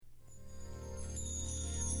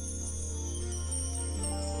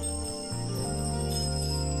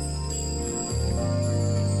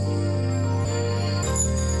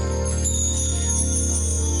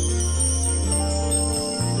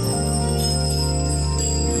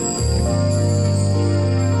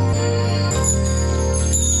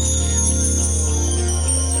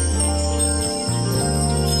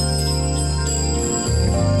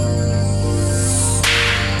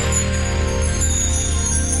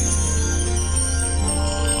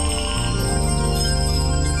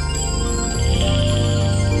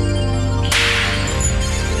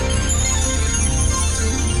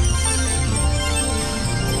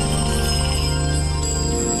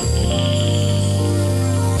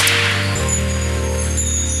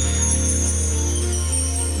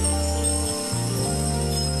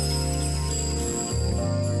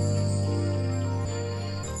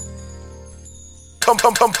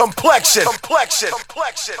Complexion.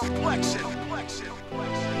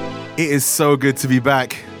 It is so good to be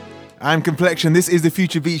back. I'm Complexion. This is the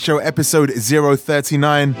Future Beat Show, episode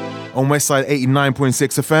 039 on Westside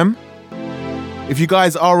 89.6 FM. If you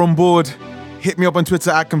guys are on board, hit me up on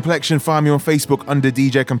Twitter at Complexion. Find me on Facebook under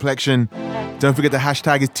DJ Complexion. Don't forget the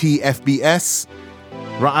hashtag is TFBS.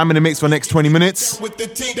 Right, I'm in the mix for the next 20 minutes.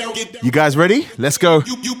 You guys ready? Let's go.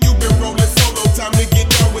 You've been rolling solo, time to get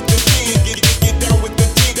down with the team. Get down with the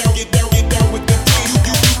team, get down with the team.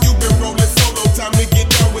 You've been rolling solo, time to get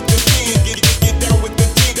down with the team. Get down with the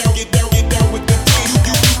team, get down with the team.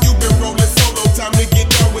 You've been rolling solo, time to get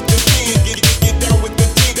down with the team. Get down with the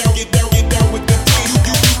team, get down with the team.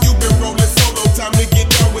 You've been rolling solo, time to get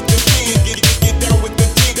down with the team. Get down with the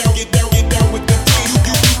team, get down with the team.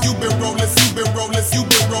 You've been rolling, you've been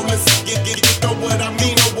rolling. Get know what I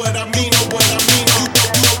mean, know what I mean, know what I mean.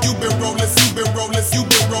 You've been rolling, you've been rolling, you've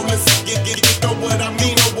been rolling. Get know what I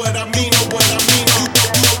mean, know what I mean, know what I mean.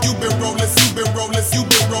 You've been rolling, you've been rolling, you've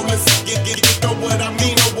been rolling. Get know what I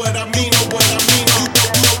mean, know what I mean, know what I mean.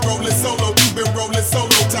 You've rolling solo, you've been rolling solo.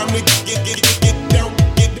 Time to get down, get down.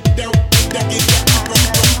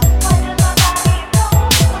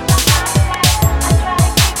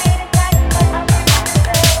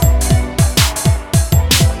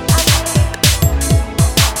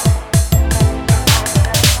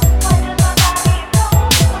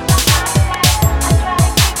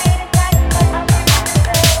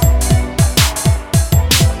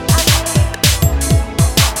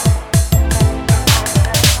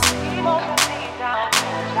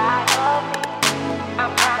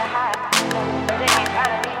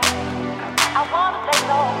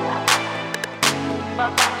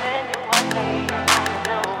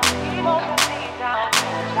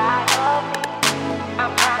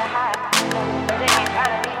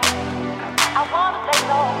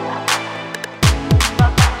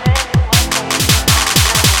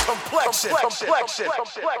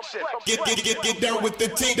 Get down with the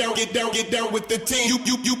team, get down with the team.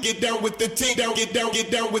 You get down with the team, get down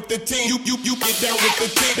with the team. You get down with the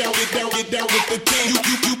team, get down with the team.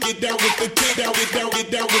 You get down with the team,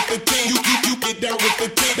 get down with the team. You get down with the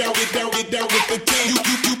team, get down with the team.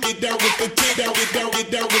 You get down with the team,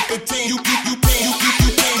 get down with the team. You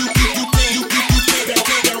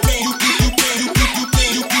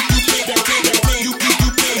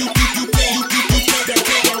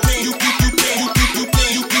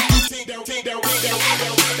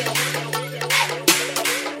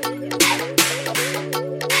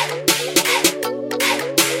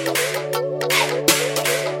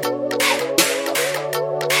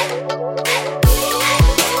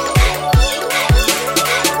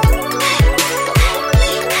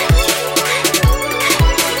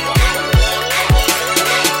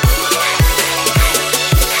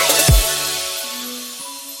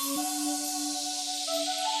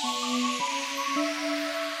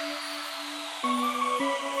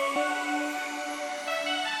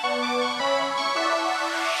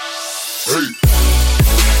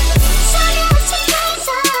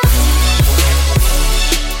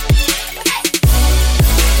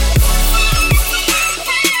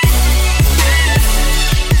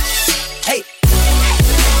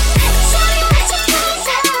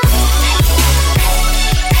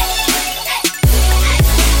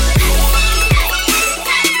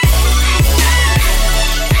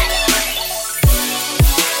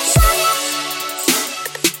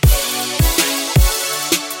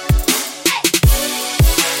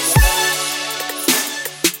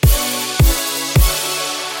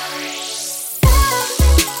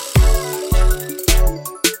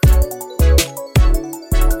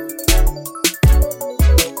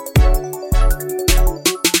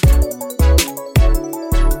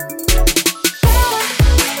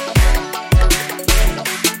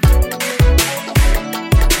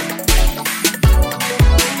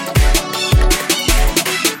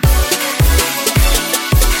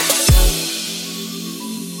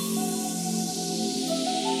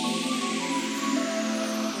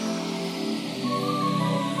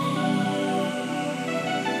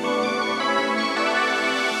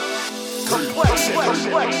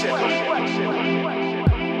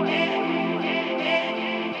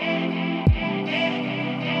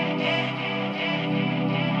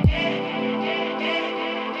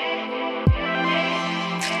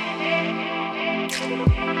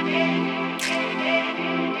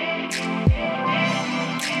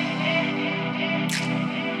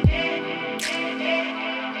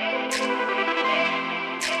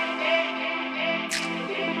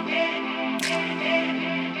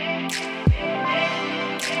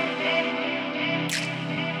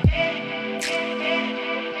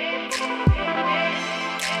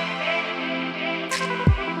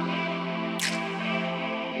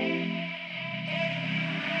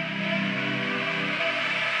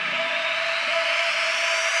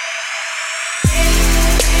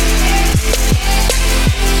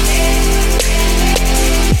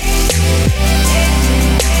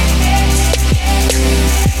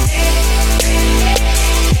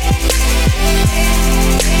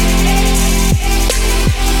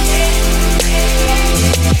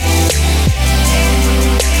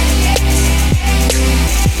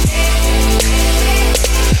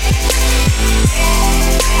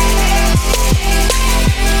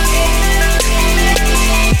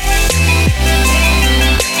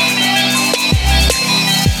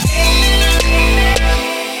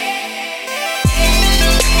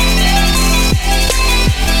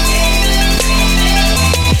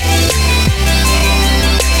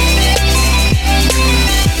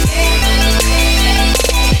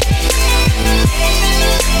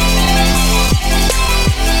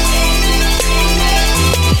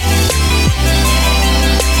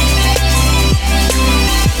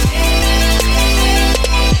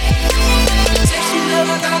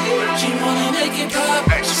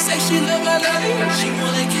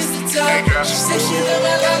She say she love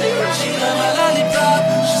my lollipop. She love my lollipop.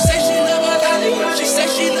 She say she love my lollipop. She say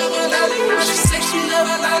she love my lollipop. She say she love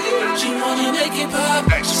my lollipop. She wanna make it pop.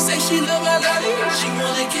 She say she love my lollipop. She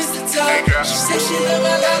wanna kiss the top. She say she love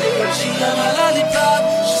my lollipop. She love my lollipop.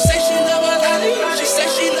 She say she love my lollipop. She say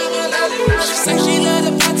she love my lollipop. She say she love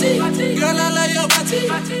the party. Girl, I love your body.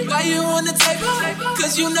 Why you on the table?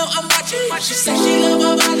 Cause you know I'm watching. She say she love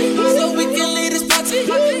my body, so we can leave this party.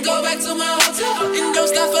 Go back to my hotel and don't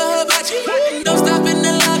stop for her body. Don't stop in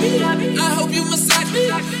the lobby. I hope you massage me.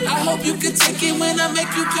 I hope you can take it when I make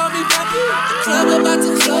you call me baby. The club about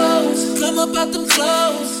to close. Come about them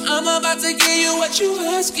clothes. I'm about to give you what you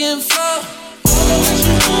asking for. What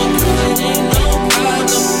you want, girl, it ain't no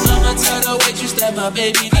problem. I'ma tell the waitress that my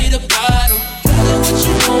baby need a bottle. Tell her what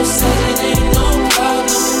you want, say it ain't no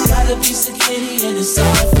problem. Got a piece of candy and it's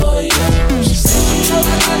all for you. She said she love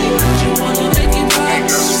my lollipop, she wanna make it pop.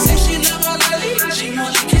 She said she love my lollipop, she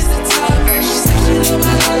wanna kiss the top. She said she love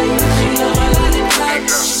my lollipop, she love my lollipop.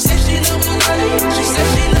 She said she love my lollipop, she said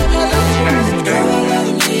she love my lollipop. Girl, I love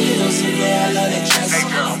the meals, and yeah, I love that dress.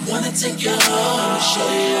 I wanna take you home and show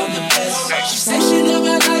you I'm the best. She said she love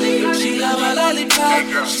my lollipop, she love my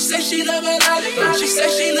lollipop. She said she love my lollipop, she said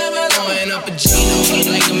she love my lollipop. Blowing up a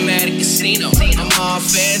Gino, like I'm at a casino. I'm all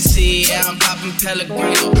fancy, yeah, I'm popping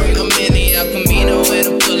Pellegrino. I'm in the El Camino, and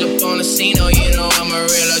I pull up on the scene. You know I'm a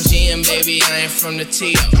real OG, and baby, I ain't from the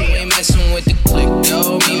T. You ain't messing with the click,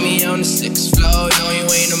 though. Meet me on the 6th floor. No, you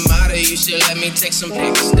ain't a model, you should let me take some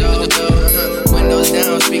pics, though. Windows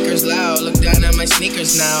down, speakers loud. Look down at my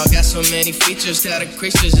sneakers now. Got so many features, got a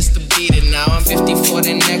creatures just to beat it now. I'm 50 for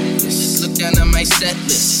the necklace. Look down at my set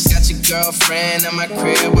list. Got your girlfriend at my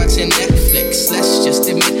crib watching Netflix. Let's just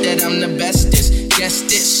admit that I'm the bestest. Guess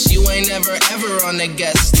this, you ain't never ever on the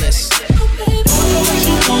guest list. What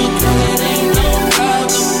you want, girl, it ain't no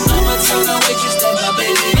problem. I'ma tell the waitress that my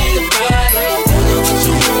baby need a bottle. Tell her what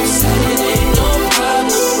you want, say it ain't no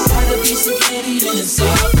problem. Got a piece of candy and it's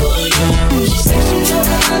all for you. She said she love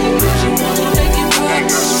my lollipop, she wanna make it pop.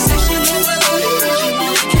 She said she love my lollipop, she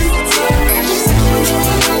wanna kiss the top. She said she love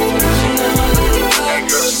my lollipop, she love my lollipop.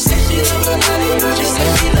 She said she love my lollipop, she said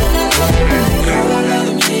she love my lollipop. Girl, I love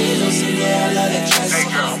the meals, and yeah, I love that dress.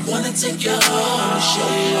 I wanna take you home and show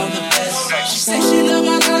you I'm the best. She say she love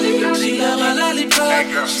my lollipop, she love my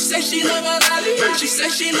lollipop. She say she love my lollipop, she say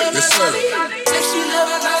she love my lollipop. Say she love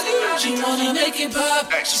my lollipop, she wanna make it pop.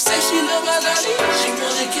 She say she love my lollipop, she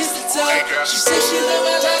wanna kiss the top. She say she love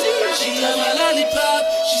my lollipop, she love my lollipop.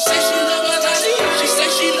 She say she love my lollipop, she say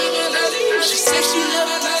she love my lollipop. She say she love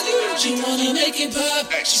my lollipop, she wanna make it pop.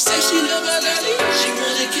 She say she love my lollipop, she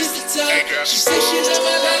wanna kiss the top. She say she love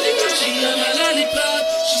my lollipop, she love my lollipop.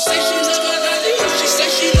 She say she love my lollipop, she say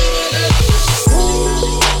she love my lollipop.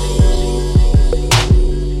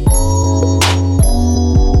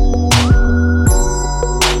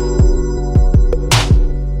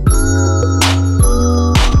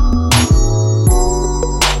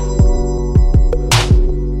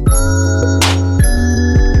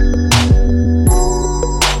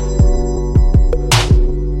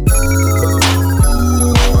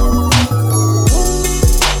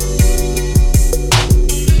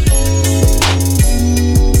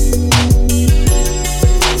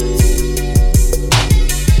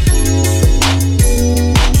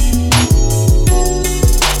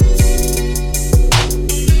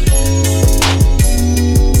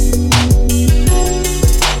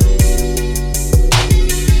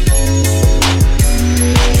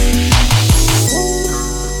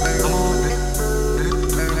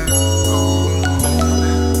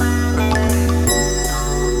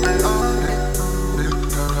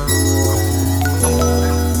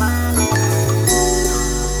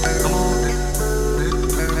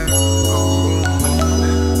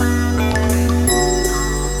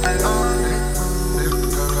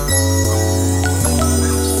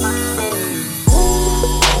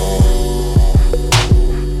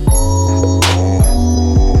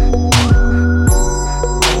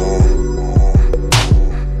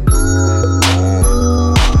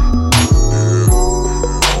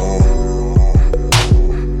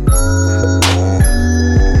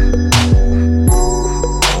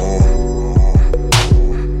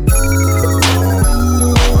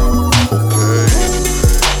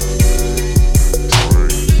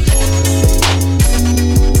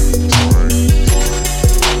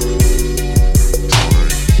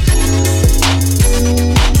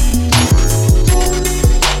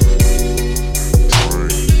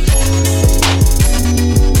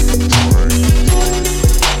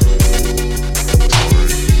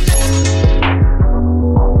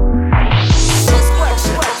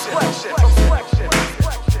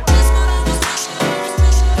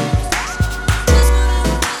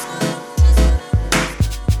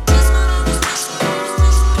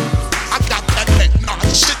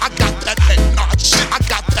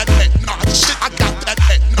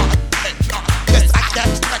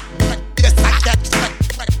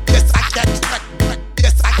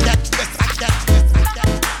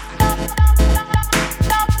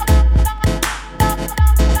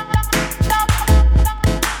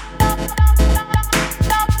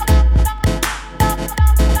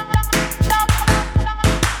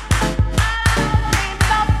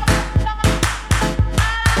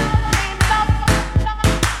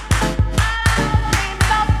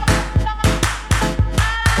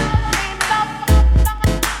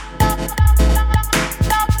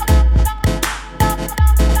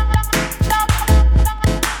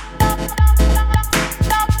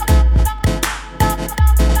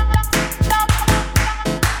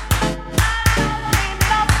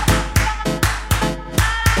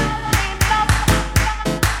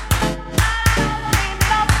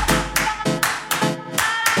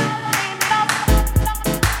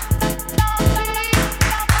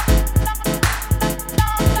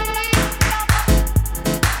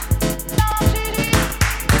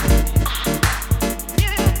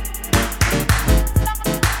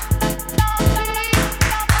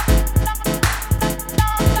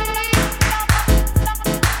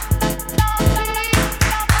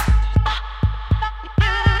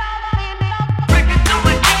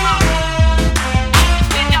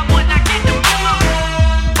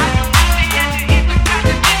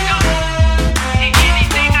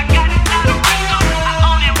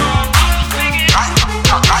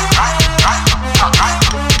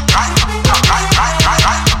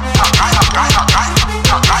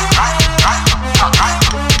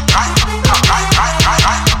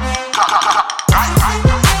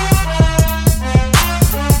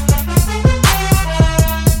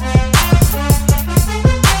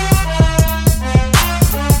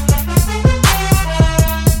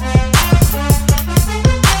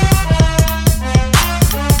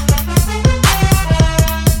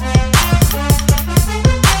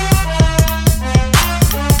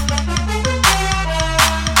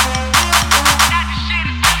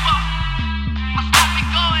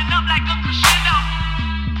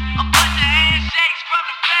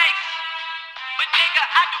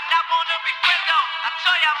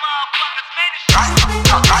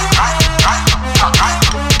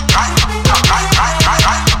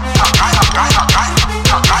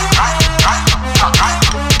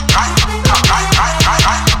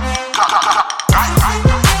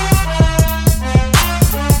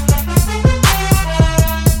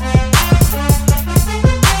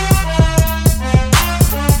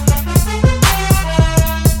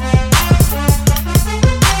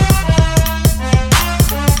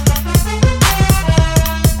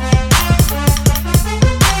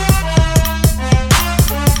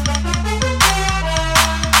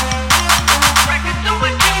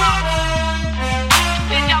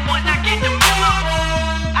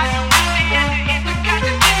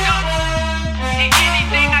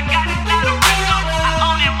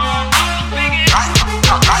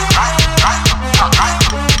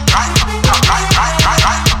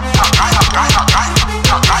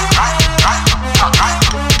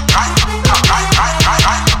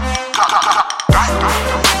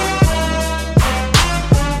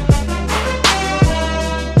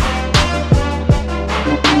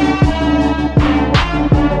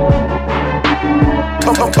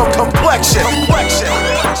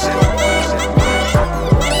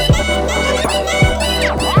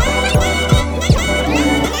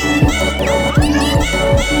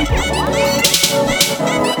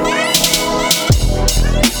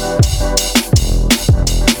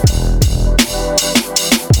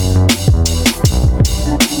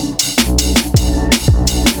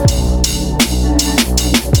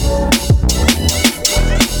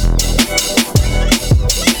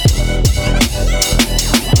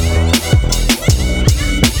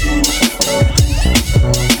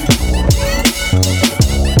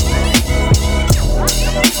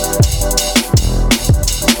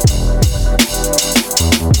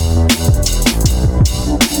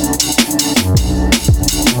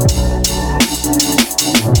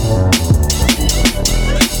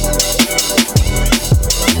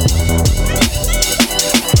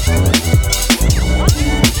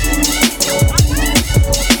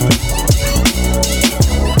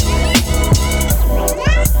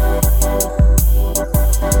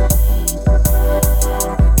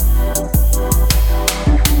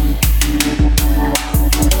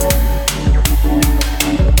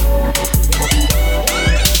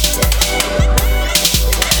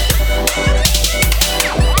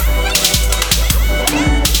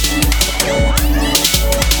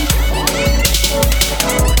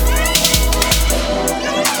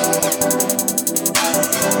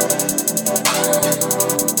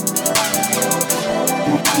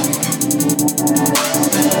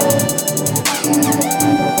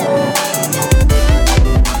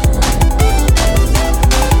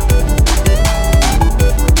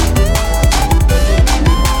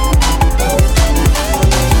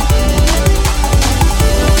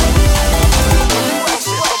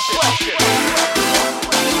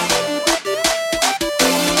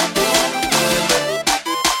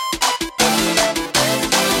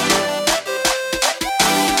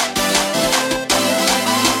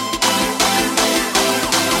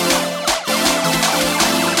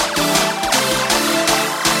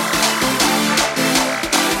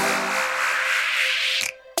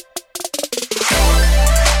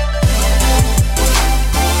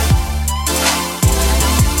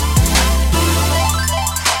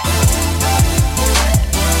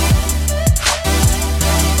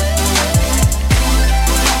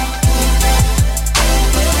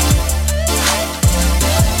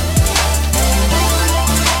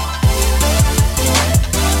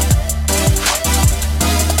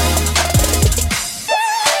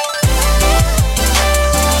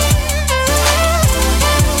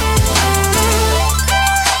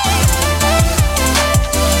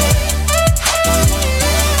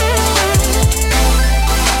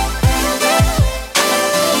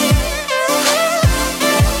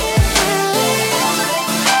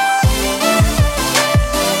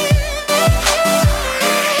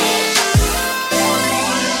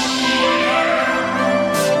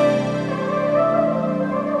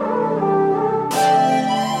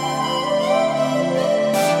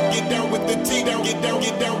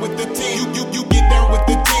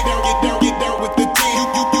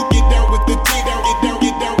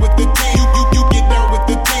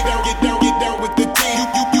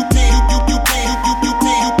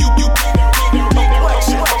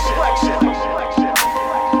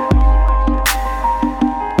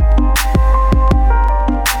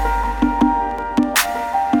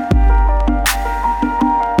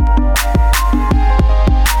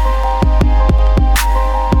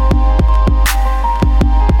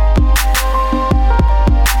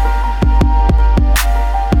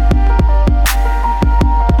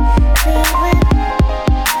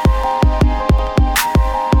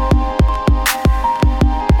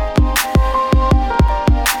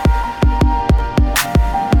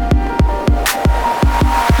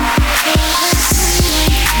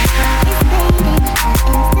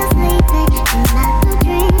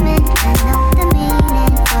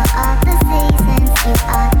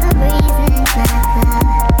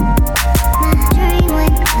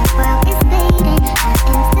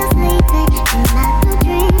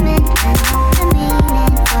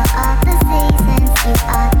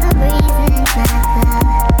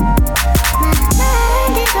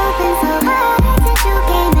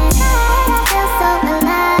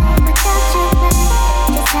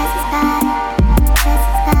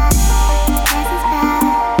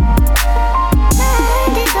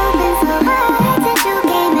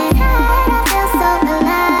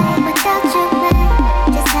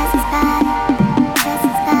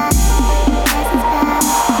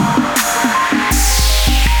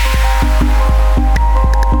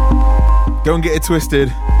 Don't get it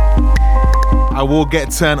twisted. I will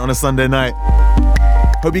get turned on a Sunday night.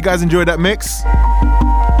 Hope you guys enjoyed that mix.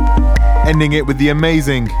 Ending it with the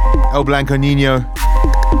amazing El Blanco Nino.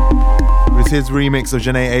 It was his remix of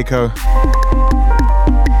Janae Aiko.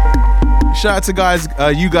 Shout out to guys,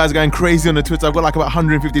 you guys going crazy on the Twitter. I've got like about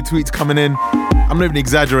 150 tweets coming in. I'm not even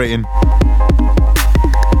exaggerating.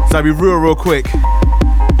 So I'll be real quick.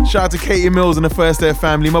 Shout out to Katie Mills and the First Air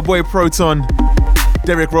family, my boy Proton,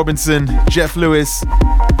 Derek Robinson, Jeff Lewis,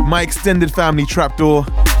 my extended family Trapdoor,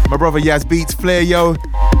 my brother Yaz Beats, Flair Yo,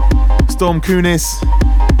 Storm Kunis,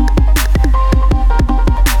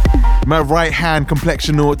 my right hand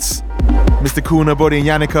complexion notes, Mr. Kuna, Body and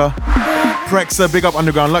Yannicka, Prexa, Big Up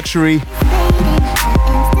Underground Luxury,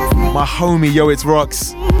 my homie Yo It's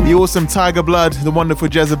Rocks, the awesome Tiger Blood, the wonderful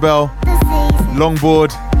Jezebel,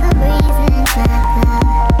 Longboard,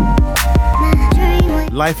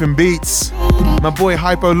 Life and Beats, my boy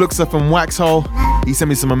Hypo Luxa from Waxhole. He sent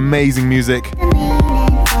me some amazing music. And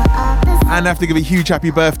I have to give a huge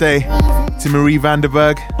happy birthday to Marie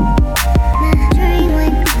Vanderberg.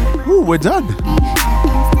 Ooh, we're done.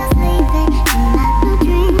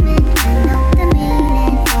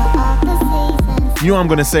 You know what I'm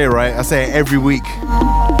gonna say, right? I say it every week.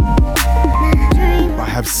 I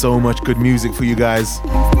have so much good music for you guys.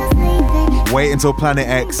 Wait until Planet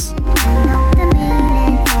X.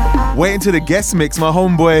 Wait until the guest mix, my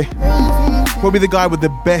homeboy. Probably the guy with the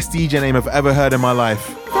best DJ name I've ever heard in my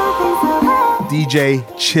life. DJ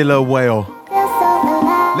Chiller Whale.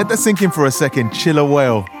 Let that sink in for a second. Chiller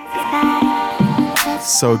Whale.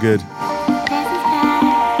 So good.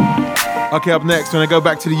 Okay, up next, when I go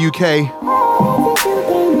back to the UK,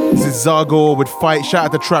 this is Zargor with Fight. Shout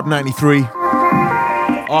out to Trap 93.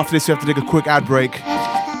 After this, we have to take a quick ad break.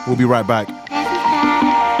 We'll be right back.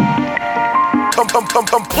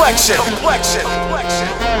 Complexion.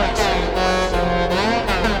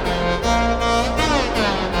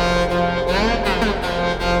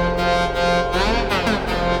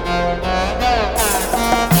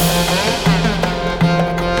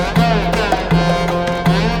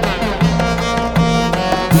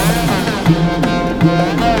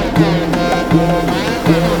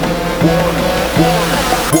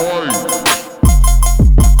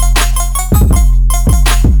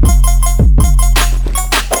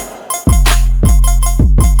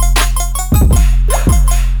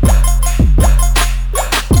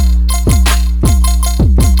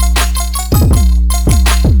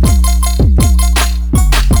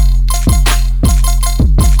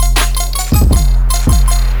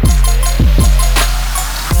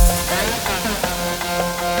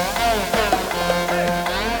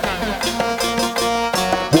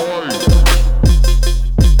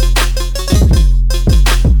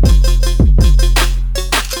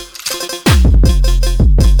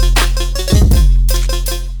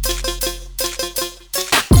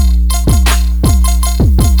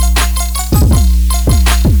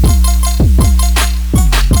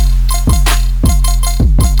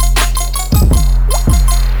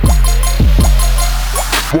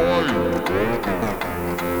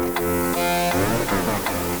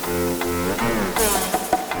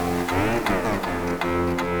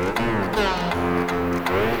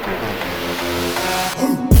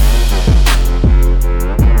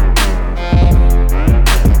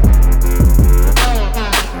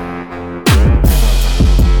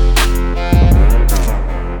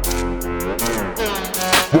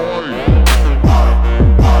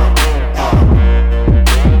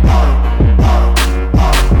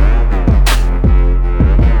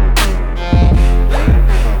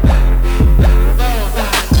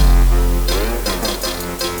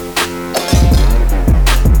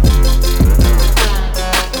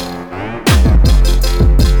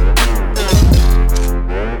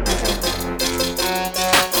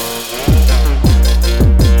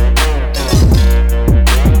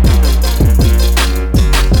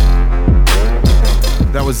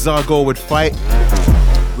 Zargor would Fight.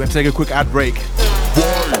 We have to take a quick ad break.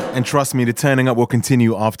 And trust me, the turning up will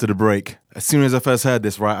continue after the break. As soon as I first heard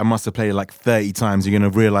this, right, I must have played it like 30 times. You're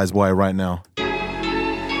going to realize why right now.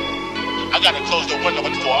 I gotta close the window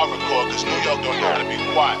before I record, because New York don't know how to be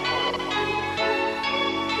quiet.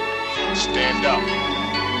 Stand up.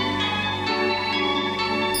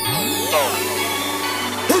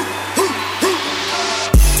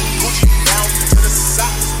 Gucci down to the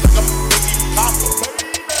socks like a baby popper.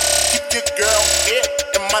 Keep your girl here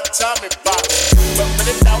in my Tommy box. But let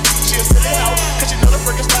it out, she'll send it out. Cause you know the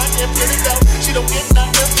freaking style can't fit it out. She don't get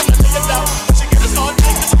nothing, come and take it out. When she get us on,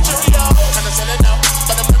 take us some cherry out. Kinda send it out,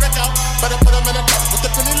 but I'm in a count. Better put them in a cup with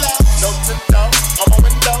the penny loud. No tint out, on my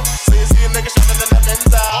window. So you see a nigga shining in the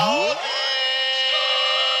Benz out.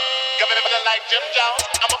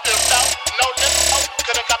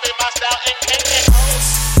 copy my style and hoes.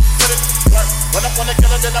 Put it work. Run up on the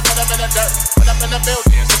killer, then I put him in the dirt. Run up in the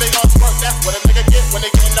building, so they gon' twerk. That's what a nigga get when they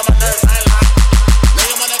getting on my nerves. I ain't lying. Lay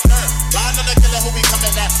him on the curb. Ride on the killer who be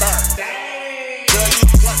coming that burn. Girl, you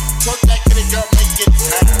twerk that kitty, girl, make it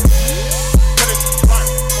turn. Put it work.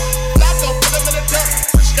 Blacko, put him in the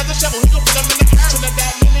dirt. She got the shovel, he gon' put him in the curb.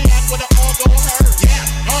 Trinidad maniac with an all gon' hurt. Yeah,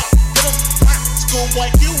 put him work. Schoolboy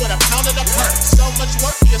Q with a pound of the perk. So much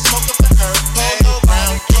work, you smoke up the earth. Polo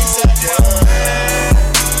ground, keys at work.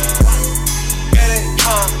 Get it,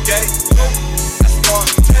 get it, that's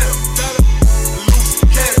Montana. Loose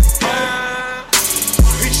cannon.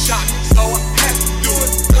 He shot me, so I had to do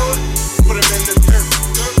it. Put him in the dirt,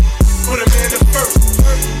 put him in the first.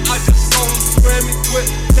 I just saw him swimming with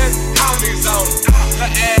 10 counties on.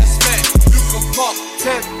 Her ass fat, you can park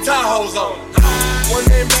 10 Tahoes on. When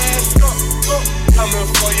they mask up, coming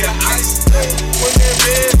for your ice. When they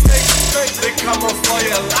red face, they coming for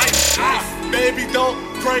your life. Baby, don't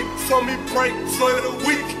pray for me, pray for the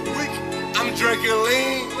weak. I'm drinking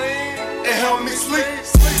lean, it help me sleep.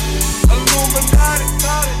 Illuminati,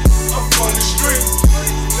 I'm from the street.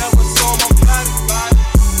 Never saw my body,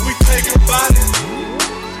 we taking bodies.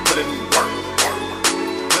 Put it in work,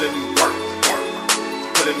 put it in work,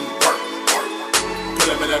 put it in work, put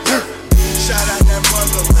him in that dirt. Shout out that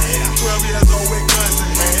motherland, 12 years old with guns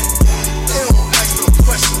in hand. They don't ask no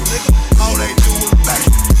questions, nigga. All they do is bang,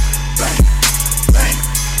 bang, bang.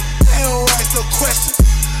 They don't ask no questions.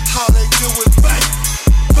 How they do is bang,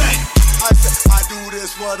 bang. I said, I do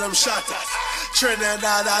this for them shotters.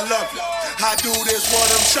 Trinidad, I love you. I do this for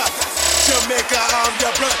them shotters. Jamaica, I'm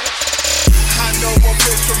the brother. I know a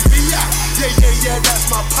bitch from VI. Yeah,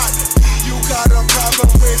 that's my partner. You got a problem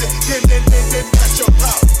with it, then that's your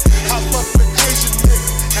problem. I fuck with Asian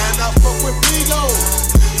niggas, and I fuck with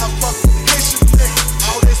Migos. I fuck with Haitian niggas,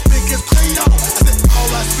 all they speak is Creole. I said,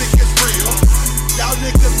 all I speak is real. Y'all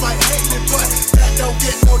niggas might hate me, but that don't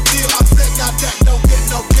get no deal. I said, now that don't get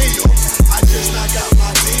no deal. I just not got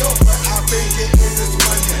my deal, but I've been getting this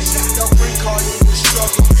money. Don't bring card in the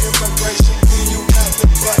struggle, immigration, give you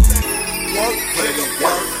nothing but work, nigga,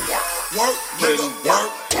 work, work, nigga, work,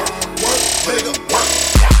 work, nigga, work.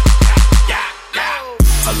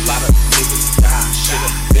 A lot of niggas die,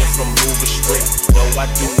 should've been from moving straight. Though I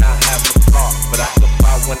do not have a car, but I could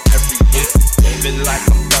buy one every week. Living like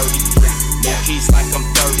I'm 33, no keys like I'm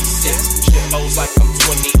 36. Shit hoes like I'm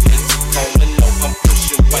 28. Coleman, no, I'm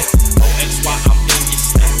pushing weight. No XY, I'm in your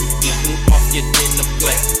stack. Eating off your dinner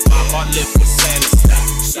plate. My heart live with Santa stack.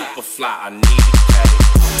 Super fly, I need a caddy.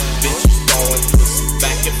 Bitches throwing pussy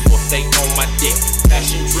back and forth, they on my dick.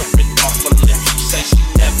 Passion dripping off her lip. She say she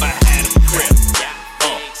never had a grip.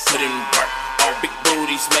 Put in work, all big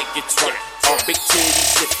booties make it twerk. All big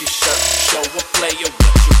titties if you shirt. Show a player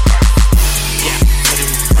what you work. Yeah, put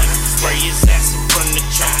in work, spray his ass in front of the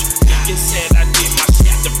church. Deacon said I did my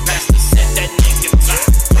shit, the pastor said that nigga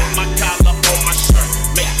time. Put my collar on my shirt,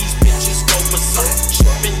 make these bitches go berserk.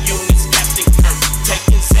 Shipping units, Captain Kirk,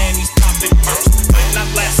 taking Sandy's popping purse. Might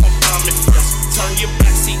not last, I'm bombing first. Turn your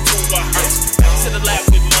backseat to a hearse. Back to the lab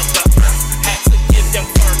with Mother Earth. Had to give them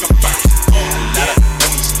burger first.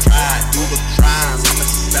 Do the crimes, I'm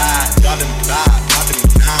inside. Y'all done died, I've been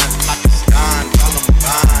nines. Pakistan,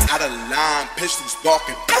 Columbine. Out of line, pistols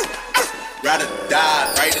walking. Rather die,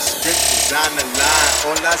 write a script, design a line.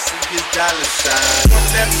 All I see is dollar signs. Want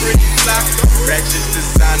that pretty block, ratchets,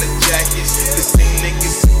 designer jackets. The same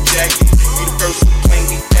niggas some jackets. Be the first who claim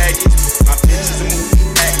me baggage. My bitch is a movie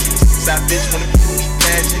actress. Side bitch wanna be movie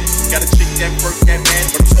pageant. Got a chick that work that man,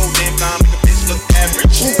 but I'm so damn fine, make a bitch look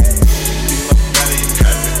average. Be my brother, you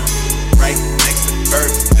covered. Right next to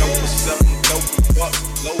birds, dope for something, dope for bucks,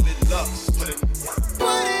 loaded lux, put it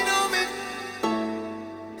on me.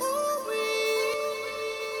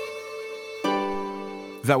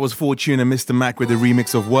 That was Fortune and Mr. Mac with the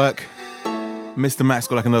remix of Work. Mr. Mac's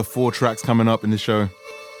got like another 4 tracks coming up in the show.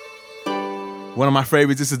 One of my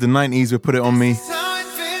favorites, this is the 90s with Put It On Me.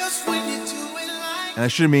 And I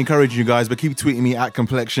shouldn't be encouraging you guys, but keep tweeting me at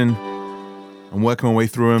Complexion. I'm working my way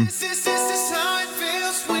through them.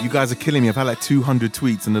 You guys are killing me. I've had like 200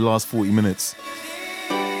 tweets in the last 40 minutes.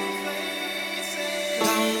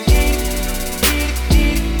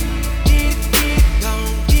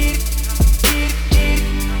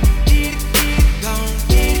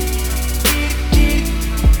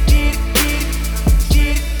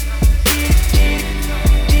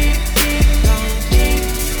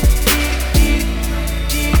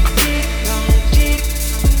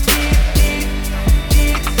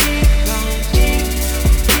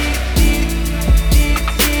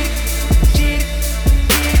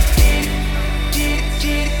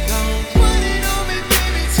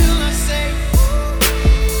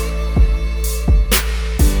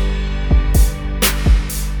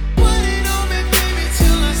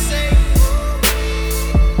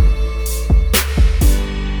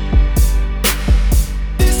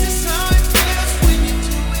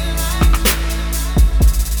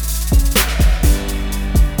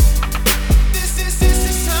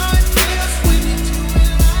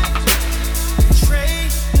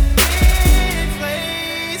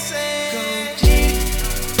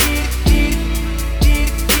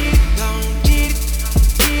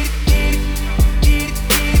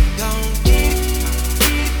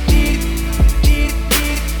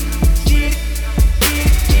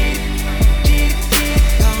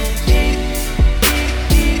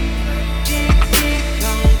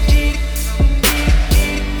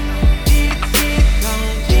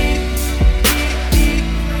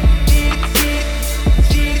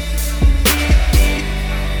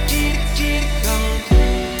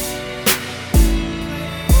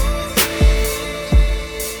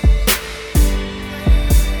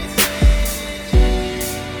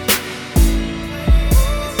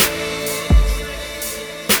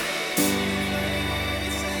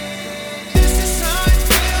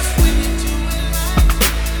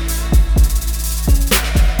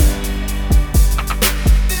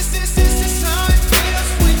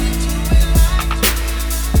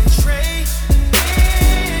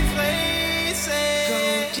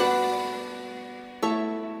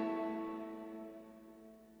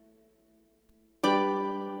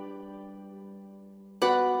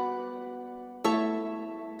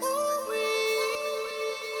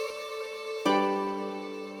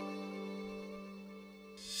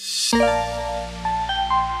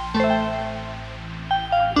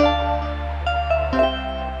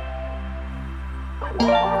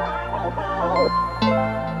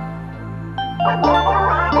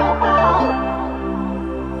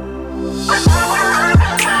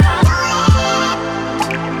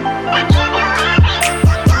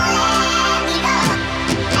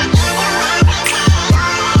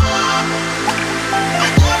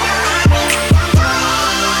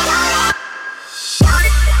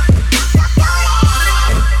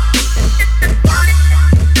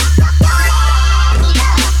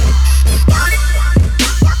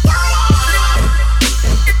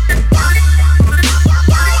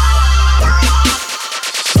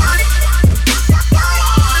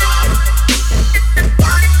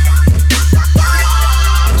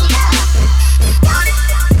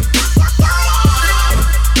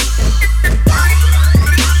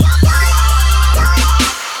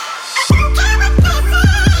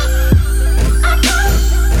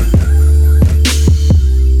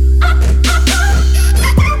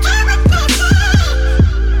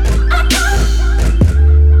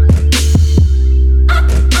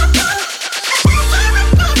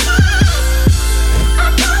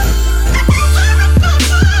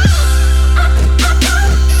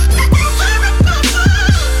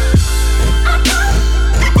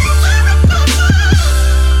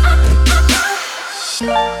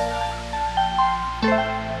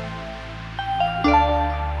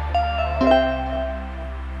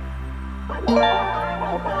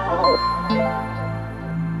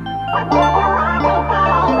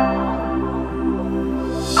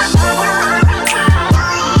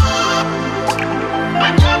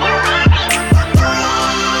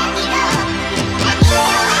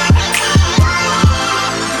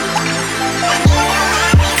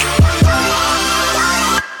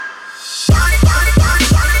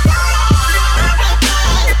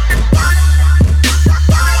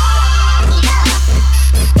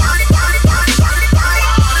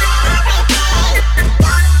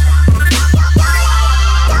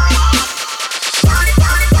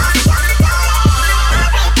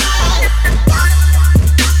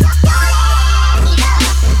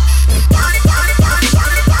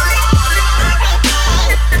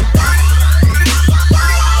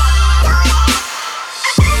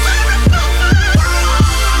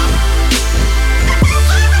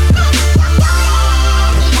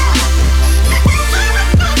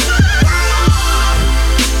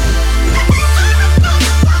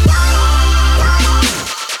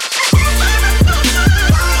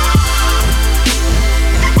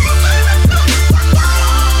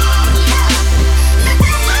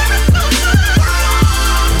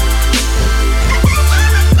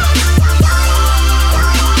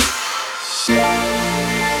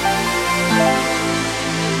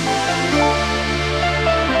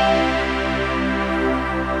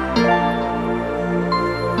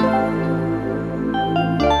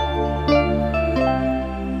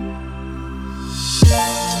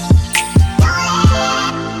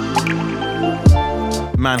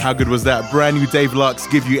 Man, how good was that? Brand new Dave Lux,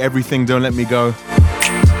 Give You Everything, Don't Let Me Go.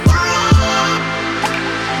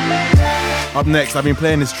 Up next, I've been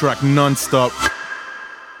playing this track non-stop.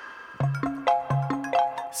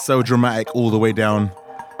 So dramatic all the way down.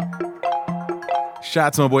 Shout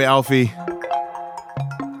out to my boy Alfie.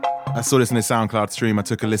 I saw this in the SoundCloud stream. I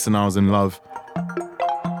took a listen, I was in love.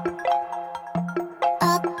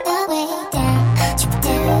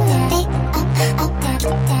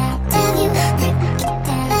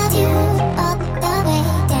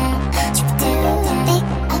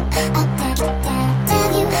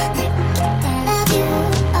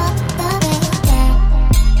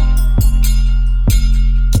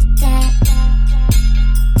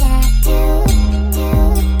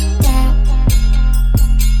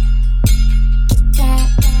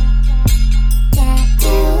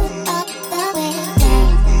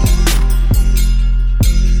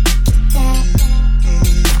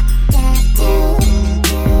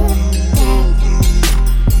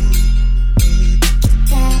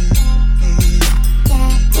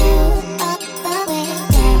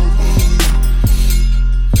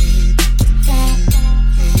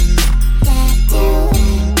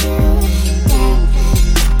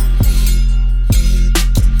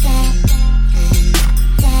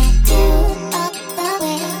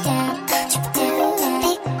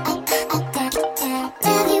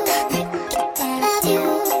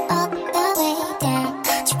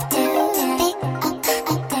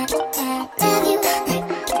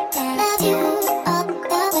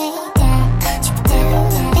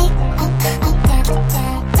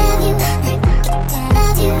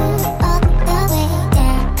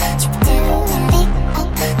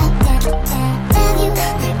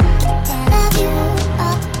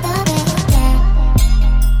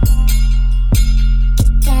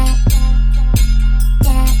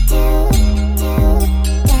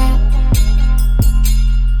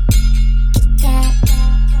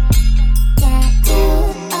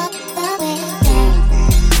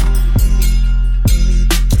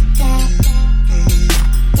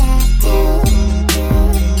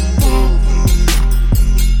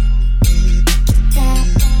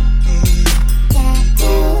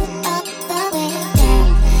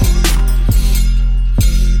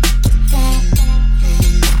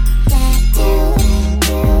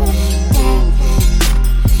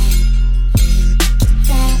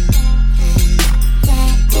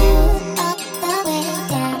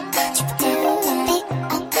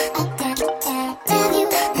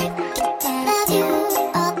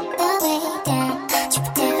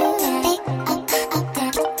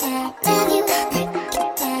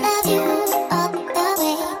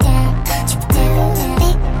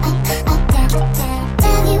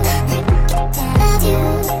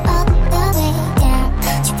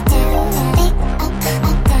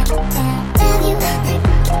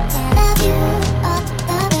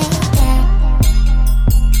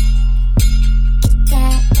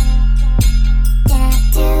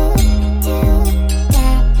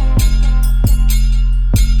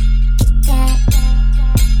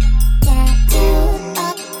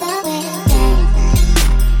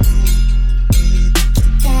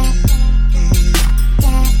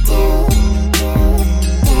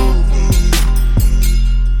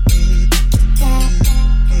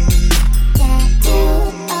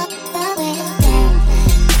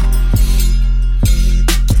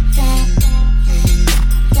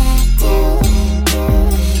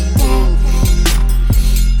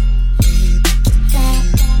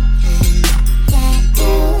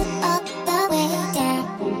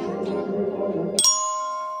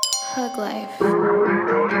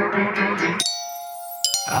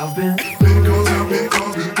 I've been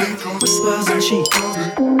whispers and cheek. Now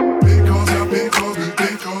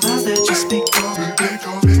that you speak,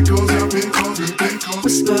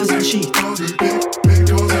 whispers and cheek. Now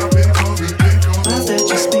that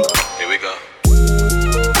you speak. Here we go.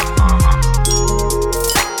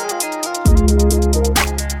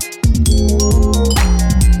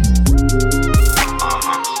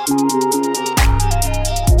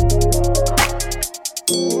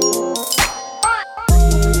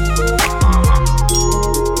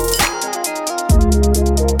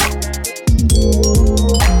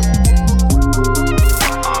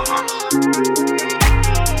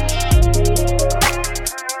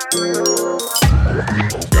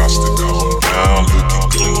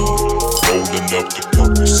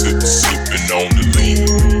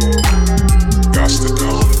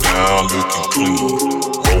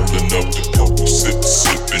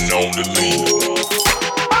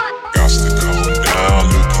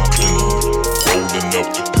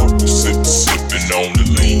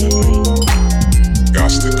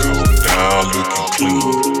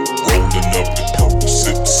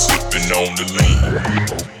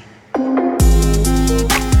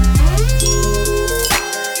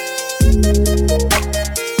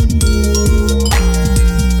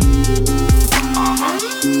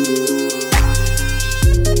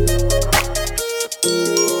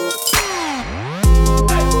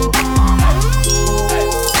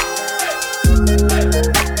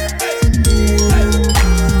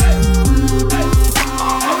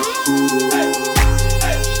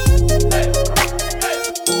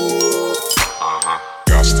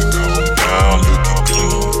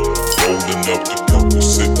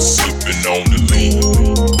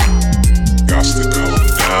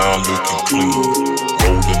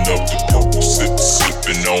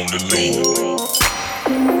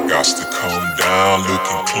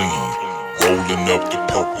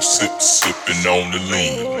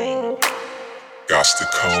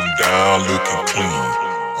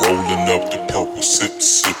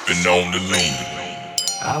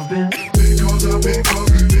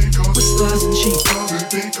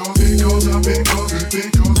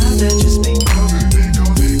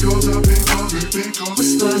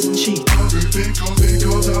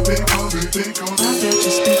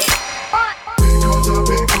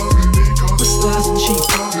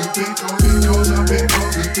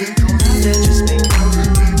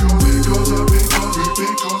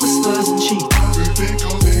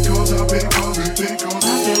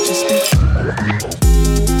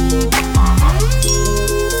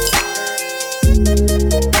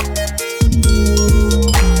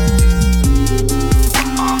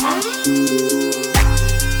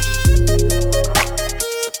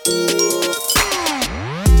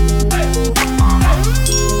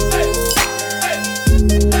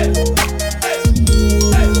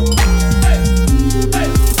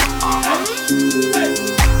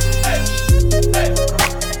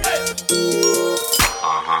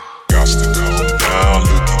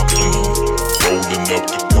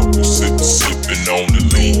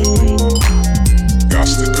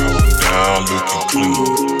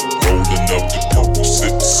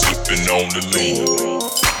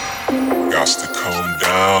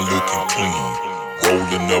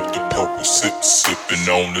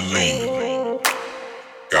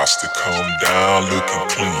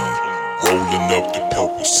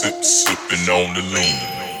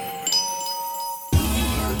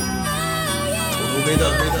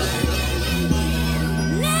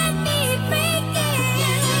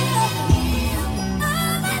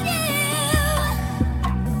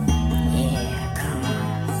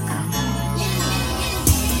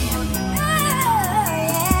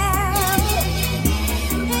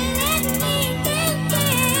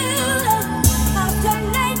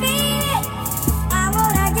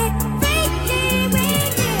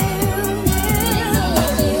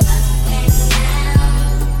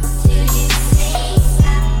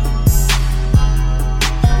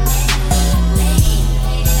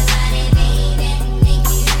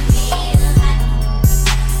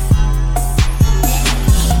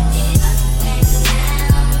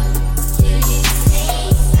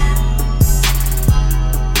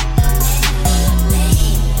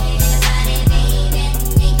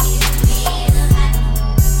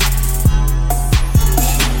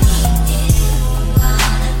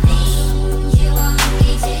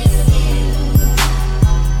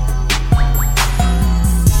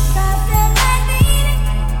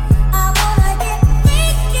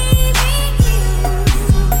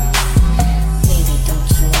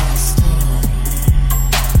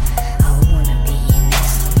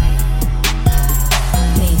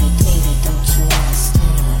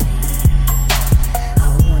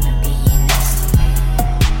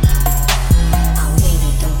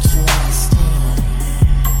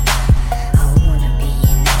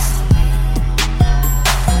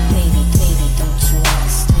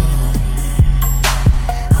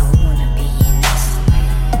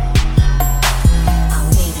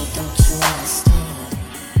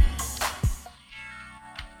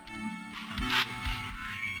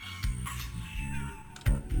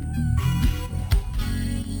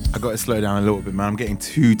 got to slow down a little bit, man. I'm getting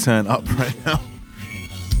too turned up right now.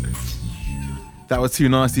 That was too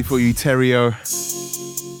nasty for you, Terrio.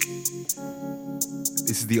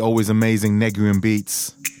 This is the always amazing Negrium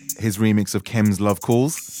Beats, his remix of Chem's Love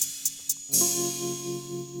Calls.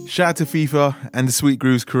 Shout out to FIFA and the Sweet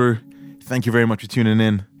Grooves crew. Thank you very much for tuning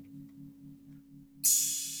in.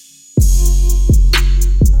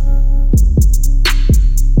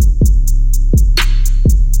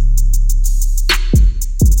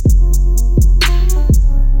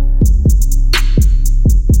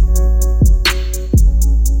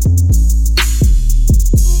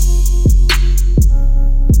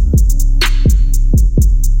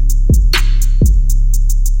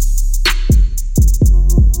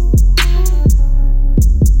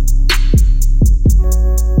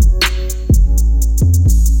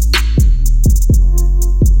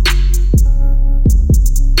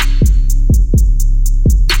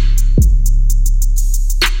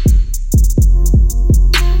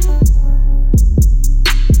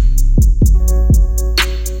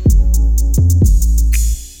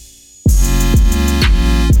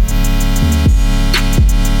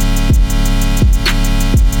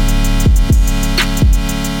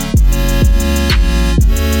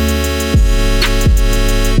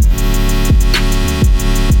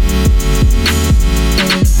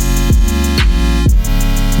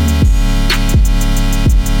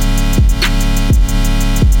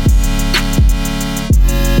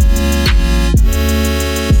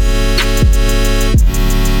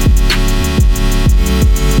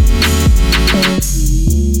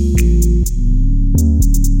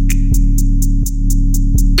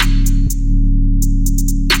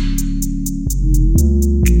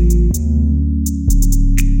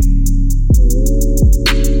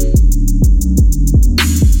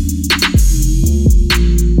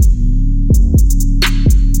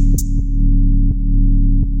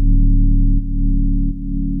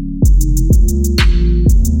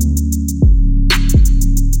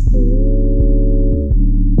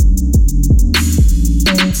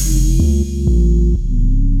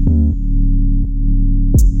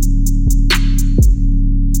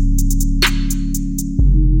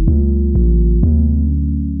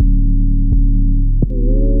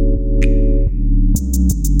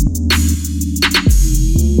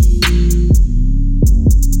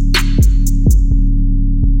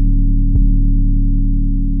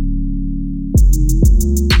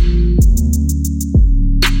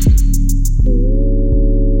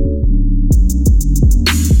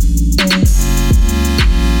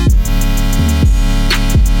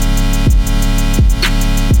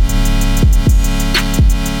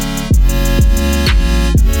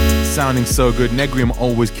 Sounding so good. Negrium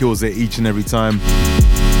always kills it each and every time.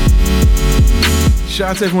 Shout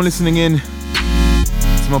out to everyone listening in,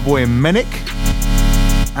 to my boy Menik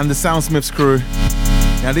and the Soundsmiths crew.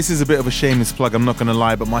 Now this is a bit of a shameless plug, I'm not going to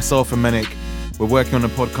lie, but myself and Menik, we're working on a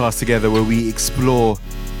podcast together where we explore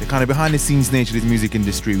the kind of behind the scenes nature of this music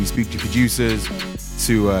industry. We speak to producers,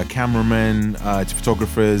 to cameramen, to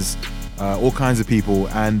photographers, all kinds of people,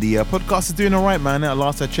 and the podcast is doing all right, man.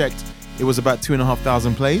 Last I checked, it was about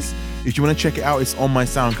 2,500 plays. If you want to check it out, it's on my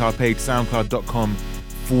SoundCloud page,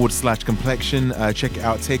 soundcloud.com/complexion. Check it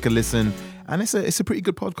out, take a listen. And it's a pretty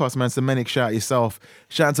good podcast, man. So Menik, shout out yourself.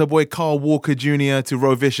 Shout out to our boy Carl Walker Jr., to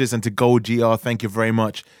Ro Vicious, and to Gold GR. Thank you very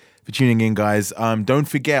much for tuning in, guys. Don't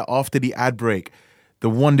forget, after the ad break, the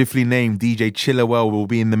wonderfully named DJ Chillawell will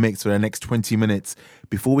be in the mix for the next 20 minutes.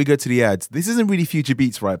 Before we go to the ads, this isn't really Future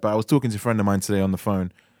Beats, right? But I was talking to a friend of mine today on the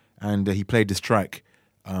phone, and he played this track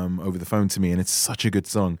over the phone to me, and it's such a good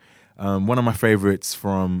song. One of my favorites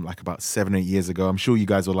from like about 7-8 years ago. I'm sure you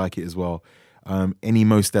guys will like it as well. Any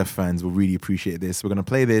Mos Def fans will really appreciate this. We're going to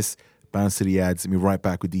play this, bounce to the ads, and be right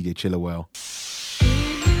back with DJ Chillawell.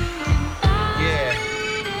 Yeah,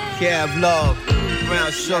 Kev Love,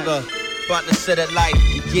 Brown Sugar, about to set it like,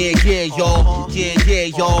 yeah, y'all, yeah,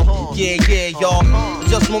 y'all, yeah, y'all.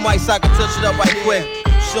 Just my mic so I can touch it up right quick.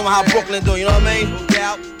 Show them how Brooklyn do, you know what I mean?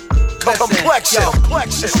 Yeah. Complexion.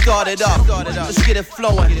 Let's start it up. Let's get it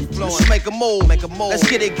flowing. Let's make a move. Let's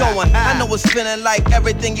get it going. I know it's feeling like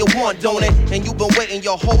everything you want, don't it? And you've been waiting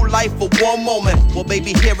your whole life for one moment. Well,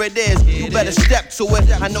 baby, here it is. You better step to it.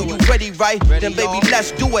 I know you ready, right? Then, baby,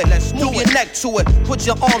 let's do it. Move your neck to it. Put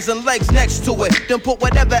your arms and legs next to it. Then put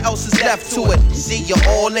whatever else is left to it. See, you're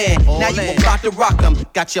all in. Now you about to rock them.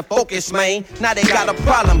 Got your focus, man. Now they got a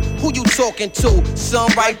problem. Who you talking to? Son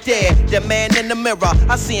right there. The man in the mirror.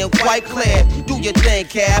 I see him quite clear. Do your thing,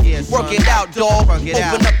 Cav. Work it out, dog.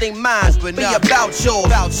 Open up their minds. Be about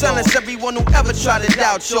yours. Silence everyone who ever tried to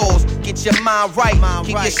doubt yours. Get your mind right.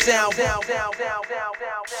 Keep your sound.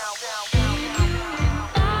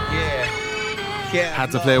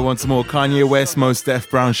 Had to play it once more. Kanye West, Mos Def,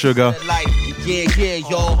 Brown Sugar.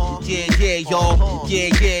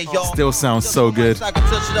 Still sounds so good. I can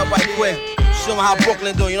touch it up right quick. Show them how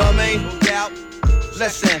Brooklyn do, you know what I mean? Yeah.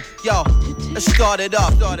 Listen, yo, let's start it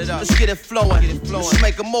up. Let's get it flowing. Let's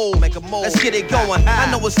make a move. Let's get it going. I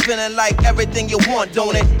know it's feeling like everything you want,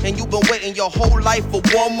 don't it? And you've been waiting your whole life for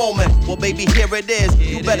one moment. Well, baby, here it is.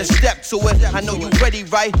 You better step to it. I know you ready,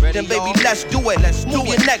 right? Then, baby, let's do it. Move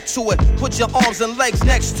your neck to it. Put your arms and legs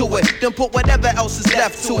next to it. Then put whatever else is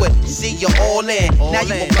left to it. See, you're all in. Now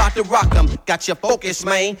you about to rock them. Got your focus,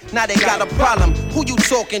 man. Now they got a problem. Who you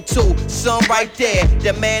talking to? Son right there.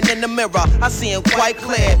 The man in the mirror. I see him quite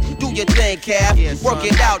clear. Do your thing, Cav. Work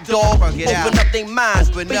it out, dog. Open up their minds.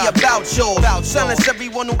 Be about yours. Silence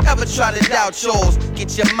everyone who ever tried to doubt yours.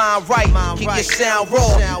 Get your mind right. Keep your sound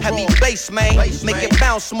raw. Heavy bass, man. Make it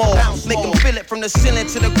bounce more. Make them feel it from the ceiling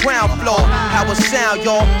to the ground floor. How it sound,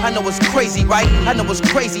 y'all. I know it's crazy, right? I know it's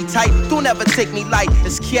crazy tight. Don't ever take me light.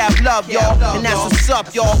 It's Cav Love, y'all. And that's what's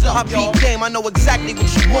up, y'all. I peep game. I know exactly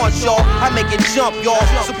what you want, y'all. I make it jump, y'all.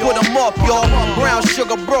 So put them up, y'all. Brown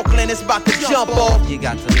Sugar Brooklyn is about to jump off. You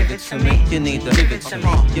got to give it to me. You need to give it to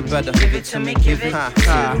me. You better give it to me. Give it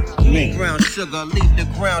to me. Brown Sugar, leave the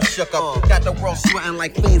ground shook up. Got the world sweating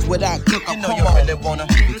like fiends without cook up. You know you really wanna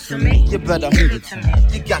give it to me. You better give it to me.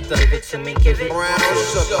 You got to give it to me. Give it Brown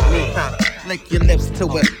Sugar. Lick your lips to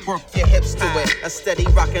it. Work your hips to it. A steady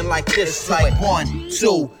rocking like this. It's like 1,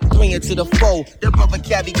 2, 3 into the 4. The brother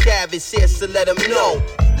Cav is here, so let him know.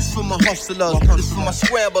 This for my hustlers, this for my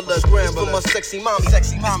scramblers, this for my sexy mommy,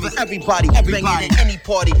 this for everybody, banging at any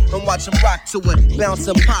party and watch them rock to it, bounce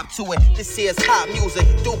and pop to it. This here's hot music,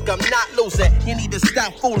 Duke, I'm not losing. You need to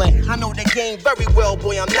stop fooling. I know the game very well,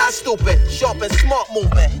 boy, I'm not stupid. Sharp and smart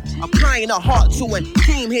movement, applying a heart to it.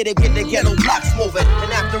 Team here to get the ghetto blocks moving,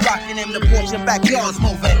 and after rocking in the porch and backyards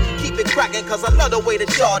moving. Keep it cracking, cause I love the way that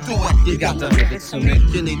y'all do it. You got to give it to me.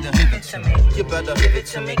 You need to give it to me. You better give it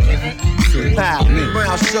to me. Give it to me.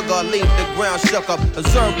 Brown Sugar, leave the ground shook up.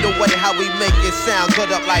 Observe the way how we make it sound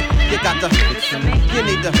good up like you got to give it to me. You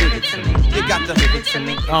need to give it to me. You got to give it to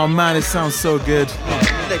me. Oh man, it sounds so good.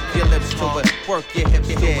 Lick your lips to it. Work your hips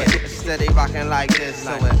to it. Steady rocking like this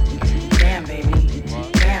to it. Damn, baby.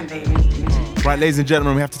 Damn, baby. Right, ladies and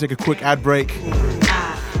gentlemen, we have to take a quick ad break.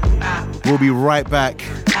 We'll be right back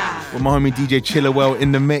with my homie DJ Chillawell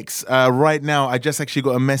in the mix. Right now, I just actually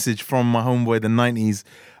got a message from my homeboy, the 90s,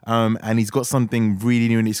 and he's got something really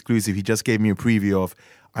new and exclusive he just gave me a preview of.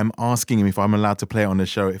 I'm asking him if I'm allowed to play it on the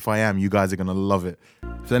show. If I am, you guys are going to love it.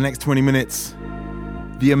 For the next 20 minutes,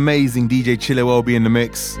 the amazing DJ Chillawell will be in the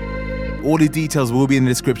mix. All the details will be in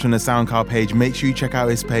the description on the SoundCloud page. Make sure you check out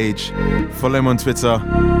his page. Follow him on Twitter.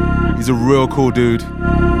 He's a real cool dude,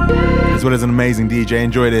 as well as an amazing DJ.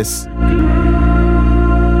 Enjoy this.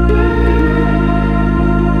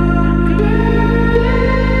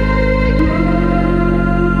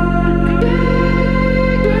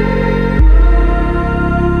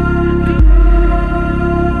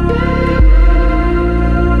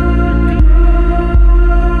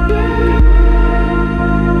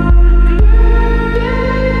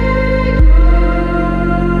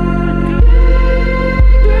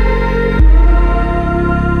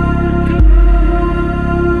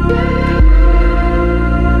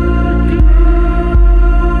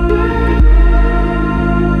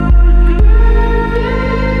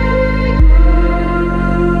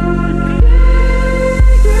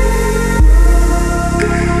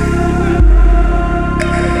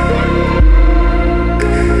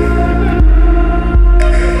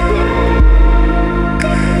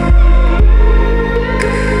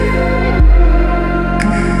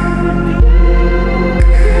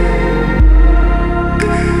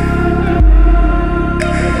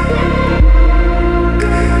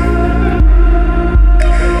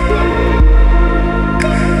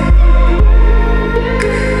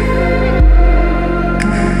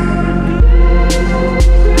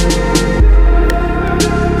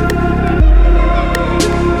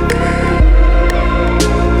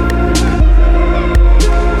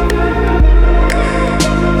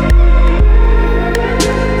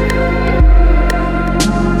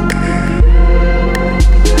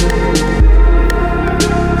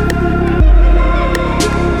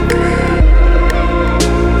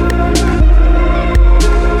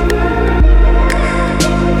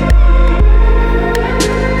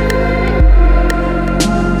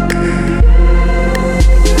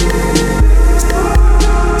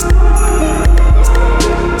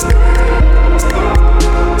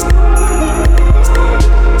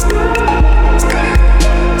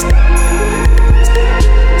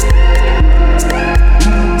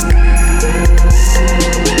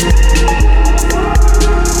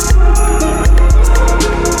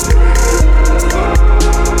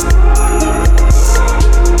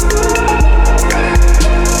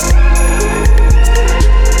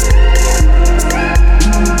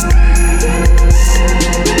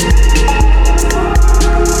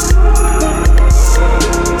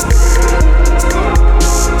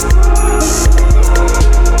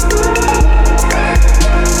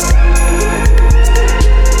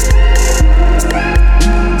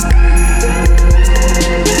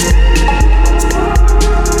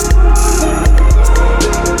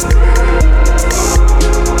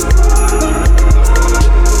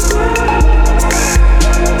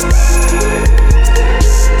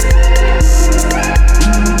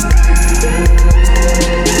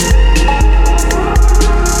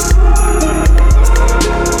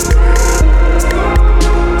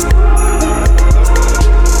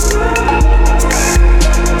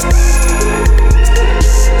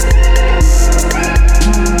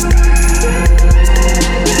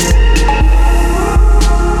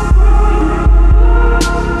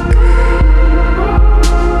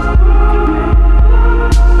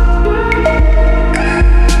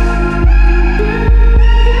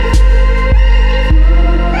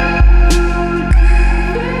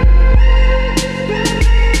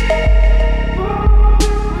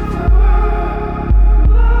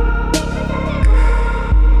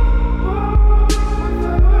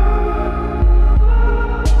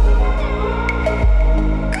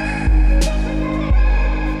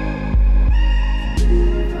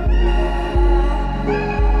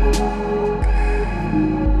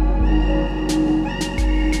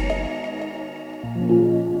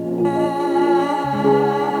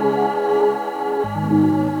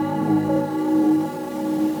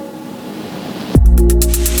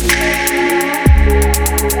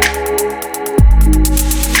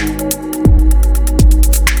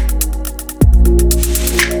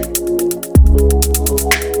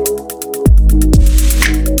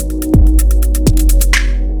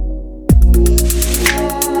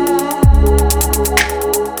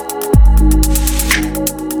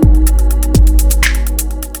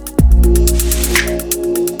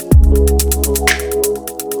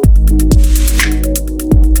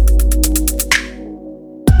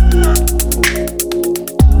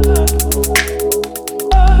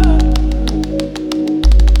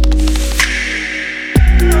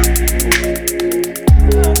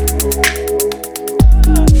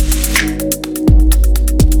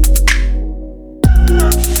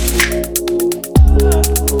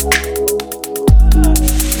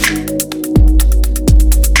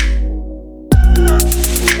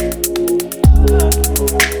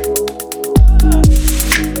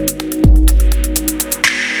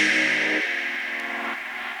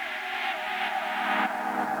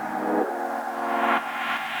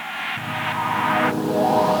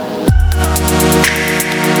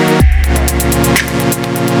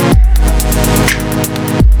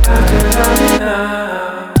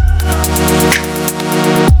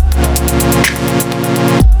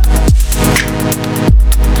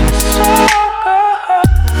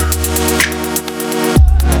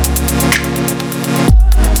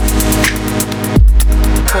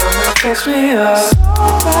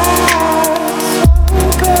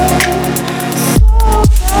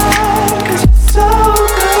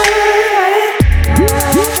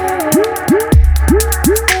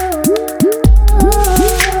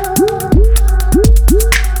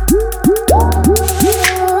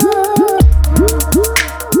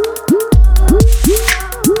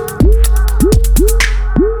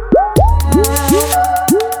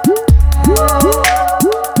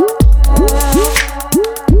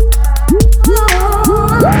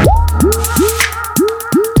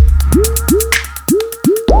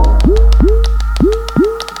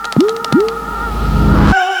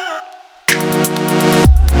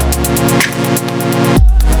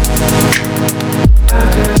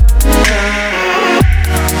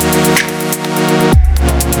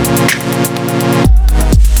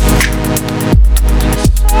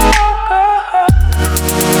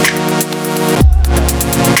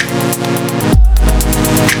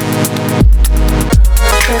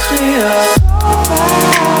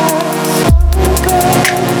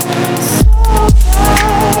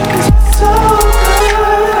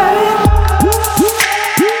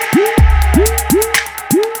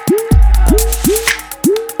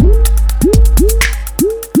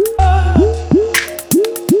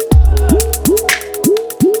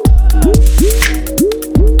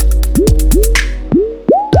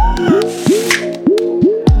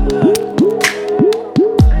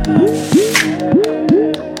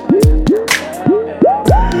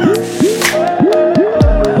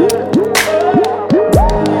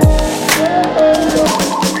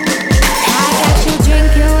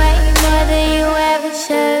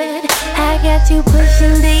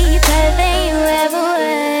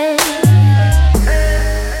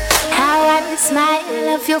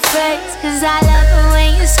 love your face, cause I love it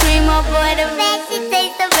when you scream, oh boy, the best, it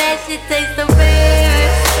tastes the best, it tastes the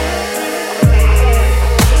best.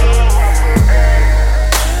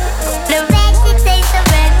 The best, it tastes the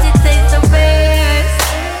best, it tastes the best.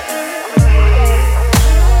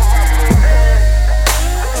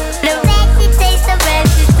 The best, it tastes the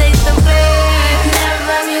best, it tastes the best.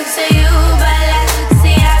 Never mute to you, but let's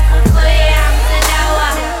see how to play, I'm the dawa.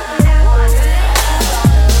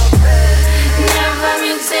 Never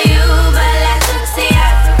mute to you, but let's see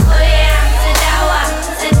how to play, I'm the dawa.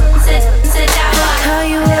 Call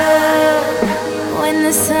you up when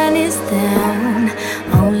the sun is down.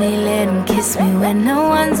 Only let him kiss me when no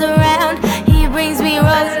one's around. He brings me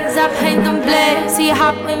roses, I paint them black. See you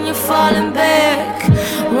hop when you're falling back.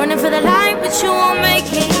 Running for the light, but you won't make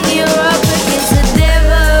it. You're up against the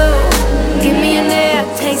devil. Give me a nap,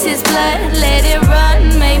 taste his blood, let it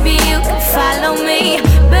run. Maybe you can follow me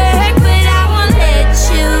back, but I won't let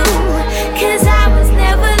you, cause I was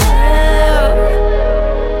never loved.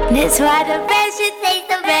 That's why the best should taste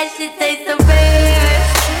the best, should taste the best.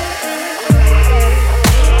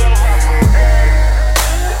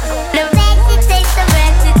 The best should taste the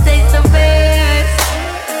best, should taste the best.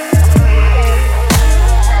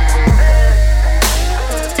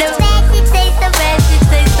 The best should taste the best, should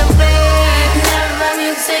taste the best. Never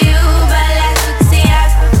mute to you, but let's see how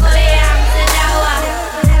to play, I'm the dawa.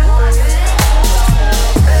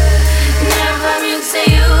 Never mute to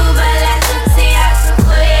you, but let's see how to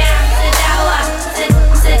play, I'm the dawa. Dawa.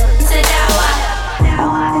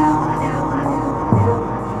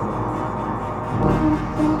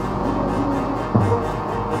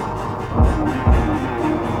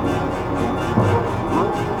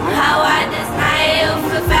 How I just smile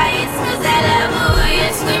for face, cause I love who you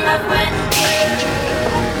scream my friend.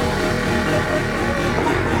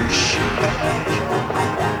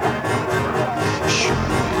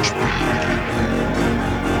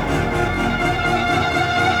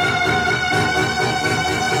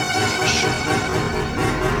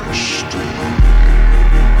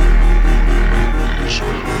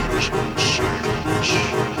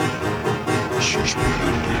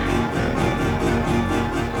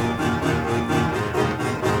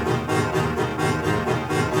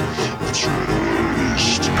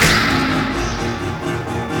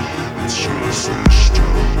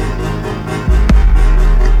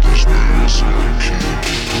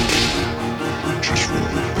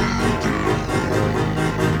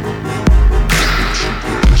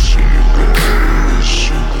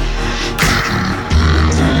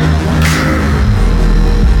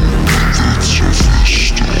 That's your first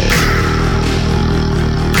step.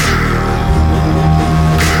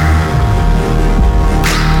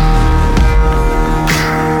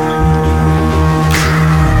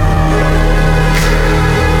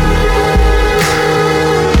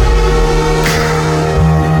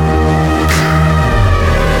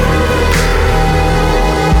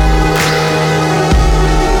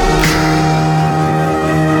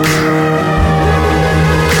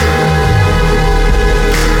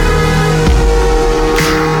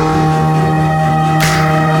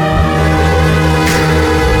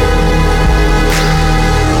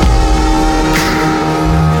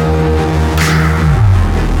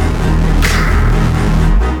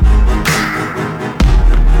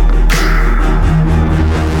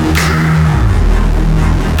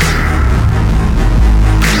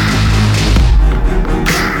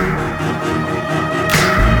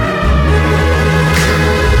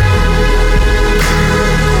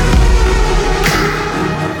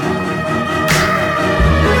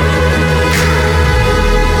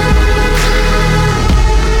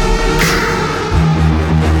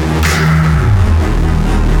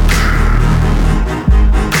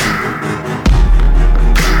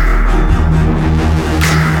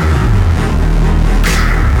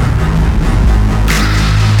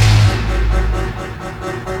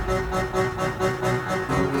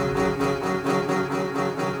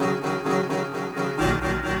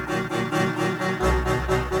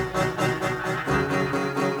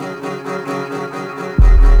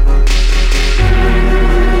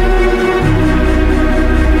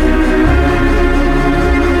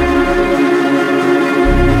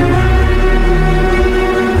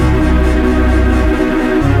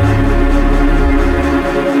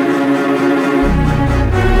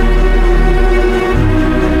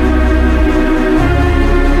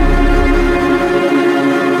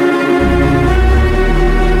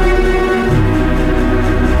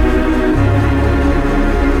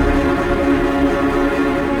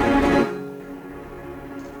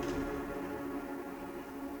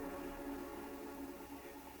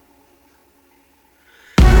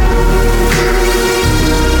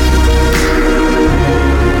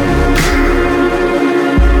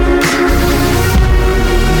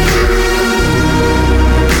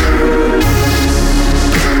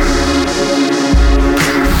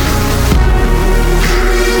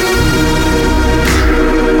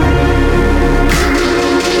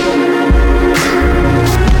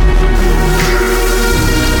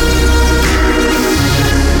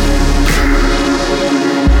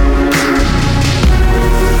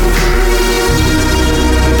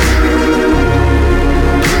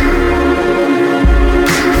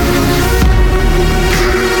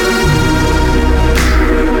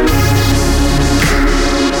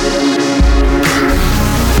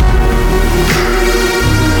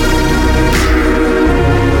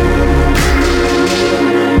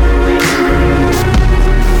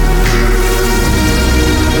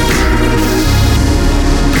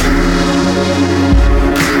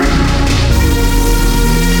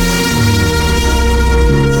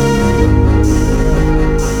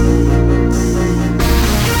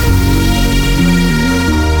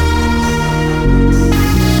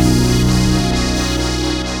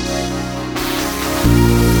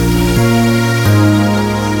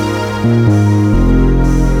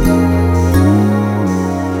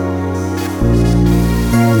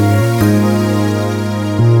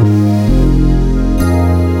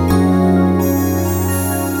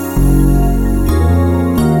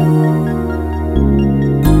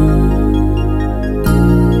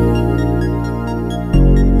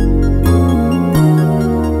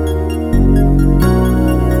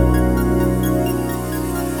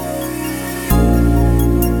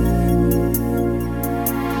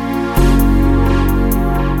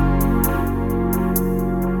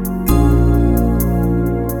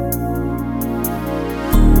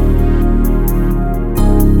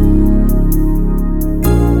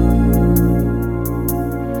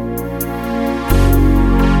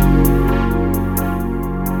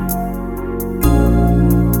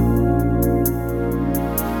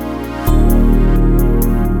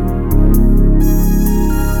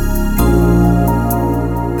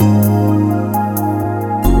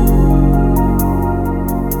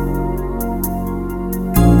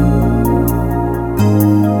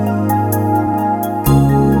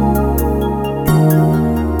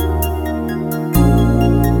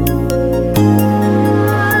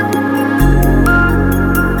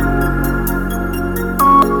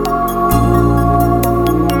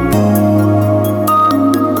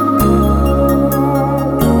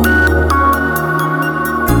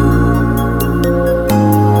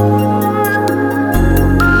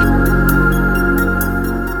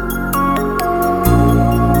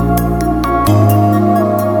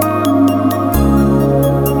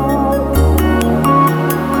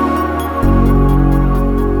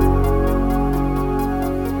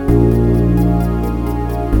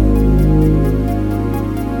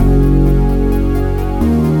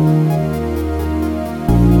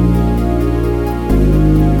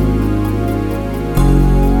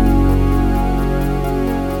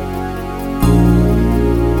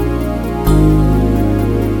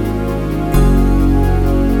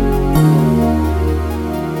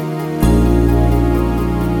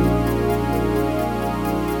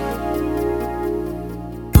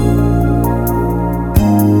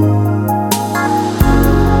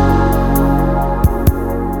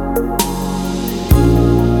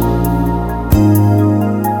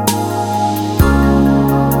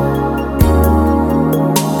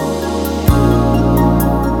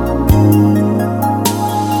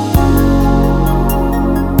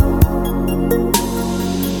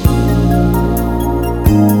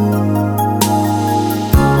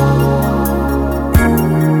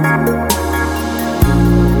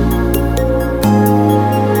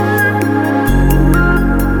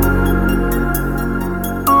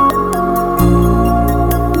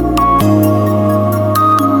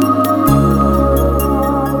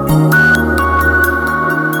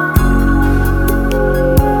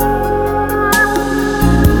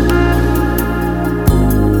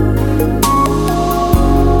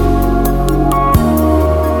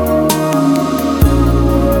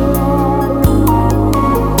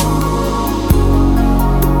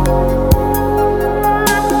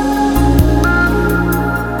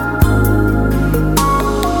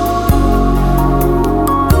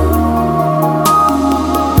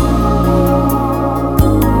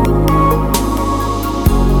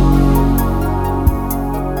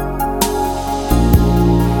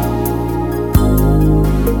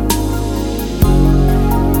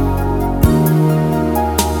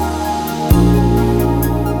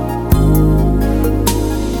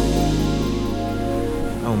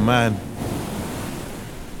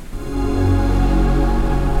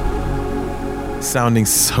 Sounding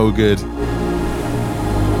so good.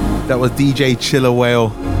 That was DJ Chiller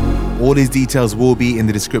Whale. All his details will be in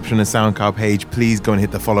the description and SoundCloud page. Please go and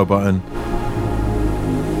hit the follow button.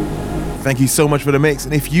 Thank you so much for the mix.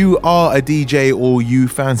 And if you are a DJ or you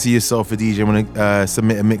fancy yourself a DJ and want to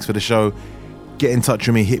submit a mix for the show, get in touch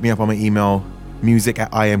with me. Hit me up on my email,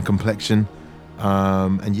 music@IamComplexion.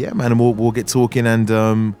 And yeah, man, we'll get talking and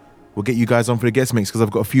we'll get you guys on for the guest mix because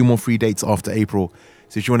I've got a few more free dates after April.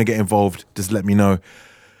 So if you want to get involved, just let me know.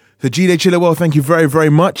 So DJ Chillerwell, thank you very, very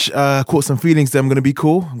much. Caught some feelings there. I'm going to be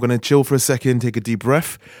cool. I'm going to chill for a second, take a deep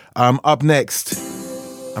breath. Up next,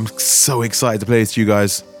 I'm so excited to play this to you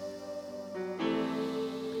guys.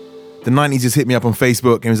 The 90s just hit me up on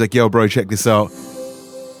Facebook and was like, yo, bro, check this out.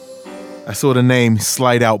 I saw the name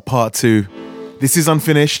Slide Out Part 2. This is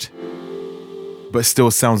unfinished, but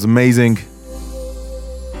still sounds amazing.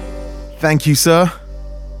 Thank you, sir.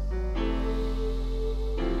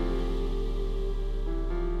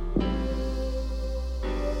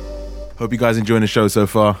 Hope you guys enjoying the show so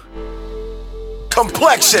far.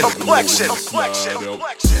 Complexion.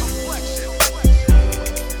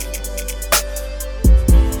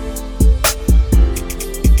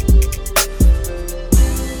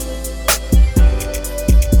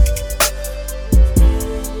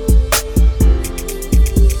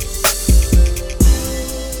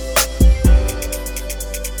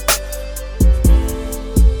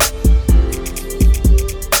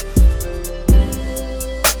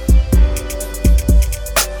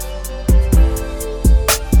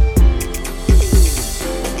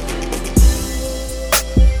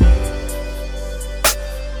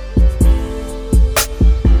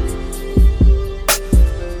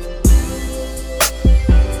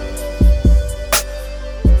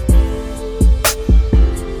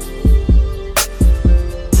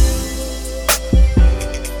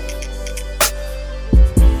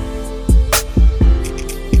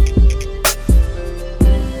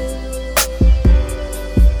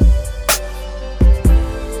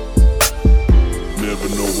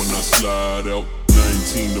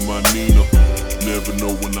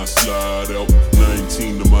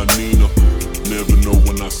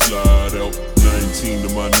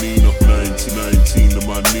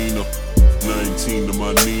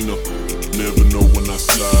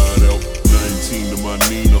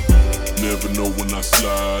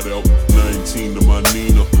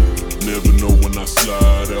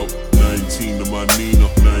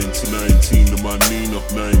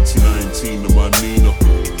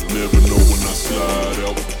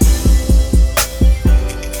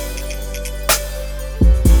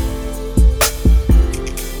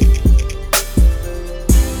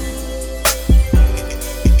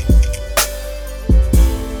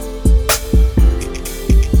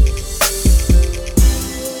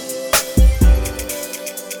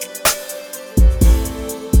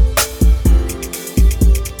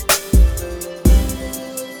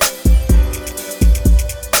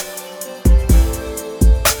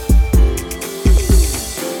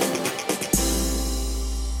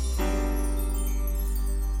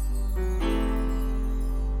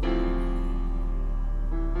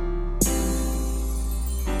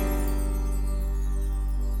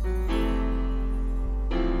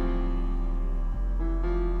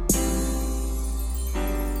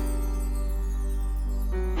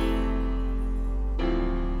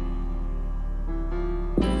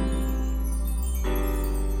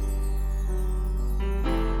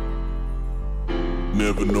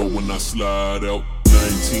 Never know when I slide out.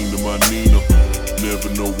 19 to my Nina. Never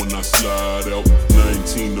know when I slide out.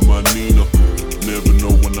 19 to my Nina. Never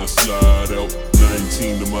know when I slide out.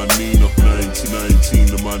 19 to my Nina. 19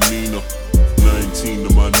 to my Nina. 19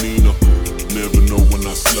 to my Nina. Never know when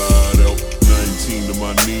I slide out. 19 to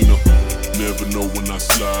my Nina. Never know when I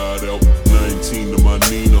slide out. 19 to my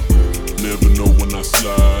Nina. Never know when I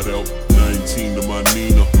slide out. 19 to my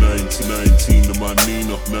Nina. 19 to my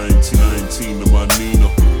Nina. 19 to my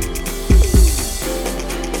Nina.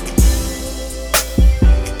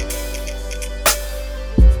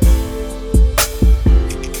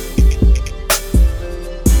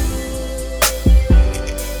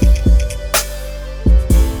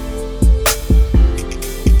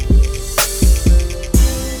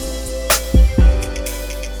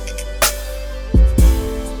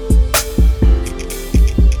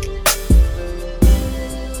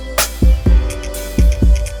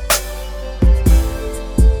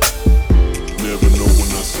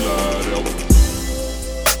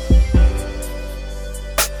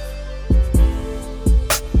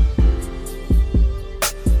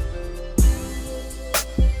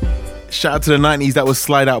 Shout out to the 90s, that was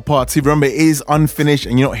Slide Out Part 2. Remember, it is unfinished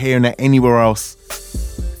and you're not hearing that anywhere else.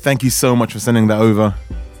 Thank you so much for sending that over.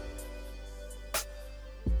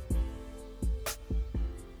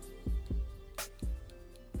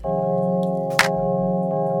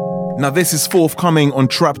 Now this is forthcoming on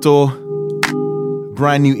Trapdoor.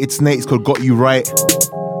 Brand new, it's Nate, it's called Got You Right.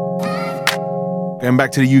 Going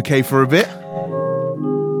back to the UK for a bit.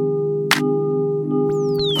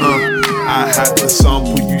 I had the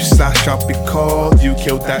sample you stash up because you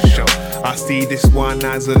killed that show. I see this one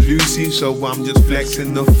as a Lucy, so I'm just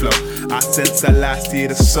flexing the flow. I since I last hear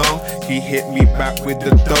the song, he hit me back with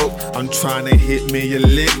the dope. I'm trying to hit me a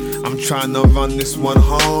lick, I'm trying to run this one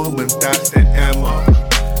home, and that's the MO.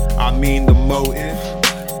 I mean the motive,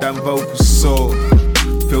 that vocal soul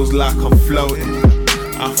feels like I'm floating.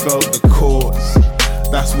 I felt the chords,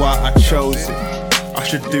 that's why I chose it. I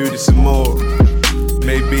should do this more.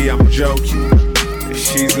 Maybe I'm joking. And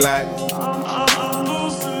she's like, I'm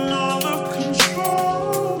losing all of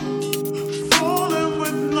control, falling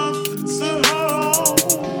with nothing to hold.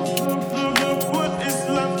 Look what is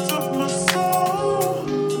left of my soul.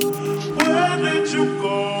 Where did you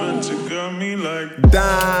go? And you got me like,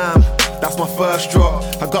 damn, that's my first drop.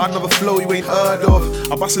 I got another flow you ain't heard of.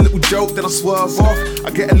 I bust a little joke, then I swerve off. I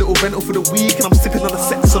get a little rental for the week, and I'm sipping on the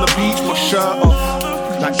sex on the beach, my shirt off.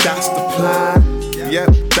 Like that's the plan. Yep,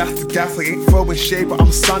 that's the gas, I ain't throwing shade, but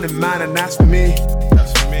I'm sunning man, and that's me.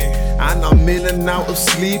 That's me. And I'm in and out of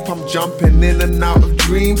sleep, I'm jumping in and out of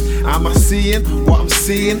dreams. Am I seeing what I'm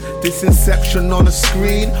seeing? This inception on the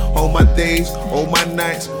screen. All my days, all my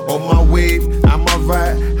nights, all my wave. Am I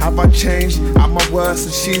right? Have I changed? Am I worse?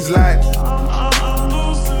 And she's like, I'm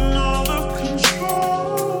losing all of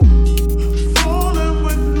control, falling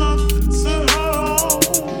with nothing to hold.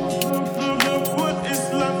 Look what is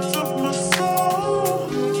left of my soul.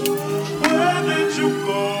 Where did you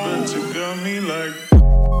go? And you got me like,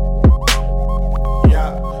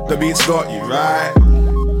 yeah, the beats got you right.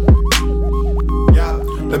 Yeah,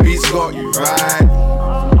 the beats got you right.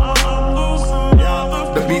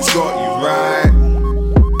 Yeah, the beats got you right.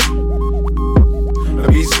 The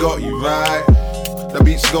beats got you right. The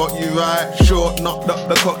beats got you right. Short, knocked up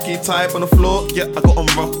the cocky type on the floor. Yeah, I got them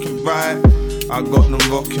rocking right. I got them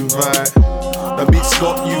rocking right. The beats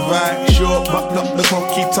got you right. Short, knocked up the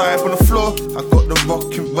cocky type on the floor. I got them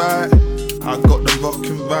rocking right. I got them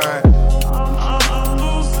rocking right.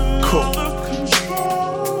 Cool.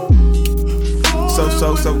 So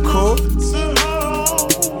cool. So cool.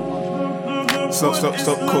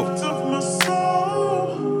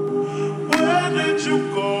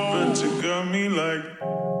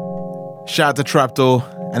 Shout out to Trapdoor,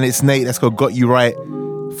 and it's Nate, that's called Got You Right,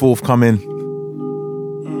 forthcoming.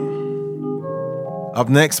 Up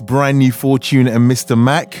next, brand new Fortune and Mr.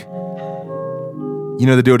 Mac. You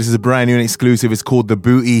know the deal, this is a brand new and exclusive, it's called The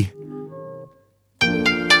Booty.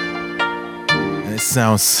 And it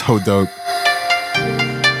sounds so dope.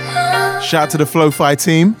 Shout out to the Flow-Fi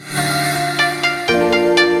team.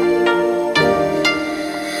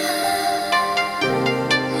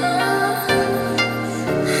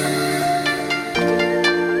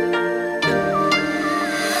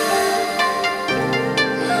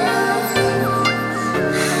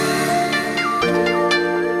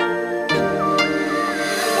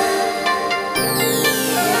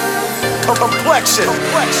 Complexion.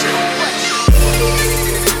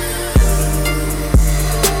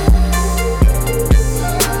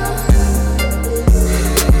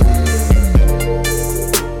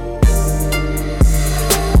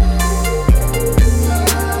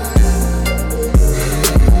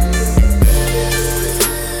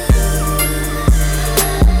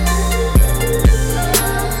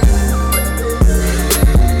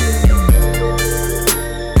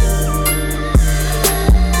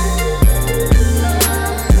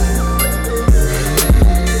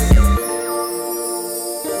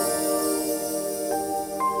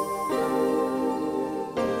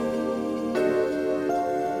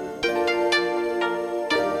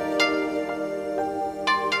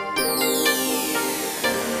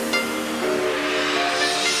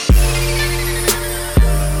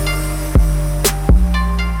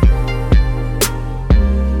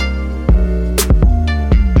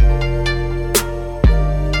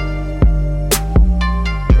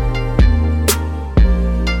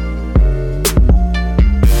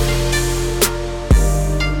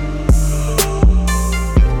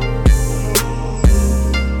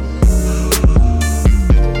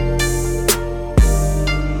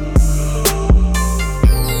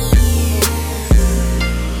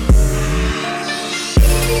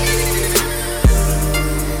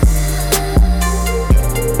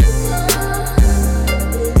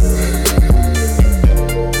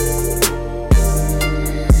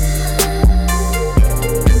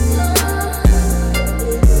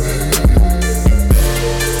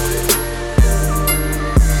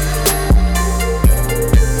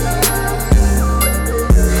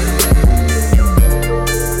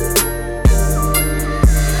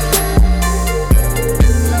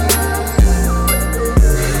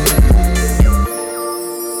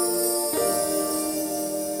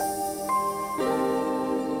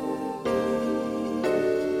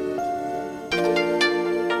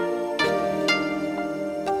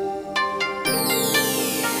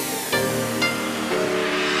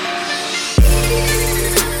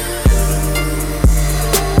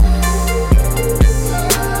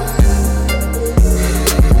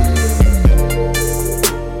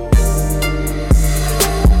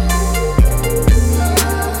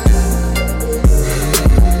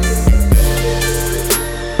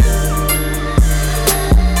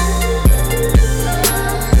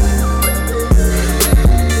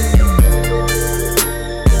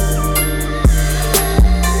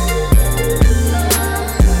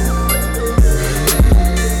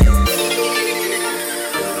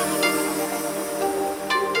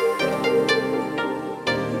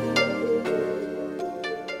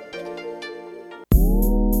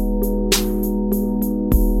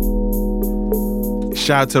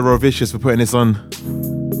 Shout out to Rovicious for putting this on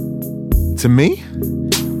to me.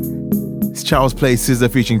 It's Charles Play Scissor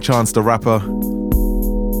featuring Chance the Rapper.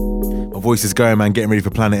 My voice is going, man, getting ready for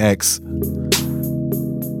Planet X.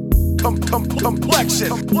 Complexion.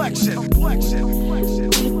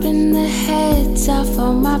 Ripping the heads off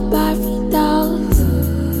of my Barbie dolls.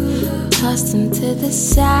 Tossed them to the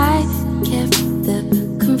side. Kept the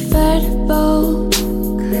convertible.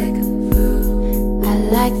 I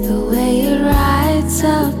like the way it rides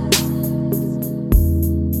up.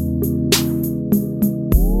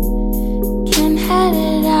 Can't have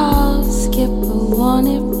it all. Skipper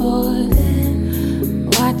wanted more.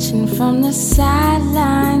 Watching from the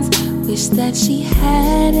sidelines. Wish that she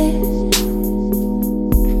had it.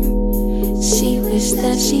 She wished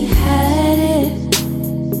that she had it.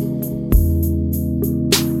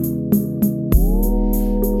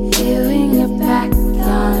 Hearing your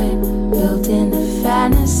backline, building a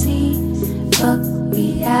fantasy, fuck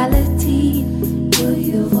reality. Do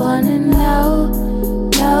you wanna know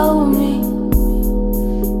me?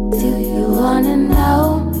 Do you wanna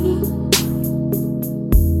know me?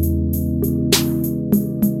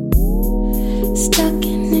 Stuck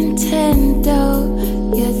in Nintendo,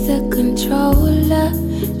 you're the controller.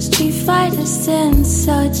 Street Fighters and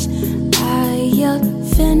such, I'll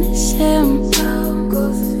finish him.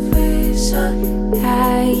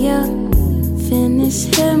 I'll finish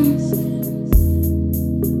him.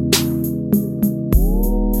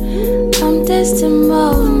 I'm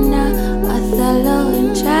Desdemona, Othello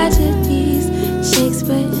and tragedies,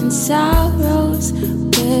 Shakespeare and sorrows.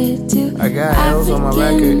 Where do I got L's on my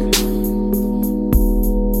record.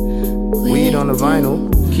 Weed on the vinyl.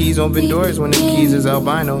 Keys open doors when the keys is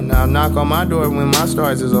albino. Now knock on my door when my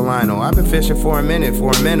stars is a lino. I've been fishing for a minute,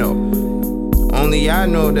 for a minnow. Only I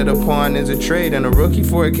know that a pawn is a trade and a rookie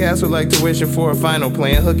for a castle like tuition for a final.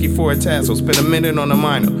 Playing hooky for a tassel. Spend a minute on the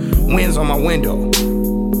minor. Winds on my window.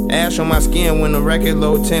 Ash on my skin when the record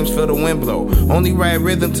low temps feel the wind blow. Only ride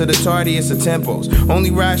rhythm to the tardiest of tempos. Only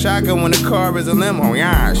ride shotgun when the car is a limo.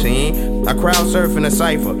 Yeah, see? I crowd surf in a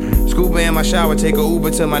cipher. Scuba in my shower, take a Uber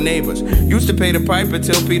to my neighbors. Used to pay the piper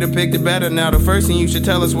till Peter picked it better. Now the first thing you should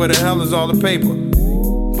tell us where the hell is all the paper.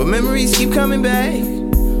 But memories keep coming back.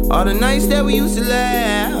 All the nights that we used to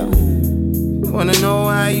laugh. Wanna know how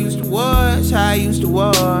I used to was, how I used to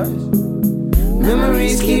was.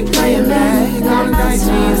 Memories keep playing back. All the nights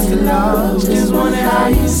we used to love. Just wonder how I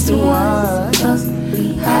used to was,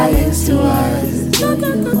 how I used to was.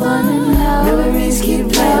 Memories keep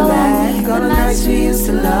playing back. All the nights we used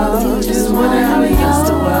to love. Just wonder how I used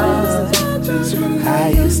to was, how I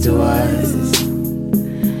used to was.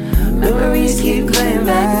 Memories keep playing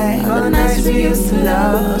back. All the nights we used to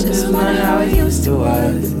love. Just wonder how I used to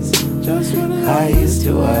was, how I used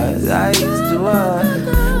to was, I used to was.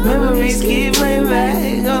 Memories keep playing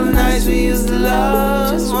back. All the nights we used to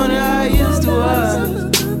love. Just wonder how I used to was,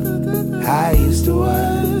 how I used to was.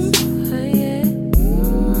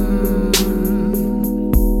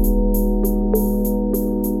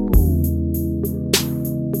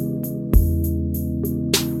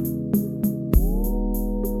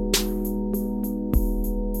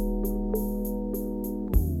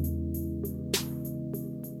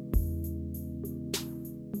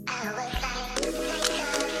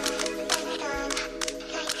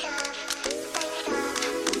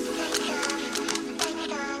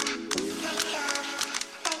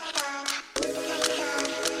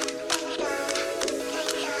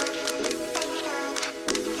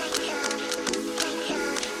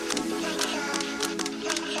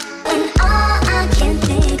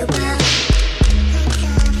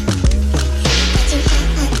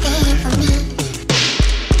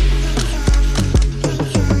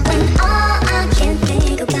 When all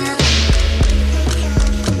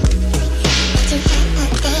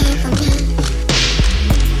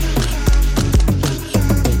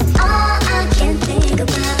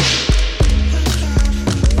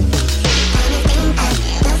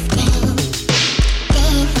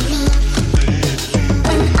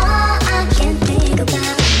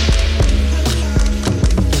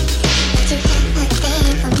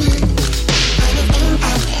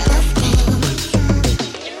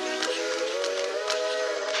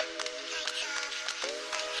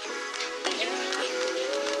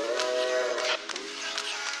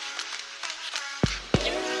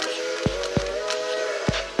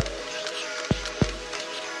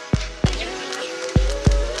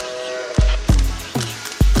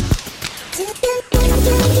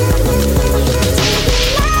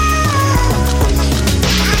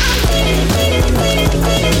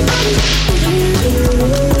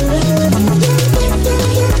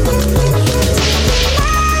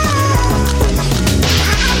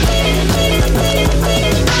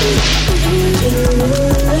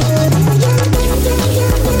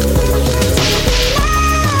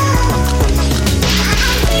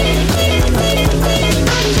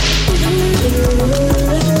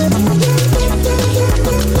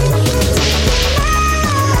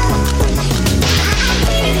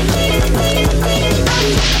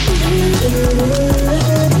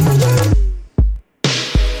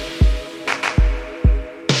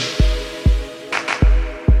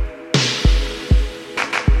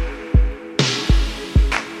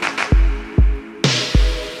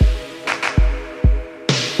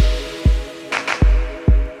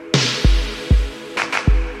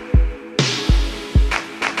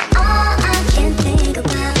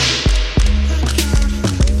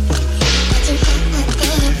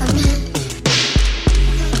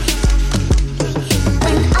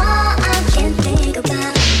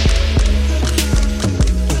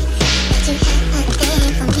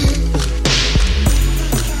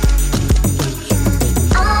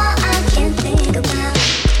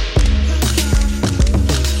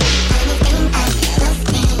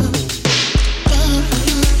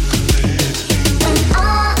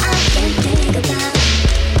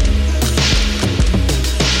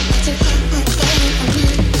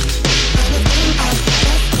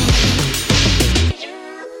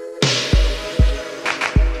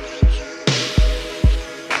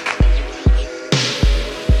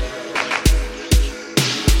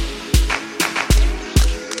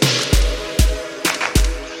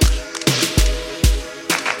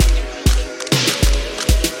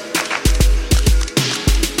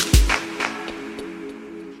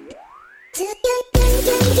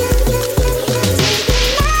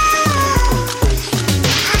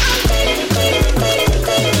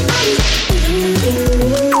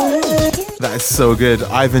That is so good.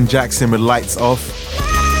 Ivan Jackson with Lights Off.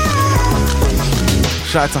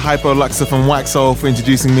 Shout out to Hypo Luxa from Waxhole for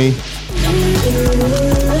introducing me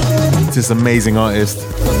to this amazing artist.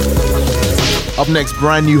 Up next,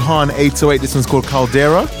 brand new Han 808. This one's called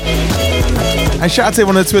Caldera. And shout out to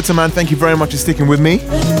everyone on Twitter, man. Thank you very much for sticking with me.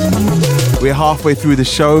 We're halfway through the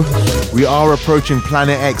show. We are approaching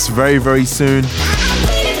Planet X very, very soon.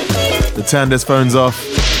 So turn those phones off.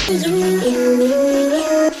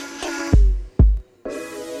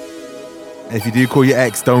 And if you do call your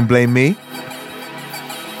ex, don't blame me.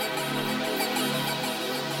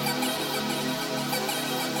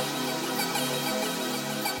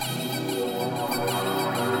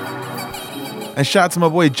 And shout out to my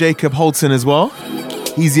boy Jacob Holton as well.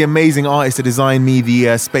 He's the amazing artist that designed me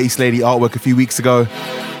the Space Lady artwork a few weeks ago.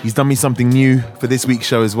 He's done me something new for this week's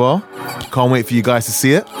show as well. Can't wait for you guys to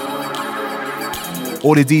see it.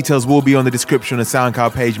 All the details will be on the description of the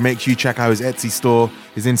SoundCloud page. Make sure you check out his Etsy store,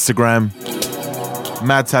 his Instagram.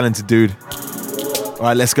 Mad talented dude. All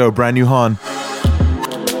right, let's go. Brand new Han.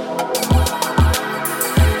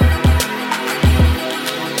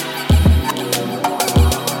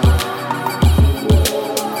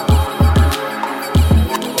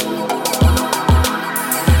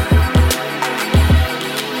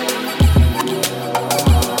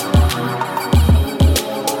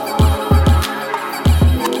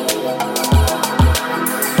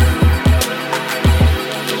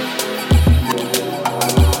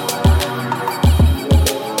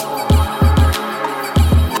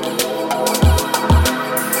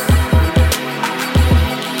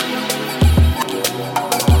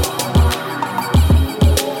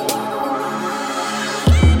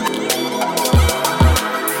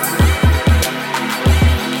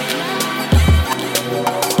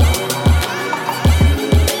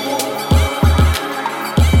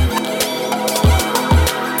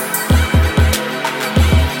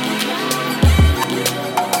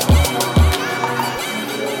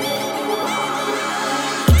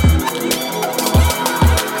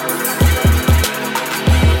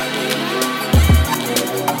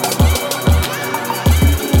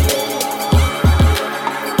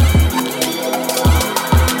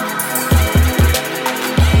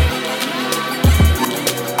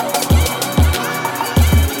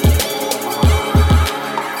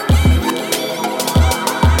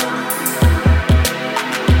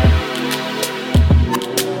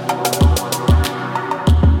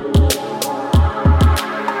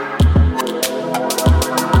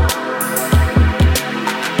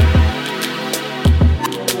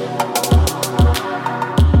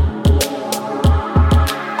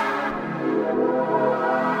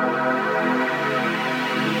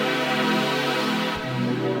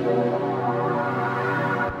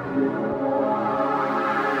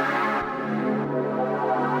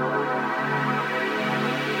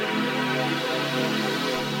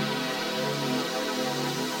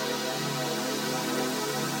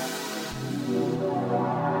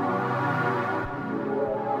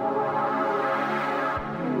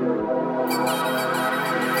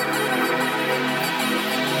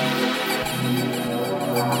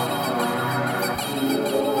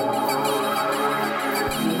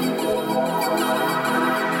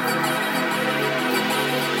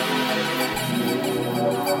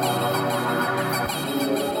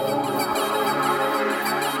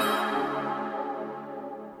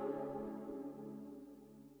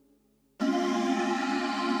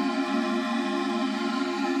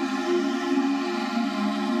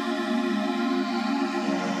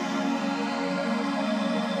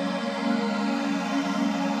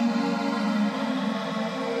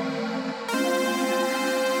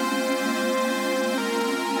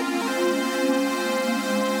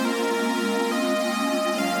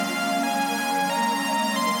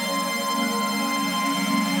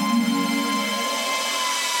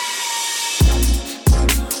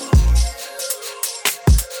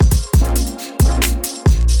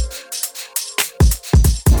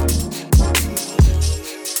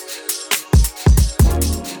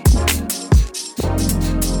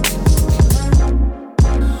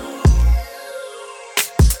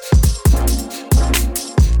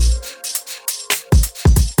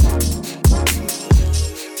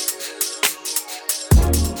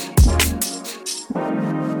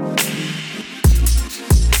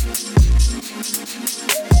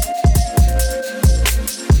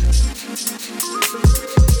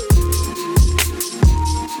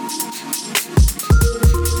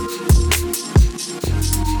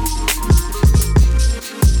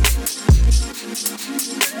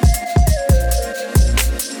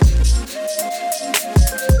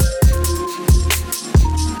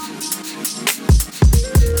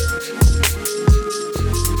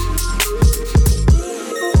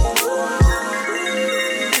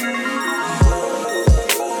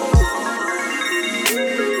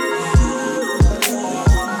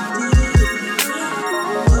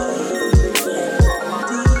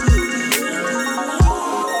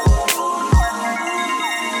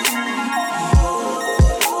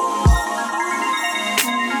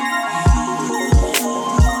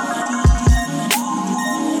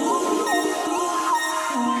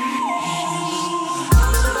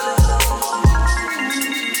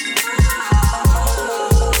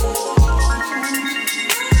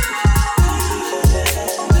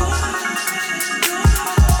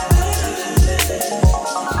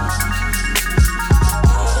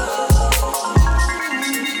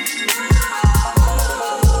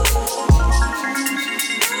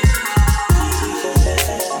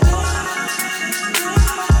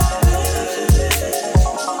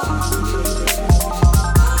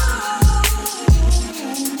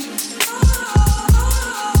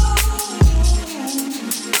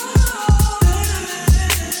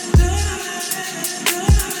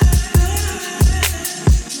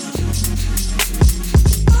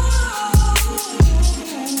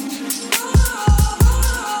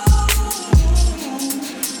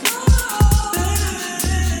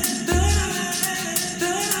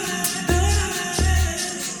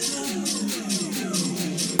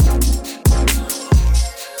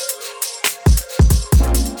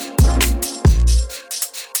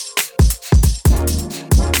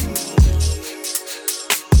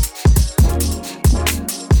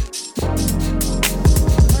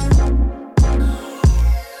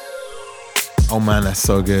 man, that's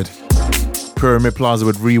so good. Pyramid Plaza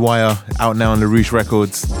with Rewire, out now on LaRouche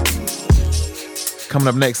Records. Coming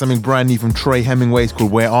up next, something brand new from Trey Hemingway. It's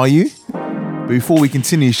called Where Are You? But before we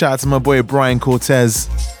continue, shout out to my boy Brian Cortez.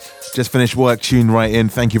 Just finished work, tuned right in.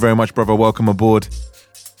 Thank you very much, brother. Welcome aboard.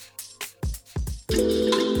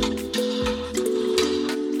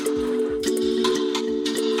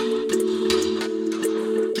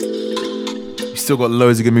 We've still got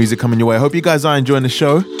loads of good music coming your way. I hope you guys are enjoying the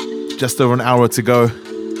show. Just over an hour to go.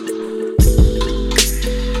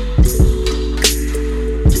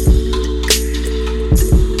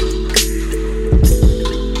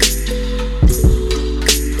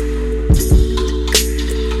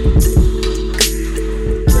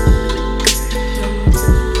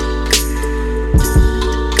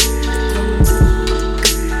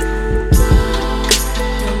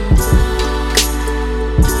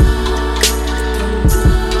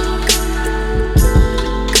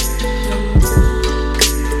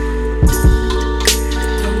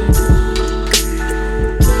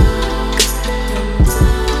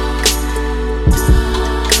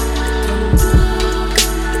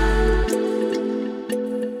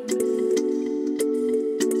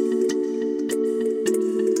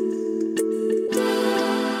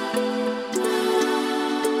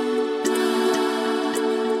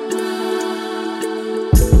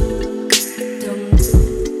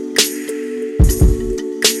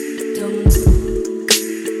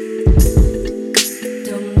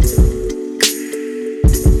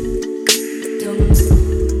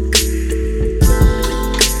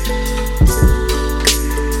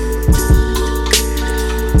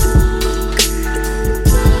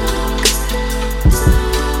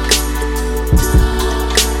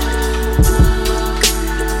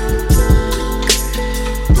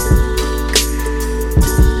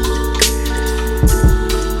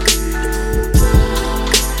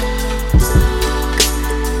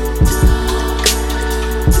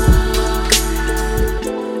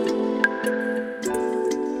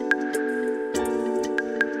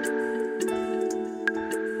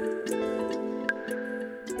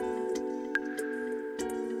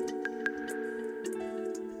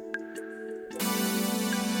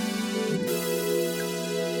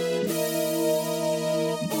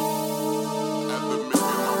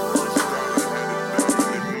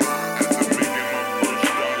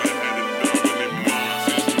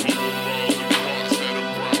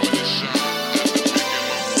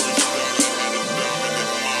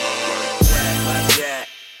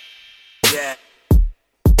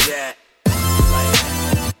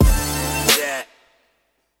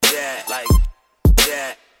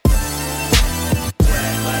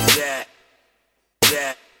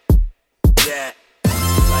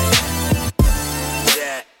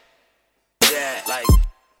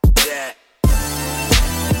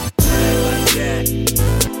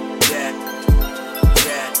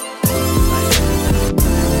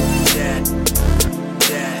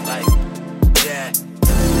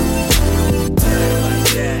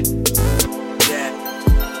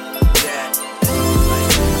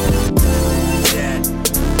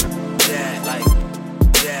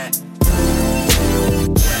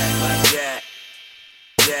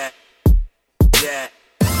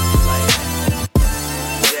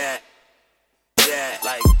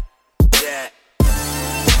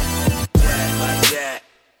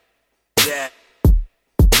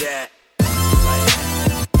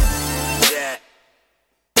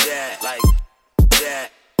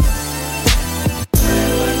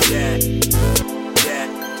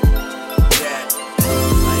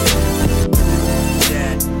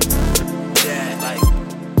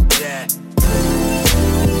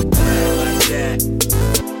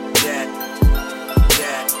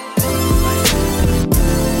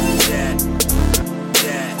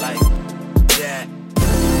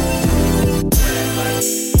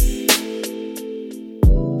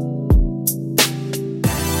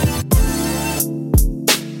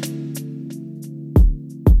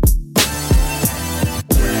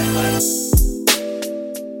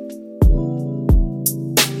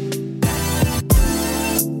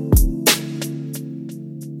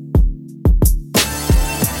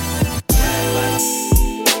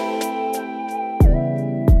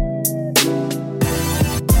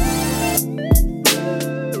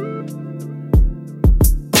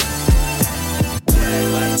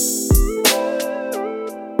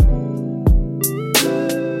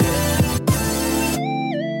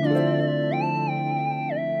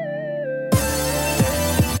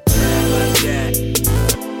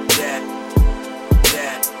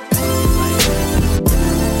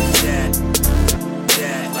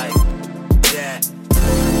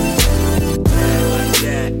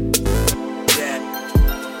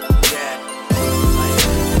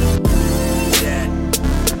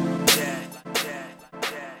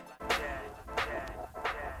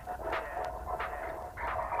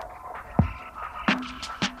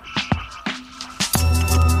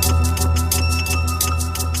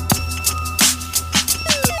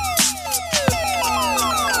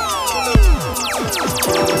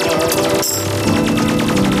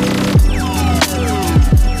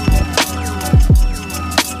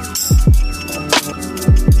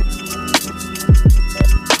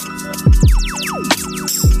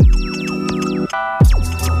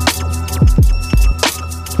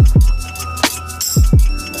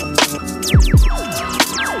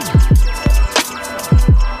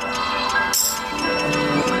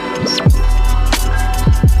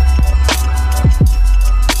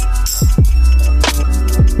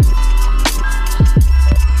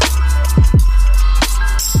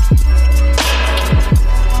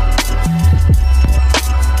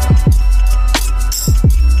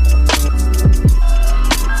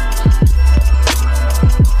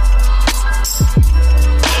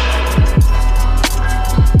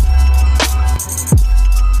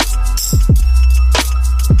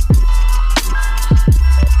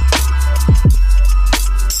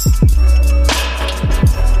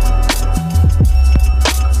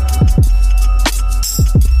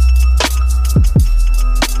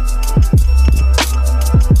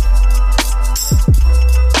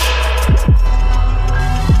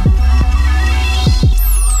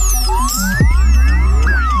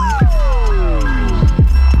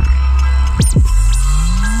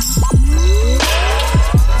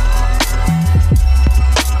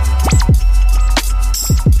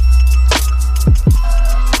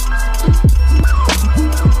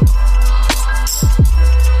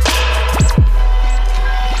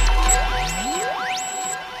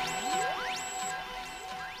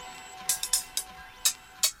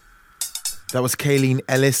 That was Kayleen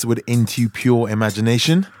Ellis with Into Pure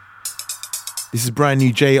Imagination. This is brand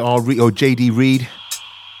new JD Reed,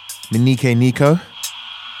 Minike Nico.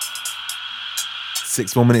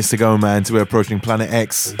 6 more minutes to go, man, till we're approaching Planet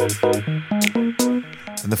X. And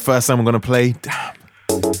the first time I'm gonna play, damn.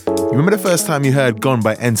 You remember the first time you heard Gone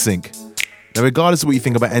by NSYNC? Now, regardless of what you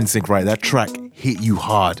think about NSYNC, right, that track hit you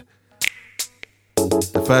hard.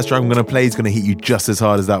 The first track I'm gonna play is gonna hit you just as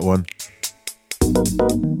hard as that one.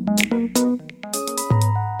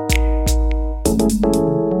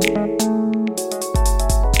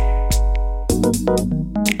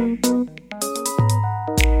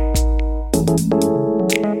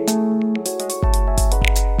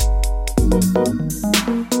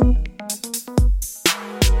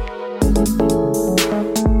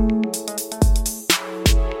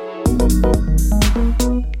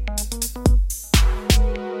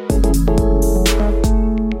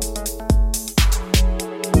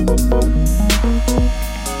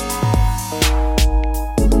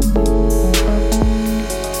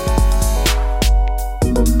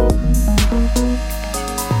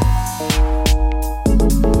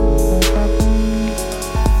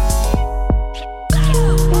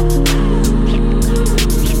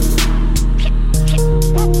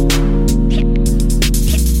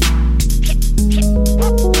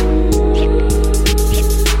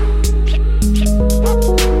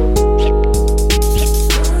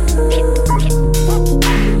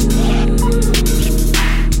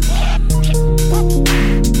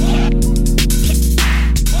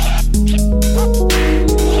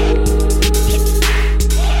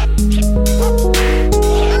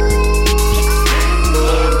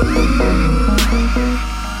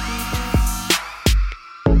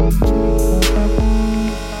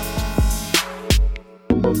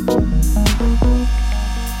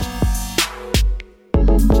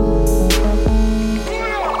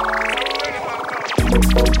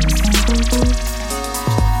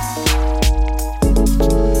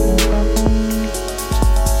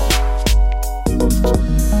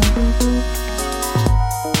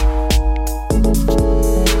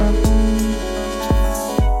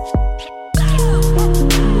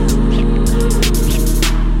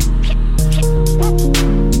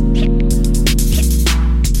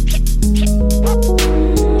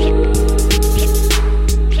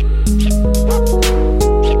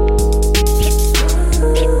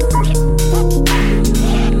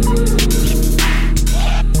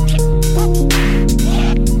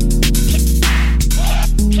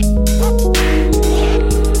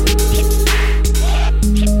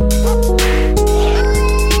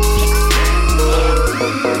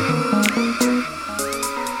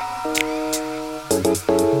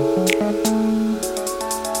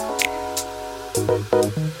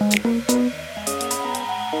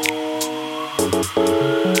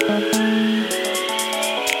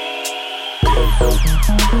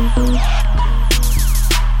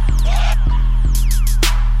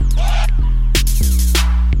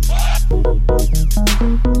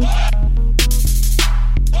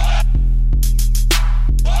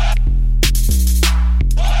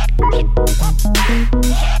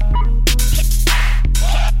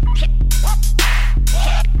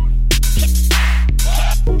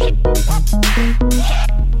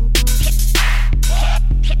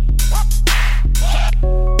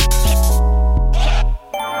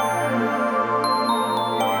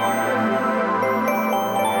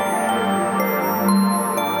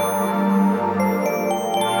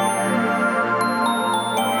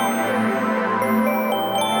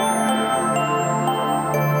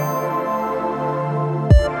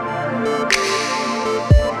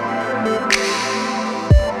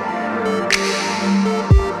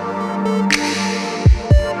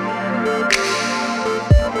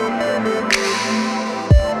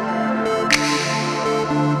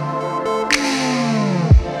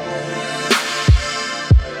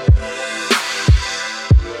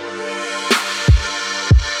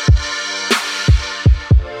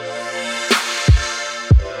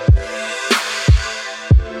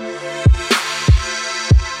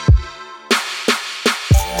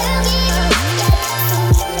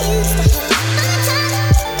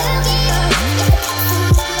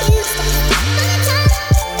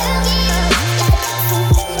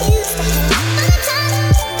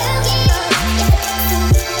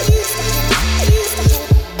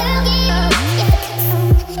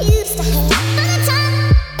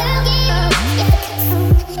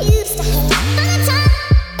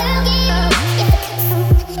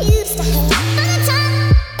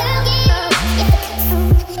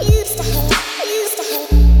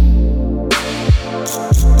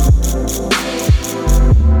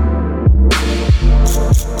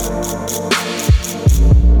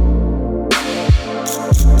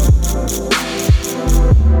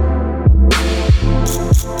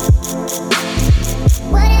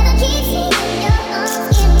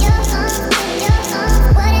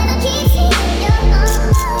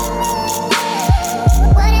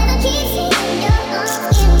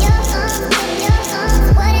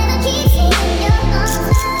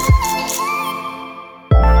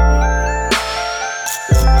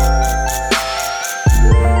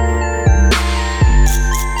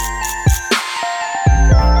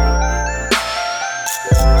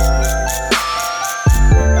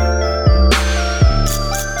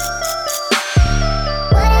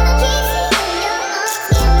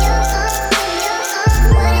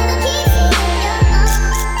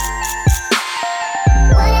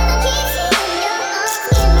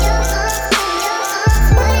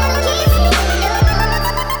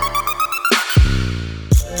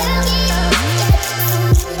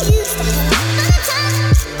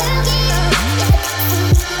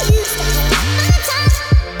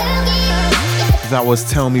 That was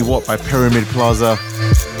Tell Me What by Pyramid Plaza.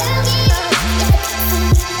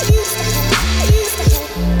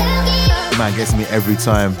 Man gets me every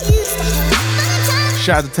time.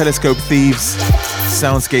 Shout out to Telescope Thieves,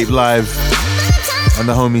 Soundscape Live, and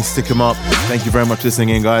the homies Stick 'em Up. Thank you very much for listening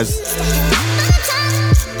in, guys.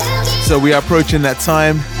 So we are approaching that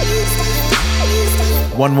time.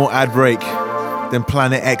 One more ad break, then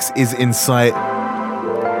Planet X is in sight.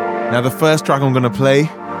 Now the first track I'm gonna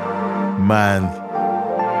play, man,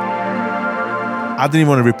 I didn't even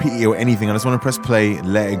want to repeat it or anything. I just want to press play,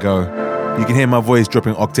 let it go. You can hear my voice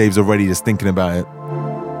dropping octaves already just thinking about it.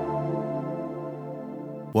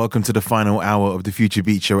 Welcome to the final hour of the Future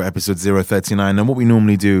Beat Show, episode 039. And what we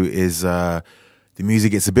normally do is the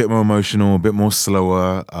music gets a bit more emotional, a bit more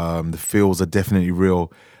slower. The feels are definitely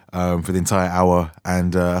real for the entire hour.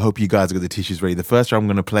 And I hope you guys got the tissues ready. The first track I'm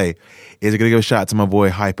going to play is I'm going to give a shout out to my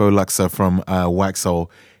boy Hypo Luxa from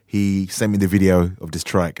Waxhole. He sent me the video of this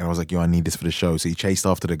track and I was like, yo, I need this for the show. So he chased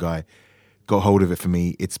after the guy, got hold of it for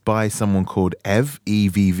me. It's by someone called Ev,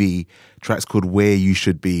 E-V-V. Track's called Where You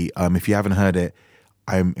Should Be. If you haven't heard it,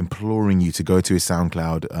 I'm imploring you to go to his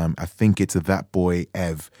SoundCloud. I think it's That Boy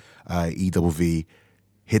Ev, E-V-V.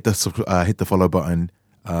 Hit the follow button.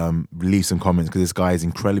 Leave some comments because this guy is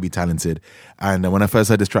incredibly talented. And when I first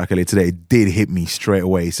heard this track earlier today, it did hit me straight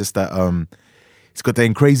away. It's just that it's got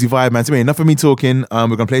that crazy vibe, man. So enough of me talking. We're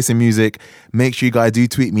gonna play some music. Make sure you guys do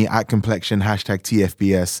tweet me at Complexion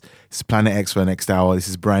 #TFBS. It's Planet X for the next hour. This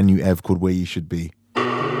is brand new Ev called Where You Should Be.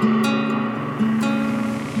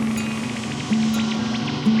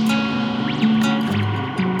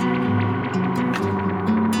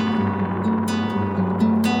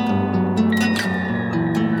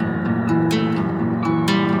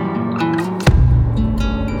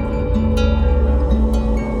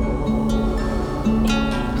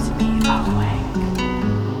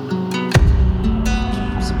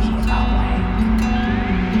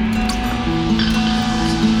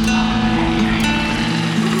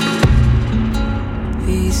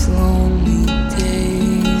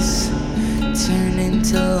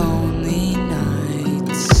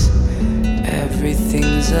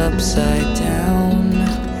 Upside down,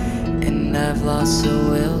 and I've lost the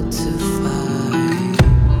will to fight.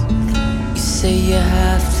 You say you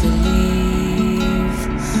have to leave,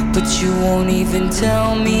 but you won't even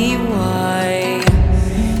tell me why.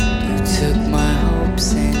 You took my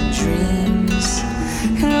hopes and dreams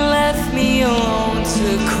and left me alone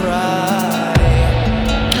to cry.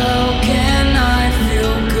 How can I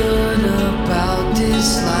feel good about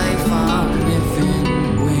this life I'm living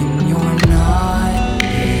when you're not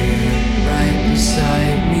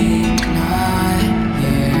beside me, not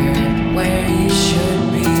here where you should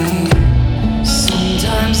be?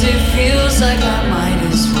 Sometimes it feels like I might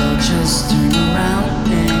as well just turn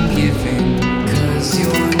around and give in, 'cause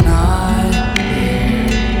you're not here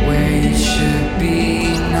where you should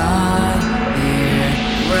be, not here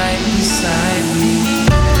right beside me.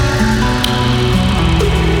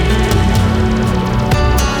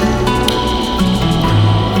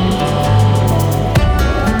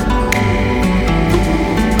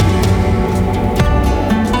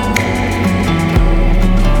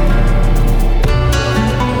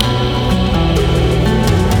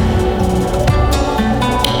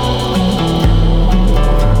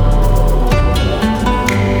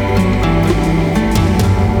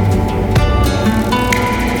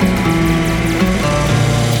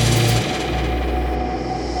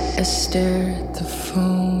 I stare at the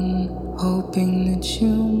phone, hoping that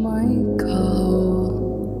you might call,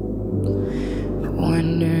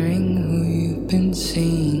 wondering who you've been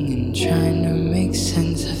seeing and trying to make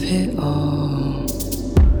sense of it all.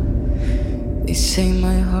 They say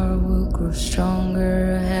my heart will grow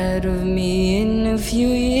stronger ahead of me in a few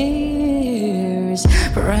years,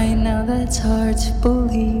 but right now that's hard to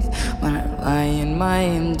believe when I lie in my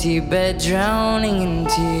empty bed drowning in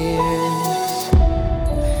tears.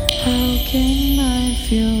 How can I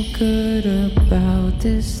feel good about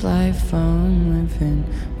this life I'm living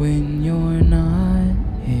when you're not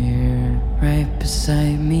here right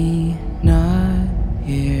beside me, not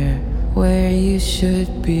here where you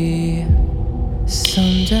should be?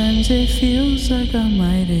 Sometimes it feels like I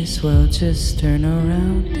might as well just turn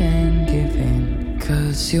around and give in,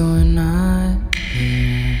 'cause you're not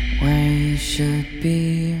here where you should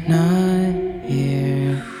be, not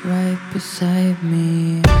here right beside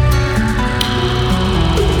me.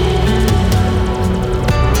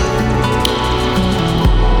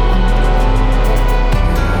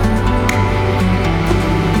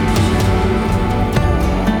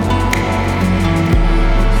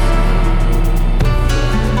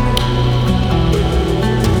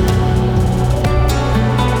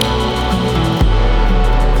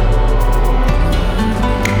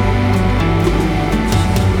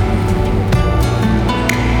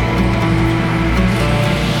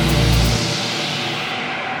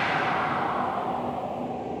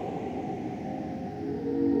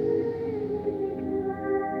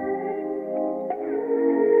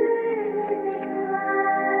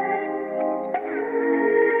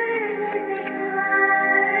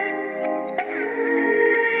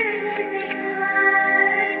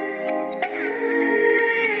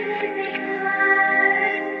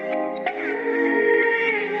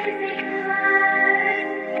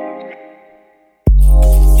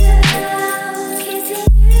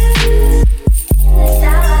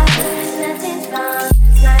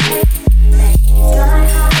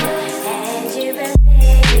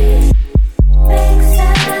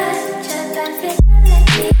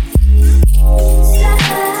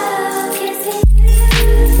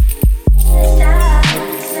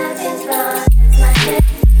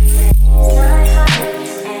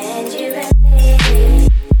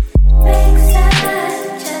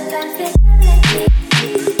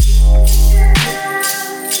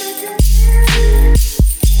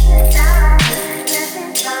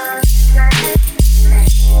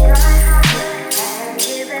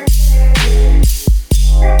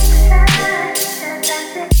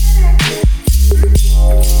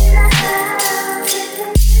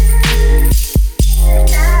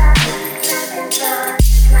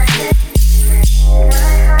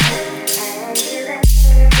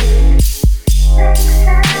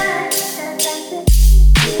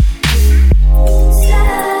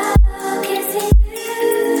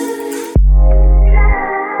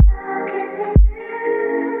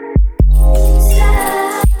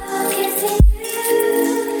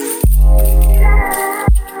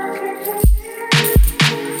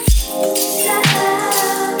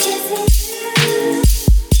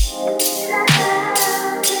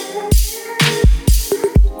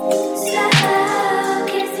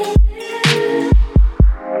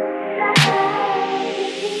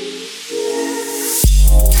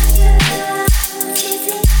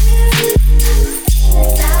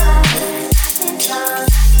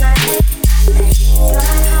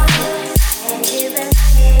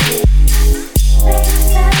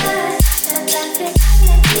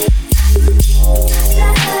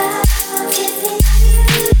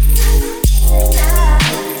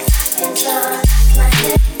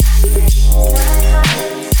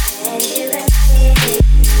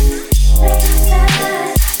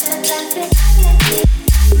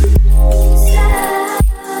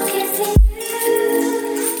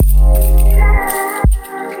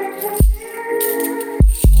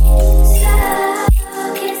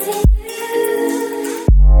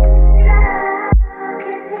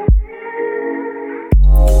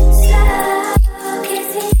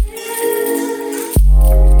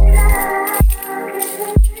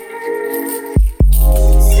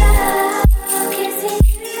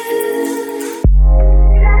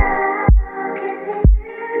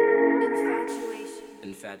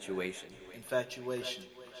 Infatuation.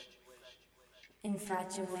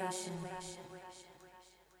 Infatuation.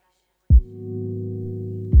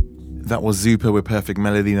 That was Zupa with Perfect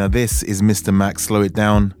Melody. Now this is Mr. Max, Slow It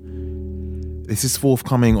Down. This is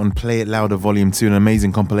forthcoming on Play It Louder Volume 2, an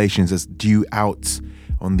amazing compilation that's due out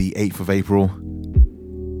on the 8th of April.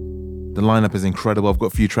 The lineup is incredible. I've got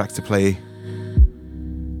a few tracks to play.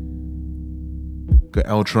 Got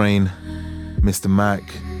L Train, Mr. Mac,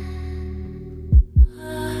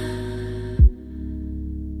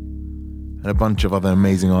 and a bunch of other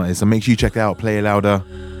amazing artists. So make sure you check out Play It Louder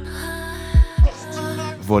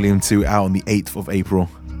Volume 2 out on the 8th of April.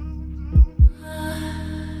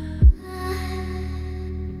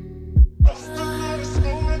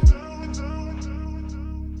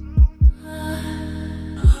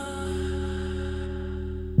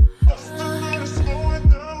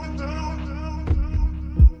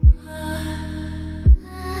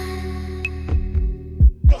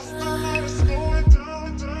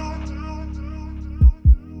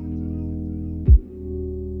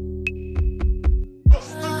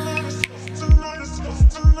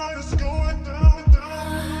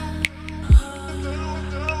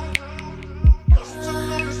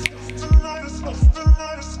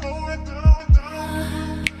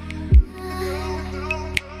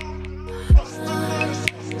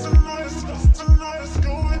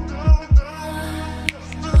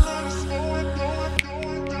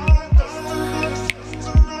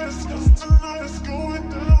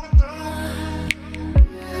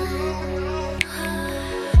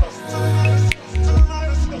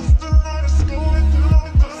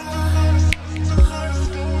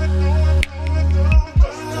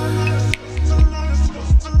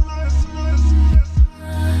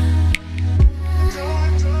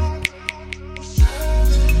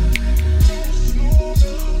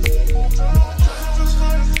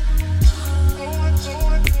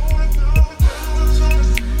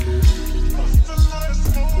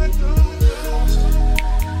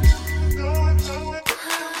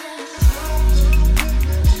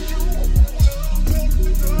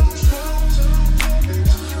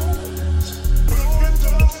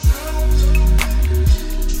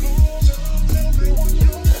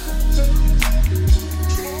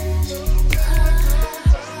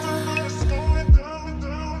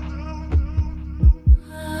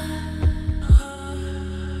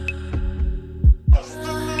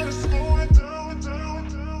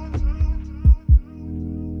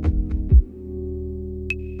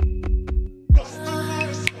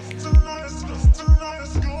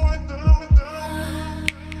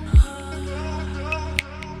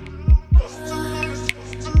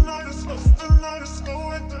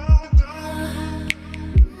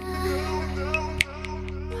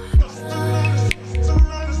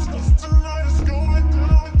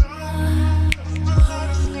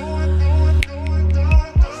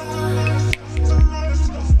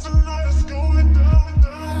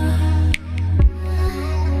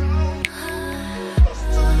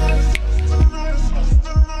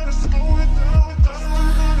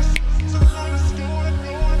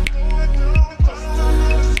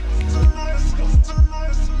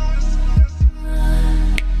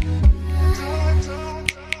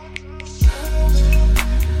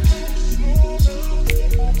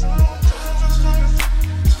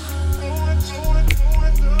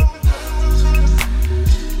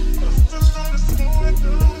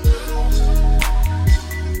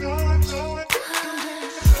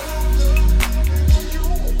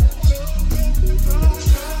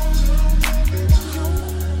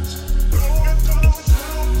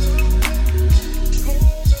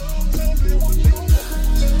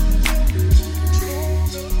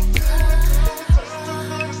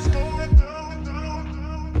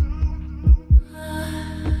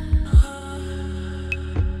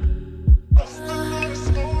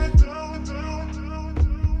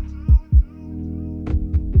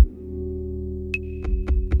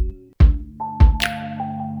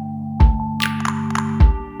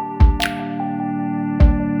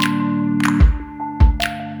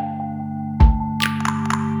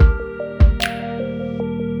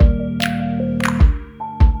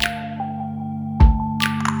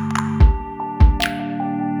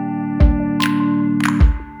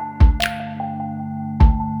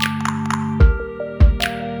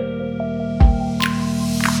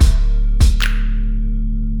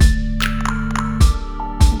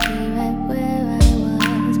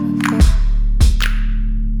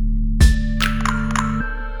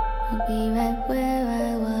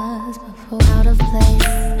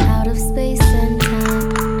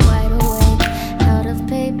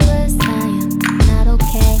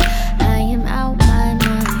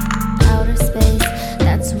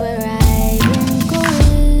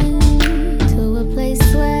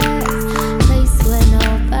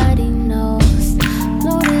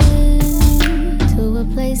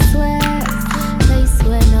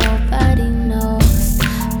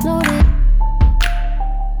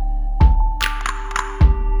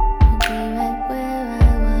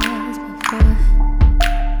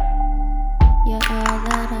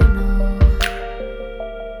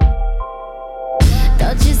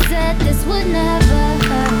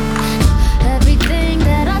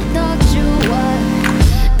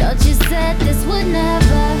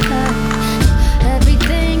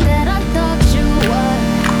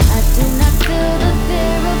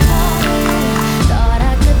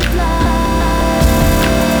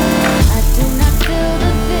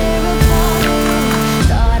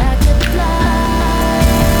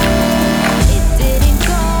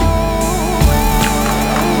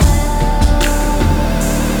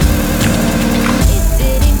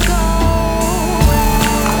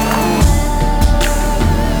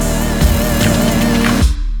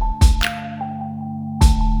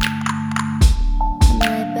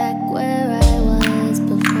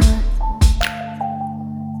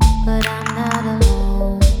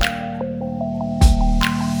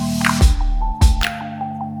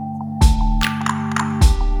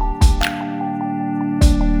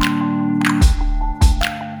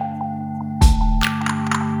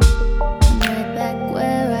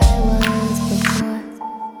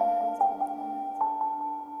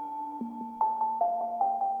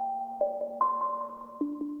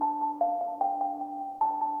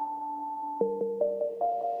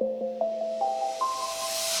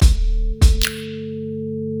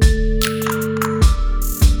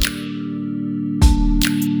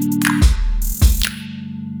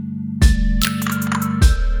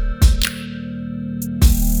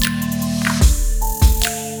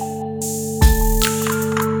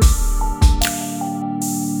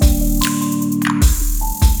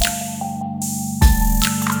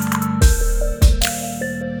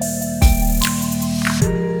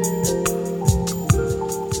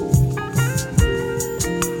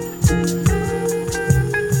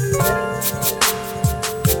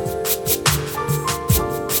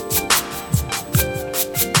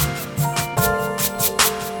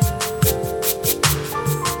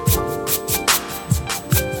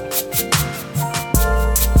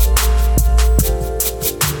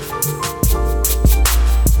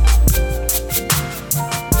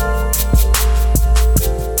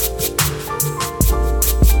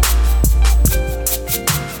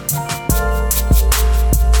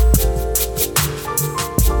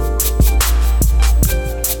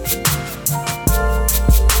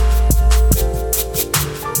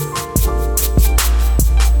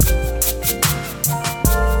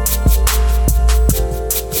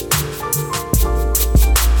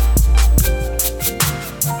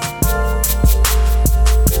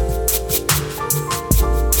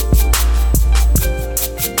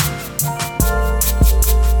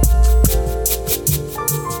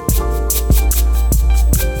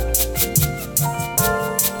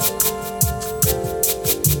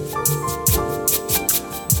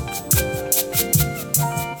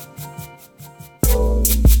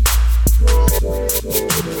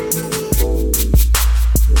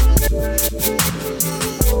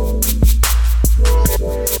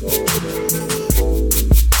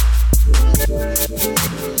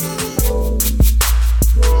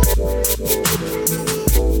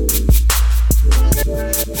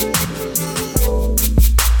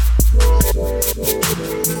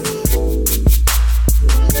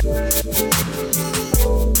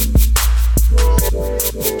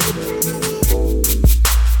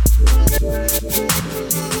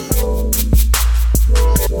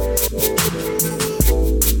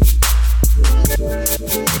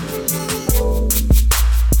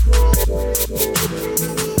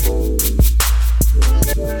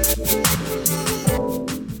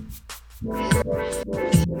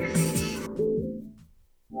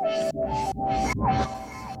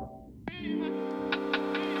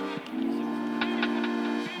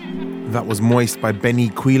 That was Moist by Benny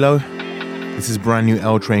Quilo. This is brand new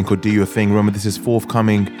L Train called Do Your Thing. Remember, this is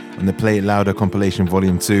forthcoming on the Play It Louder compilation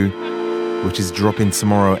volume 2, which is dropping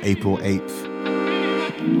tomorrow, April 8th.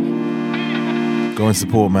 Go and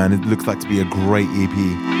support, man. It looks like to be a great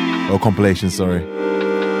EP. Or compilation, sorry.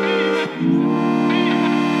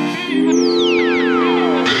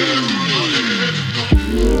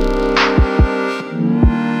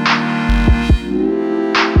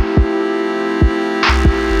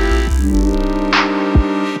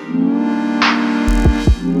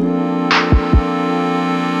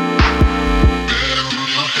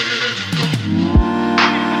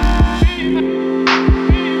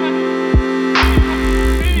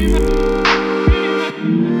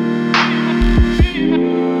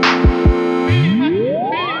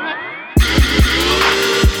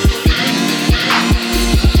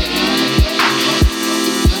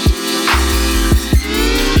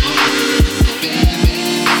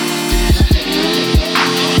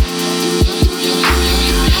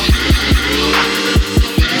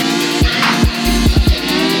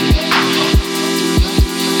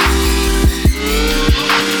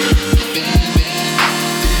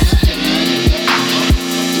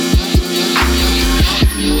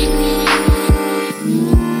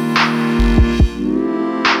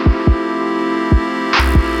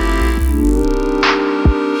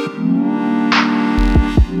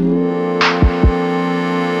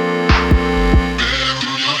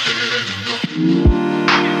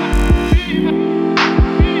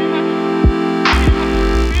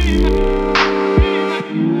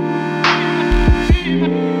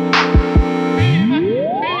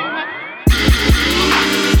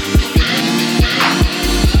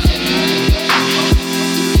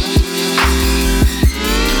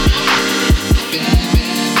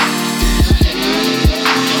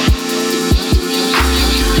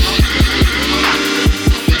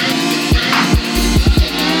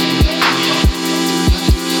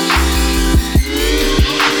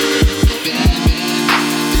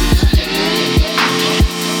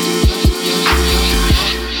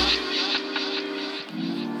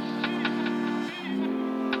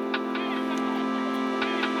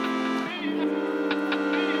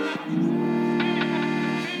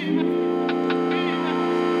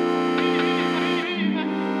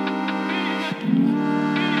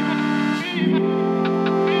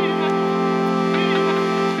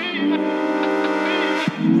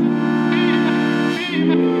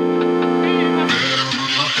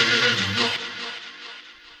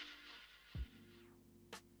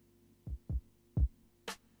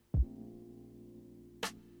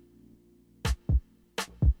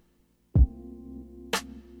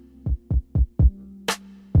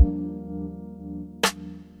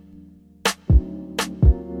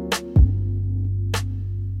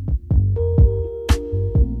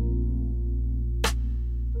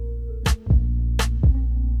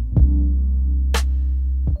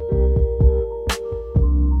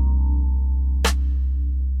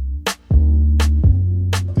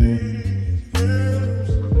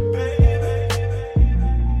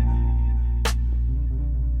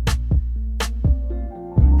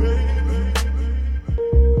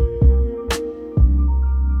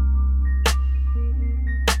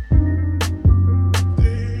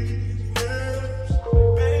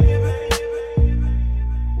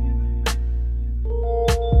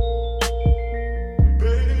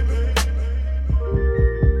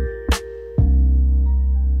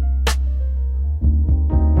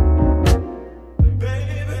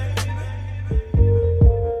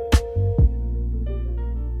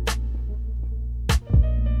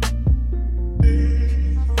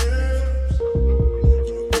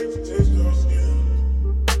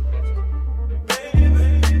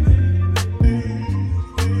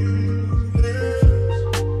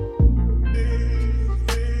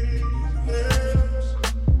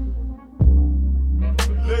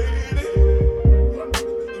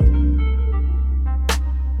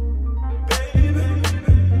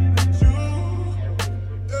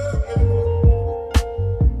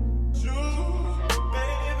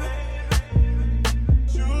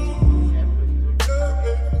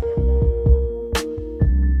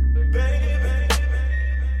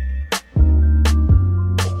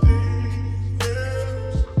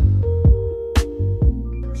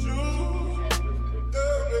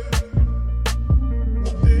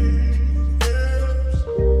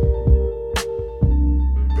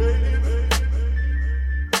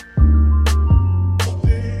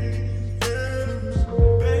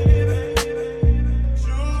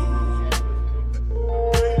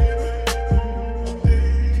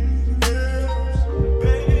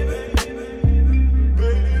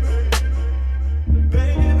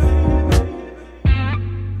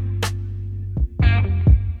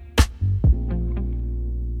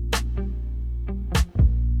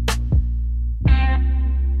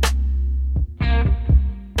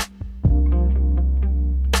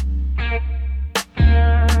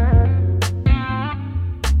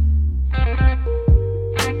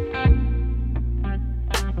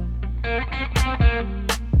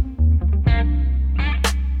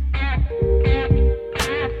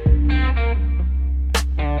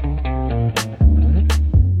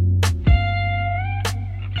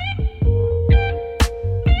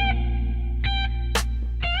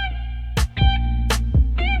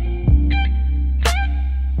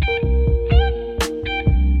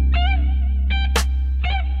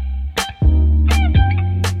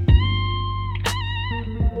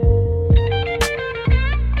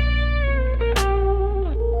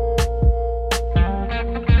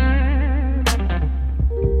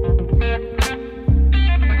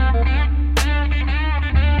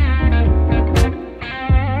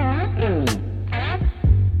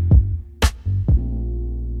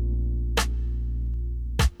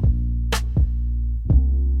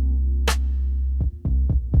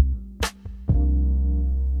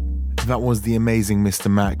 That was the amazing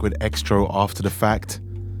Mr. Mac with Extra After the Fact.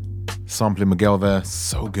 Sampling Miguel there,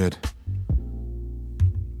 so good.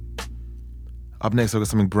 Up next, I've got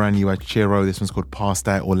something brand new at Chiro. This one's called Past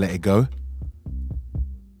That or Let It Go.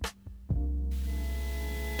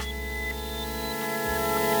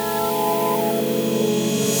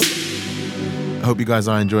 I hope you guys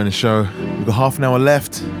are enjoying the show. We've got half an hour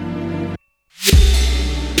left.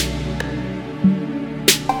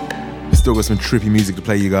 Still got some trippy music to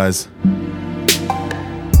play, you guys.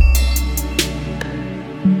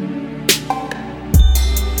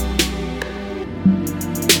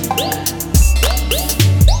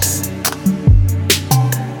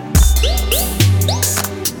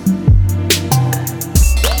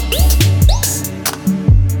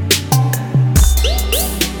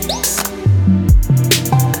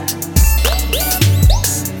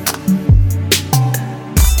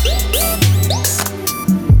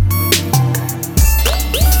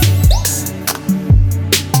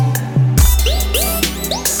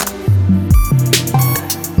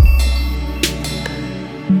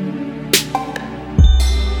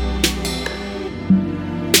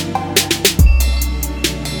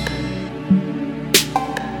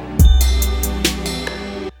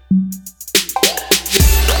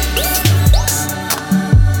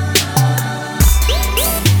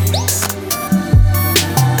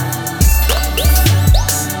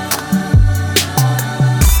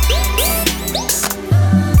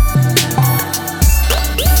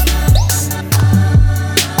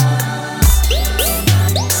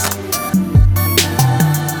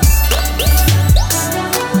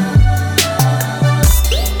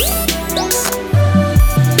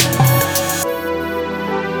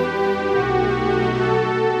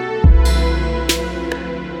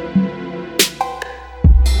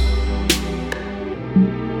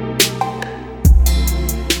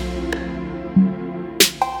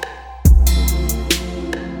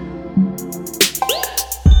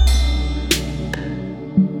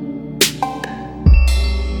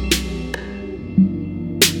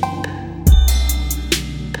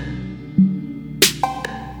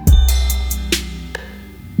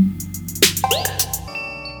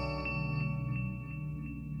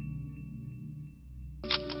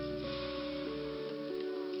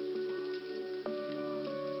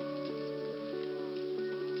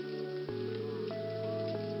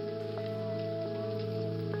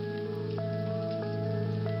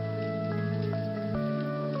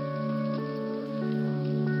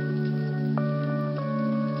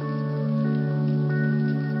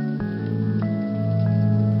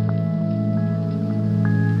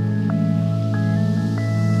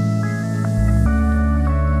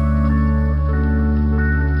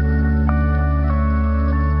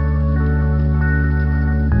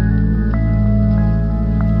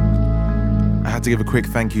 To give a quick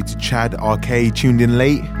thank you to Chad RK, tuned in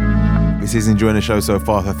late. This is enjoying the show so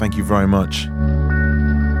far, so thank you very much.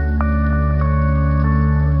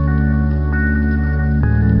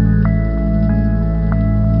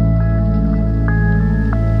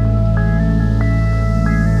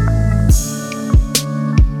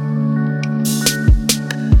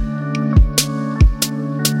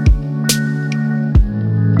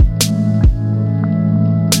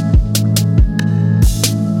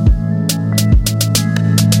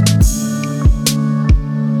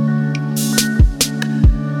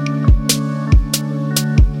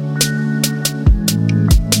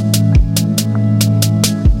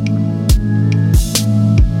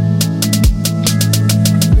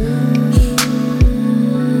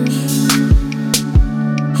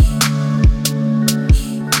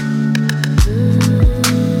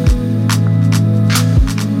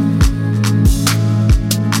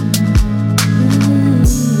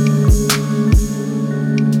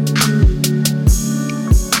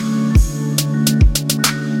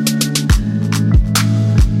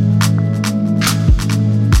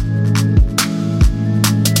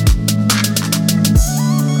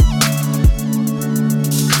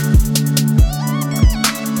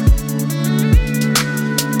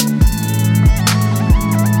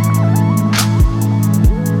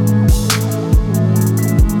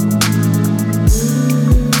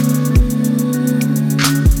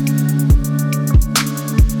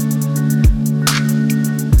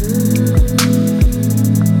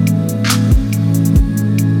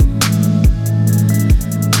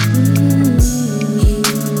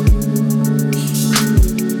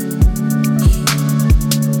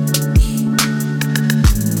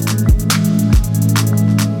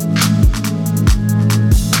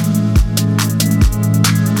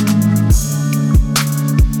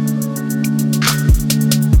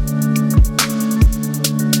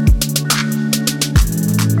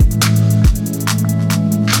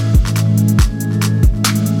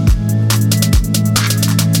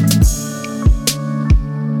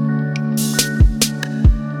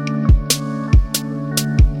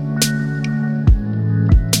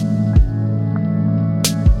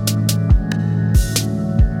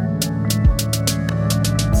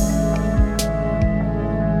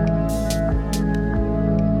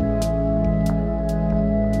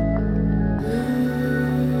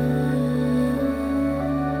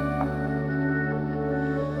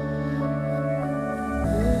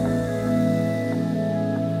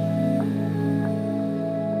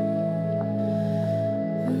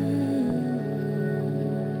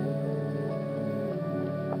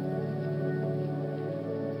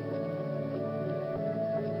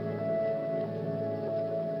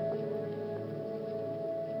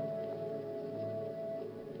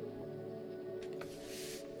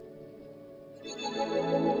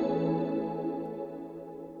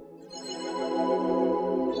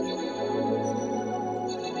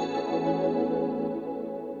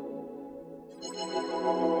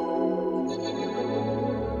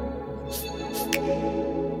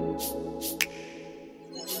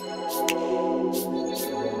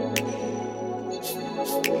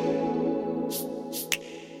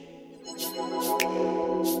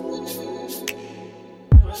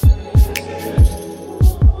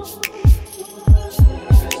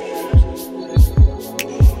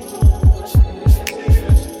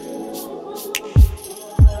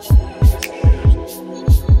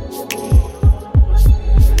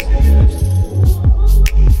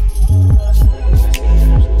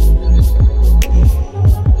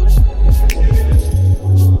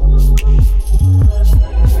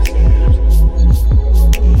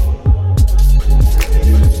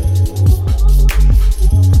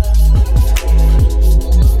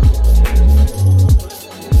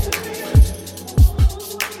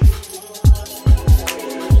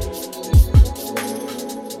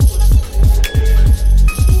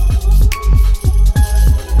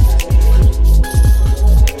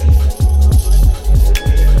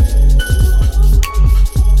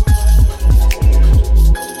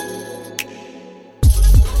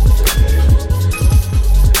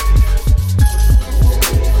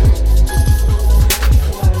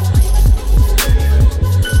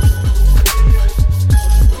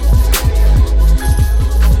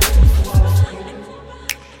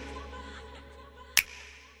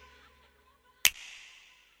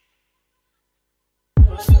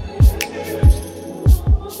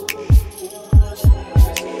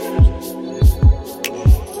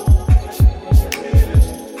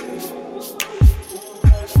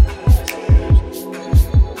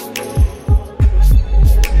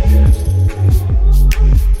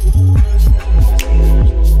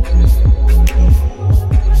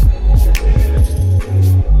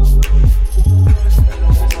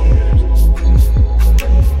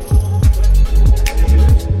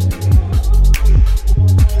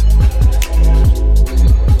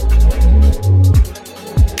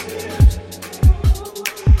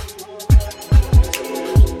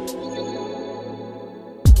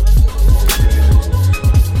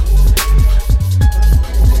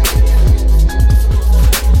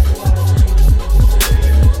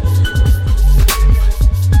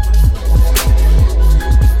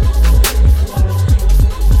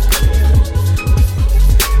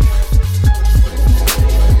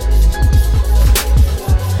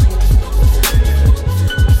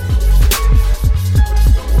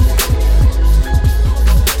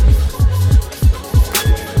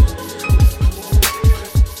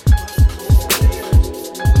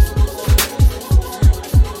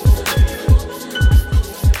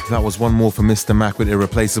 That was one more for Mr. Mac with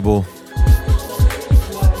Irreplaceable.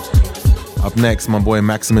 Up next, my boy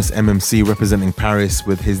Maximus MMC representing Paris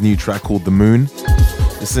with his new track called The Moon.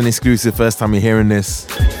 This is an exclusive, first time you're hearing this.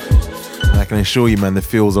 And I can assure you, man, the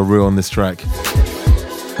feels are real on this track.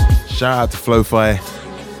 Shout out to Flowfi.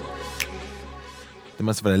 They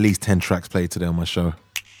must have had at least 10 tracks played today on my show.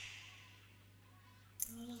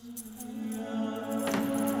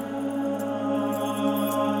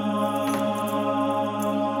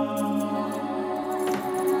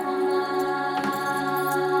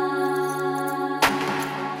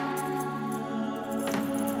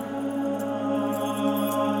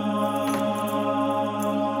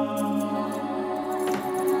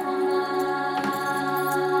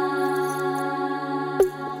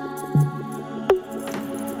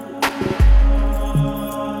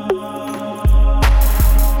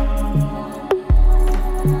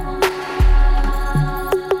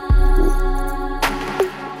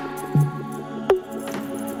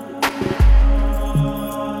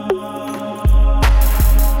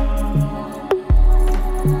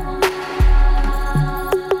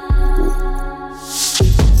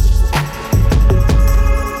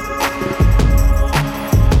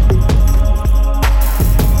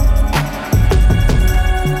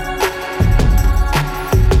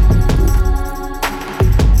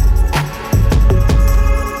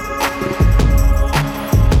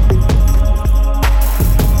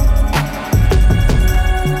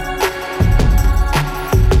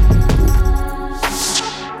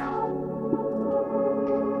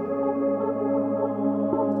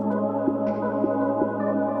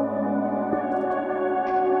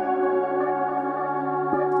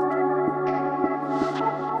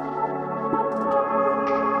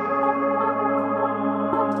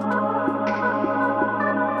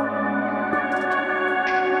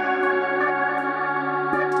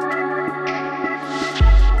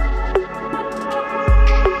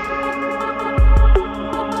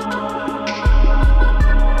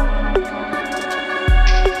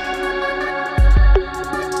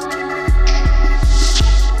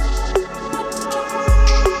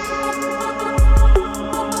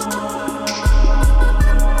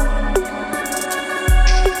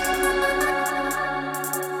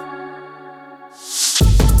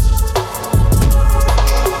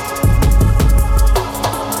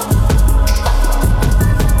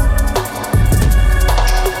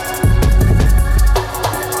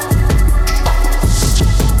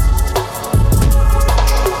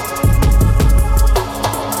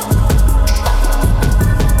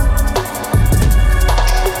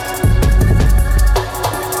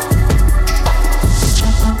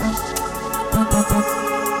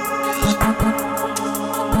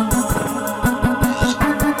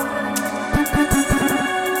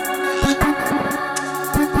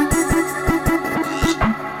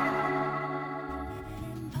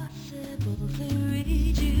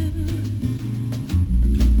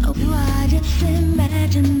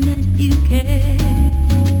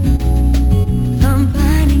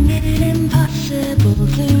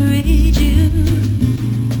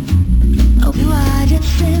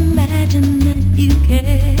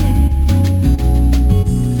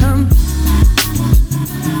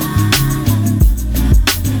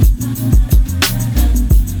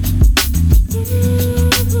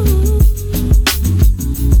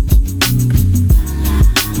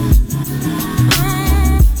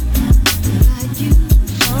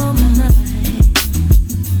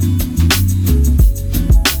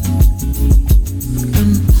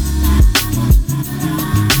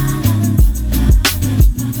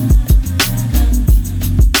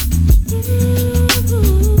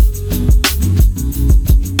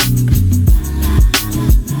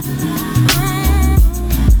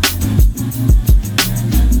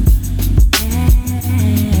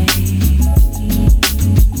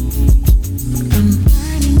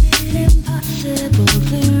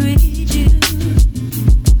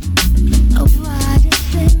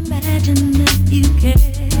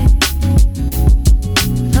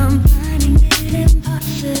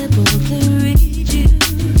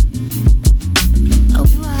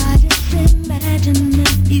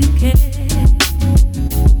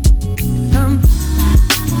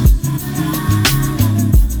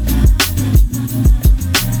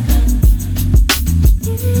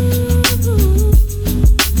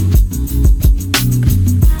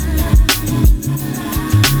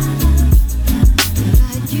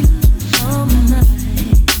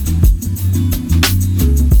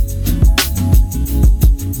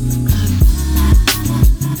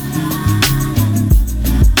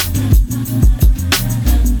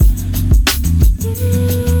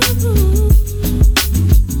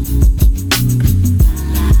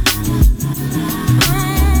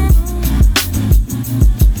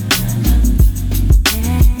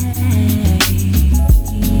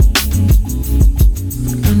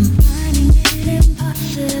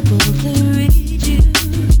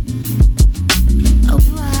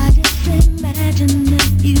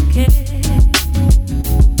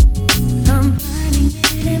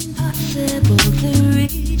 impossible to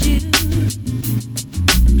reach you.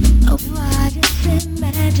 Oh, I just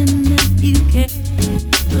imagine that you care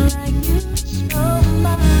like you stole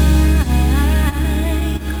mine,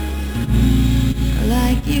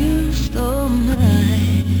 like you stole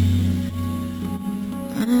mine.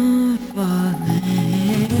 I'm falling.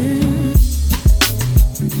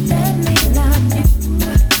 Let me love you.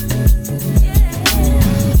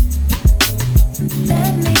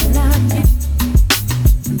 Let me love you.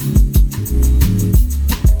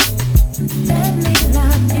 Let me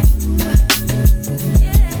love you.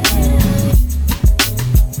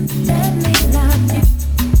 Let me love you.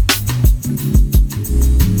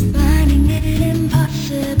 Finding it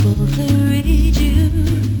impossible to reach you.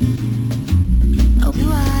 Oh, do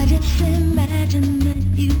I just imagine that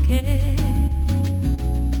you care?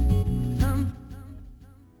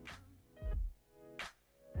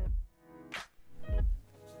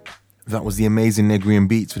 That was the amazing Negrian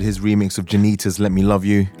Beats with his remix of Janita's Let Me Love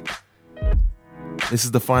You. This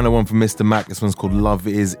is the final one from Mr. Mac. This one's called Love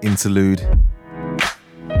Is Interlude.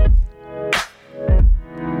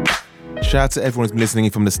 Shout out to everyone who's been listening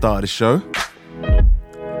from the start of the show.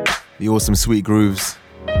 The awesome Sweet Grooves.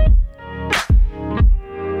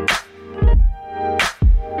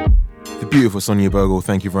 The beautiful Sonia Bogle,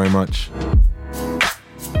 thank you very much.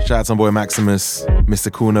 Shout out to my boy Maximus,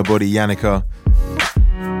 Mr. Kuna Body Yannicka.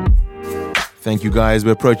 Thank you guys,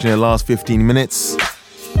 we're approaching the last 15 minutes.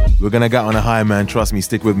 We're gonna get on a high, man, trust me,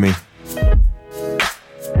 stick with me.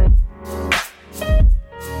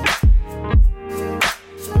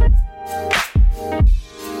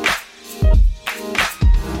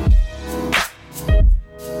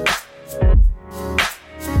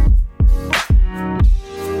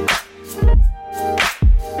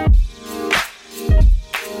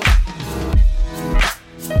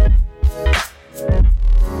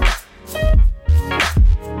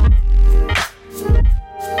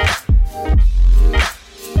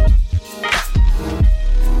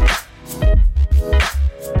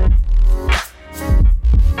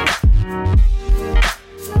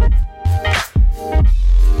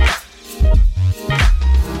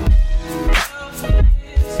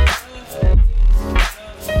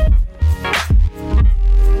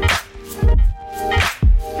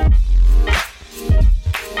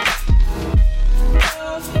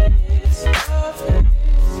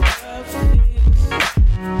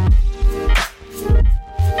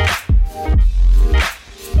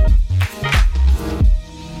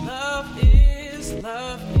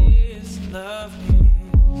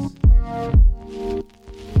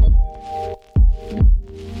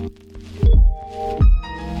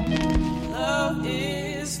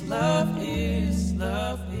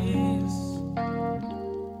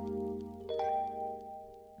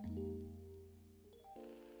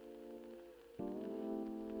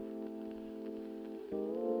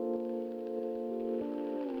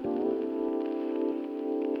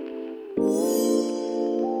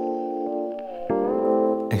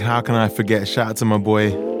 How can I forget? Shout out to my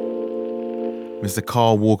boy, Mr.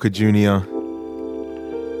 Carl Walker Jr.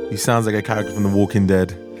 He sounds like a character from The Walking Dead.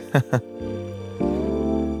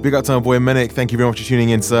 Big up to my boy Menik. Thank you very much for tuning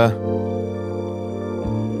in, sir.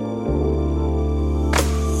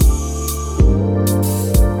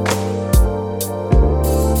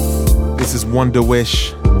 This is Wonder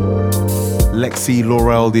Wish. Lexi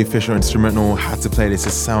Laurel, the official instrumental. Had to play this.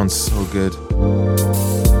 It sounds so good.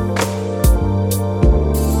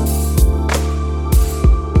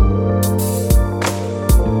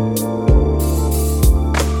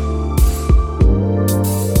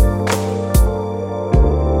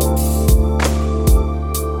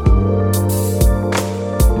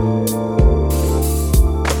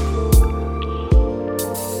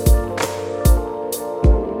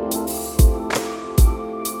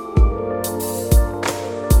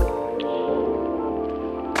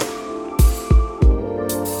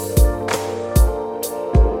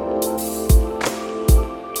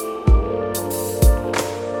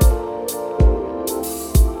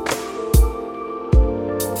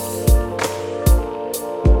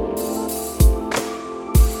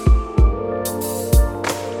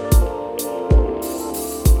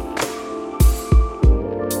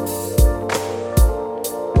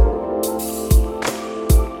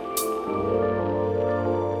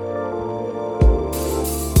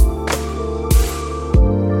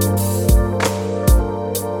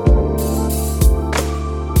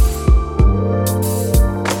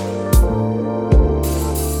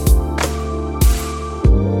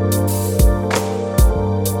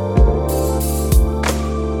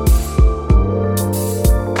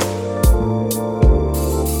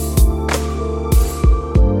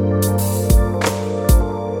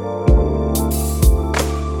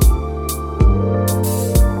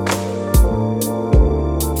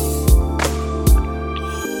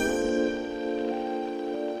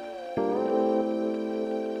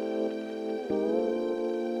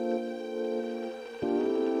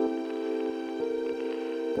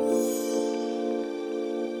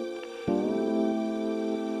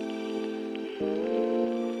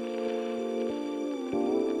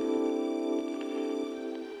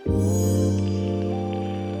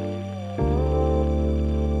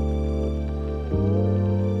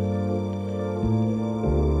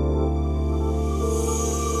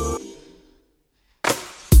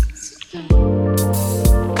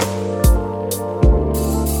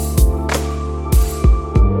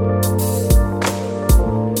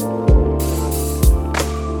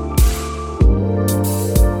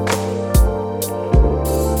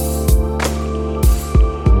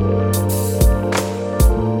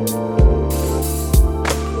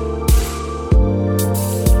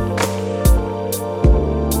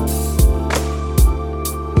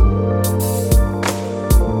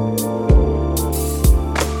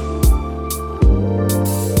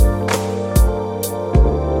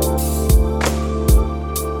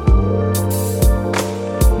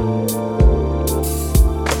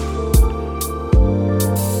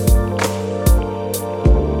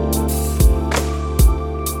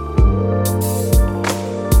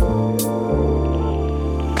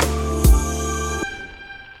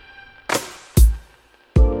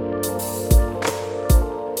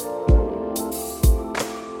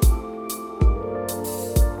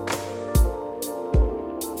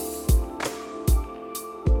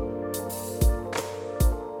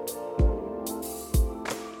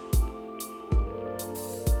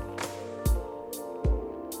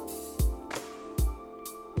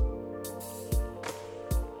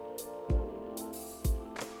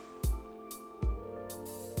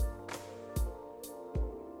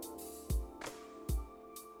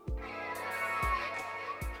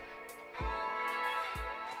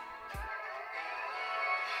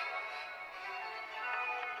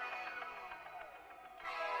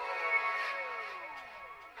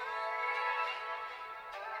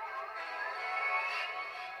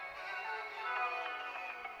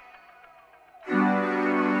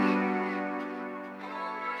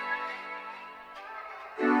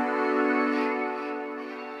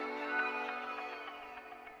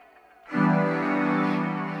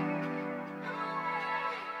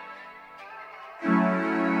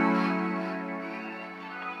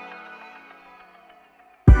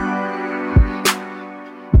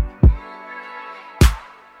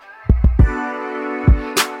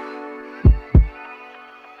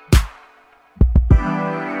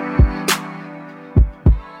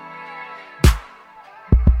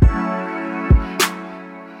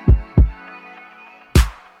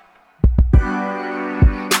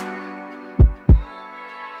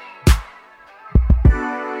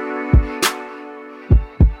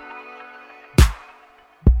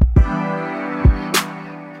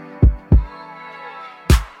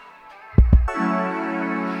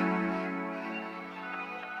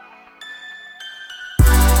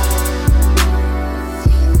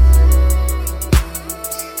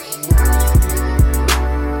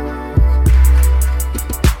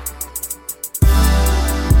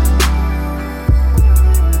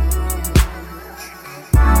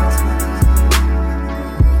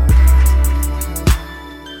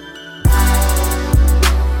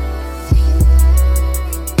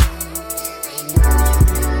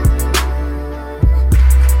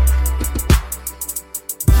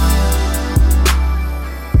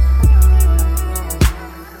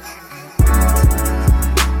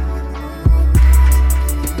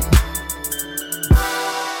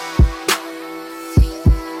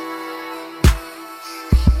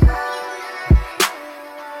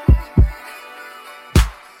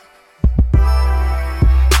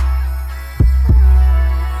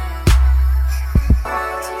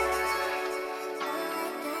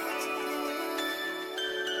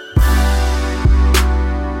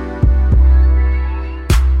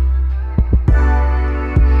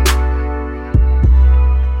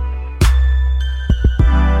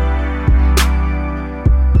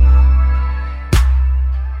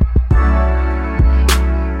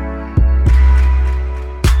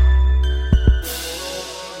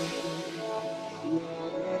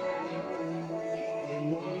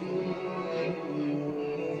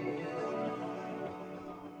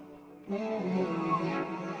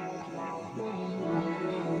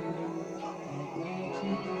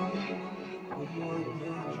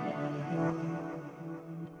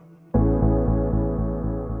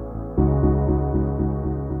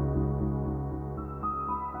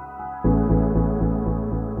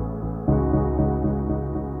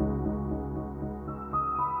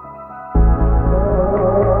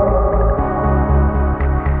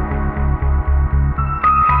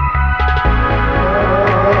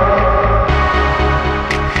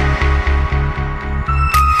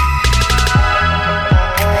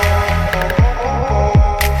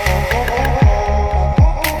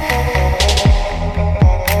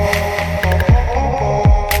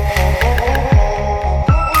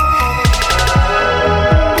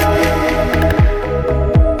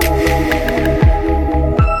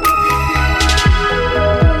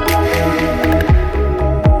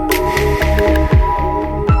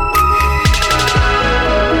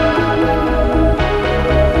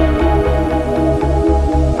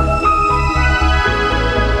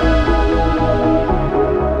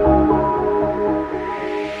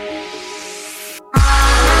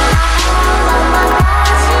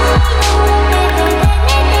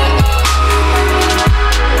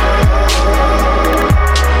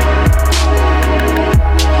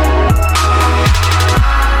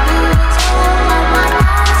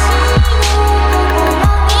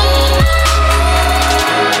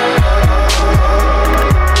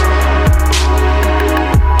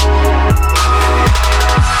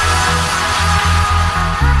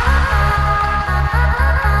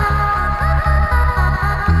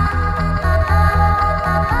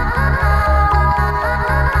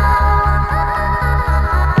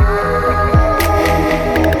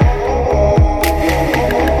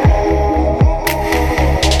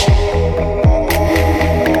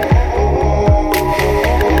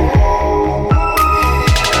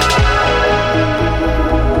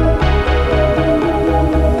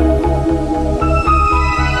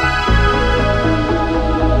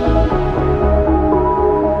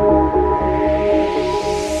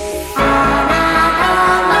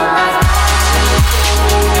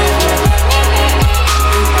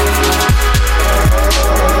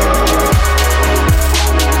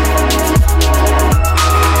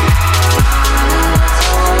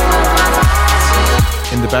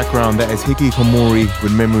 sound. That is Hikikomori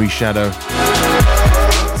with Memory Shadow.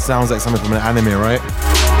 Sounds like something from an anime, right?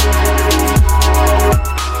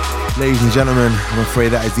 Ladies and gentlemen, I'm afraid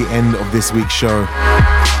that is the end of this week's show.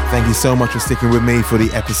 Thank you so much for sticking with me for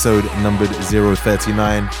the episode numbered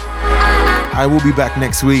 039. I will be back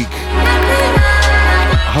next week.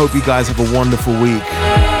 I hope you guys have a wonderful week.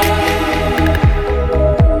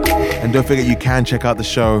 And don't forget, you can check out the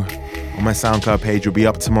show on my SoundCloud page. It'll be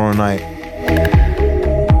up tomorrow night.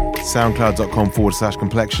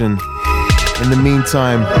 SoundCloud.com/complexion. In the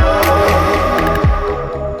meantime,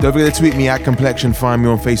 don't forget to tweet me at Complexion. Find me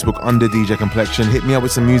on Facebook under DJ Complexion. Hit me up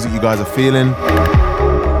with some music you guys are feeling.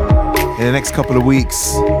 In the next couple of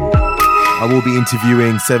weeks, I will be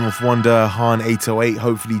interviewing Seventh Wonder, Han 808,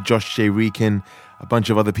 hopefully Josh J. Reekin, a bunch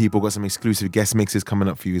of other people. Got some exclusive guest mixes coming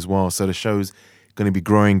up for you as well. So the show's going to be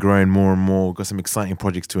growing more and more. Got some exciting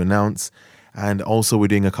projects to announce. And also we're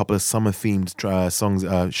doing a couple of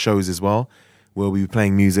summer-themed shows as well, where we'll be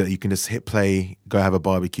playing music. You can just hit play, go have a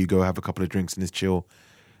barbecue, go have a couple of drinks and just chill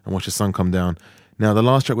and watch the sun come down. Now, the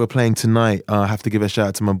last track we're playing tonight, I have to give a shout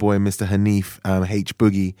out to my boy, Mr. Hanif H.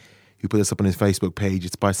 Boogie, who put this up on his Facebook page.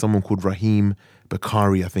 It's by someone called Raheem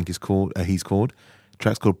Bakari, I think he's called. The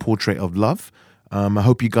track's called Portrait of Love. I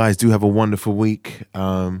hope you guys do have a wonderful week.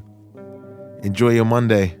 Enjoy your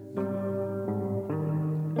Monday.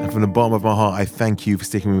 And from the bottom of my heart, I thank you for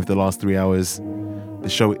sticking with me for the last 3 hours. The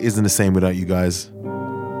show isn't the same without you guys.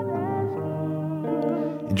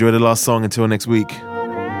 Enjoy the last song until next week.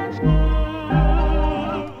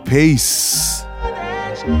 Peace.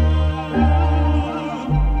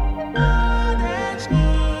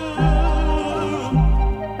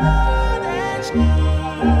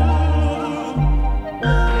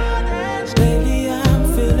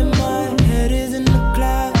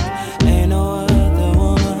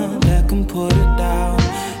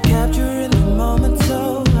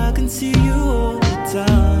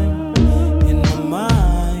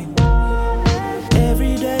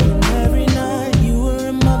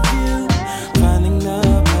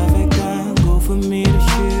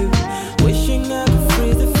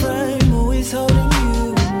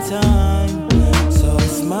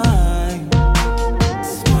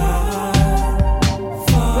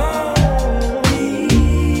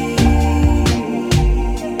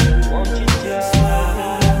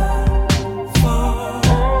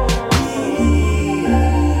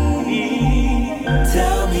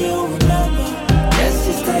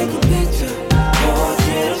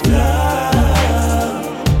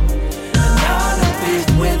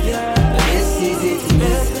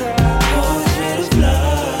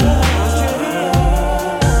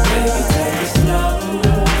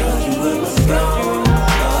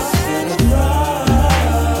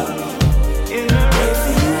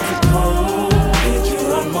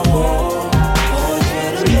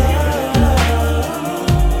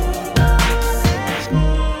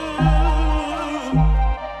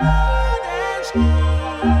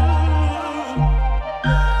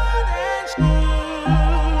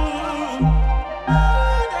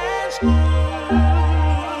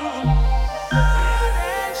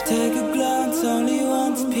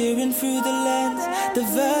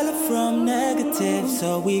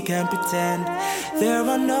 There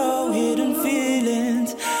are no hidden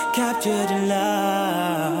feelings captured in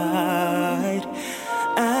life.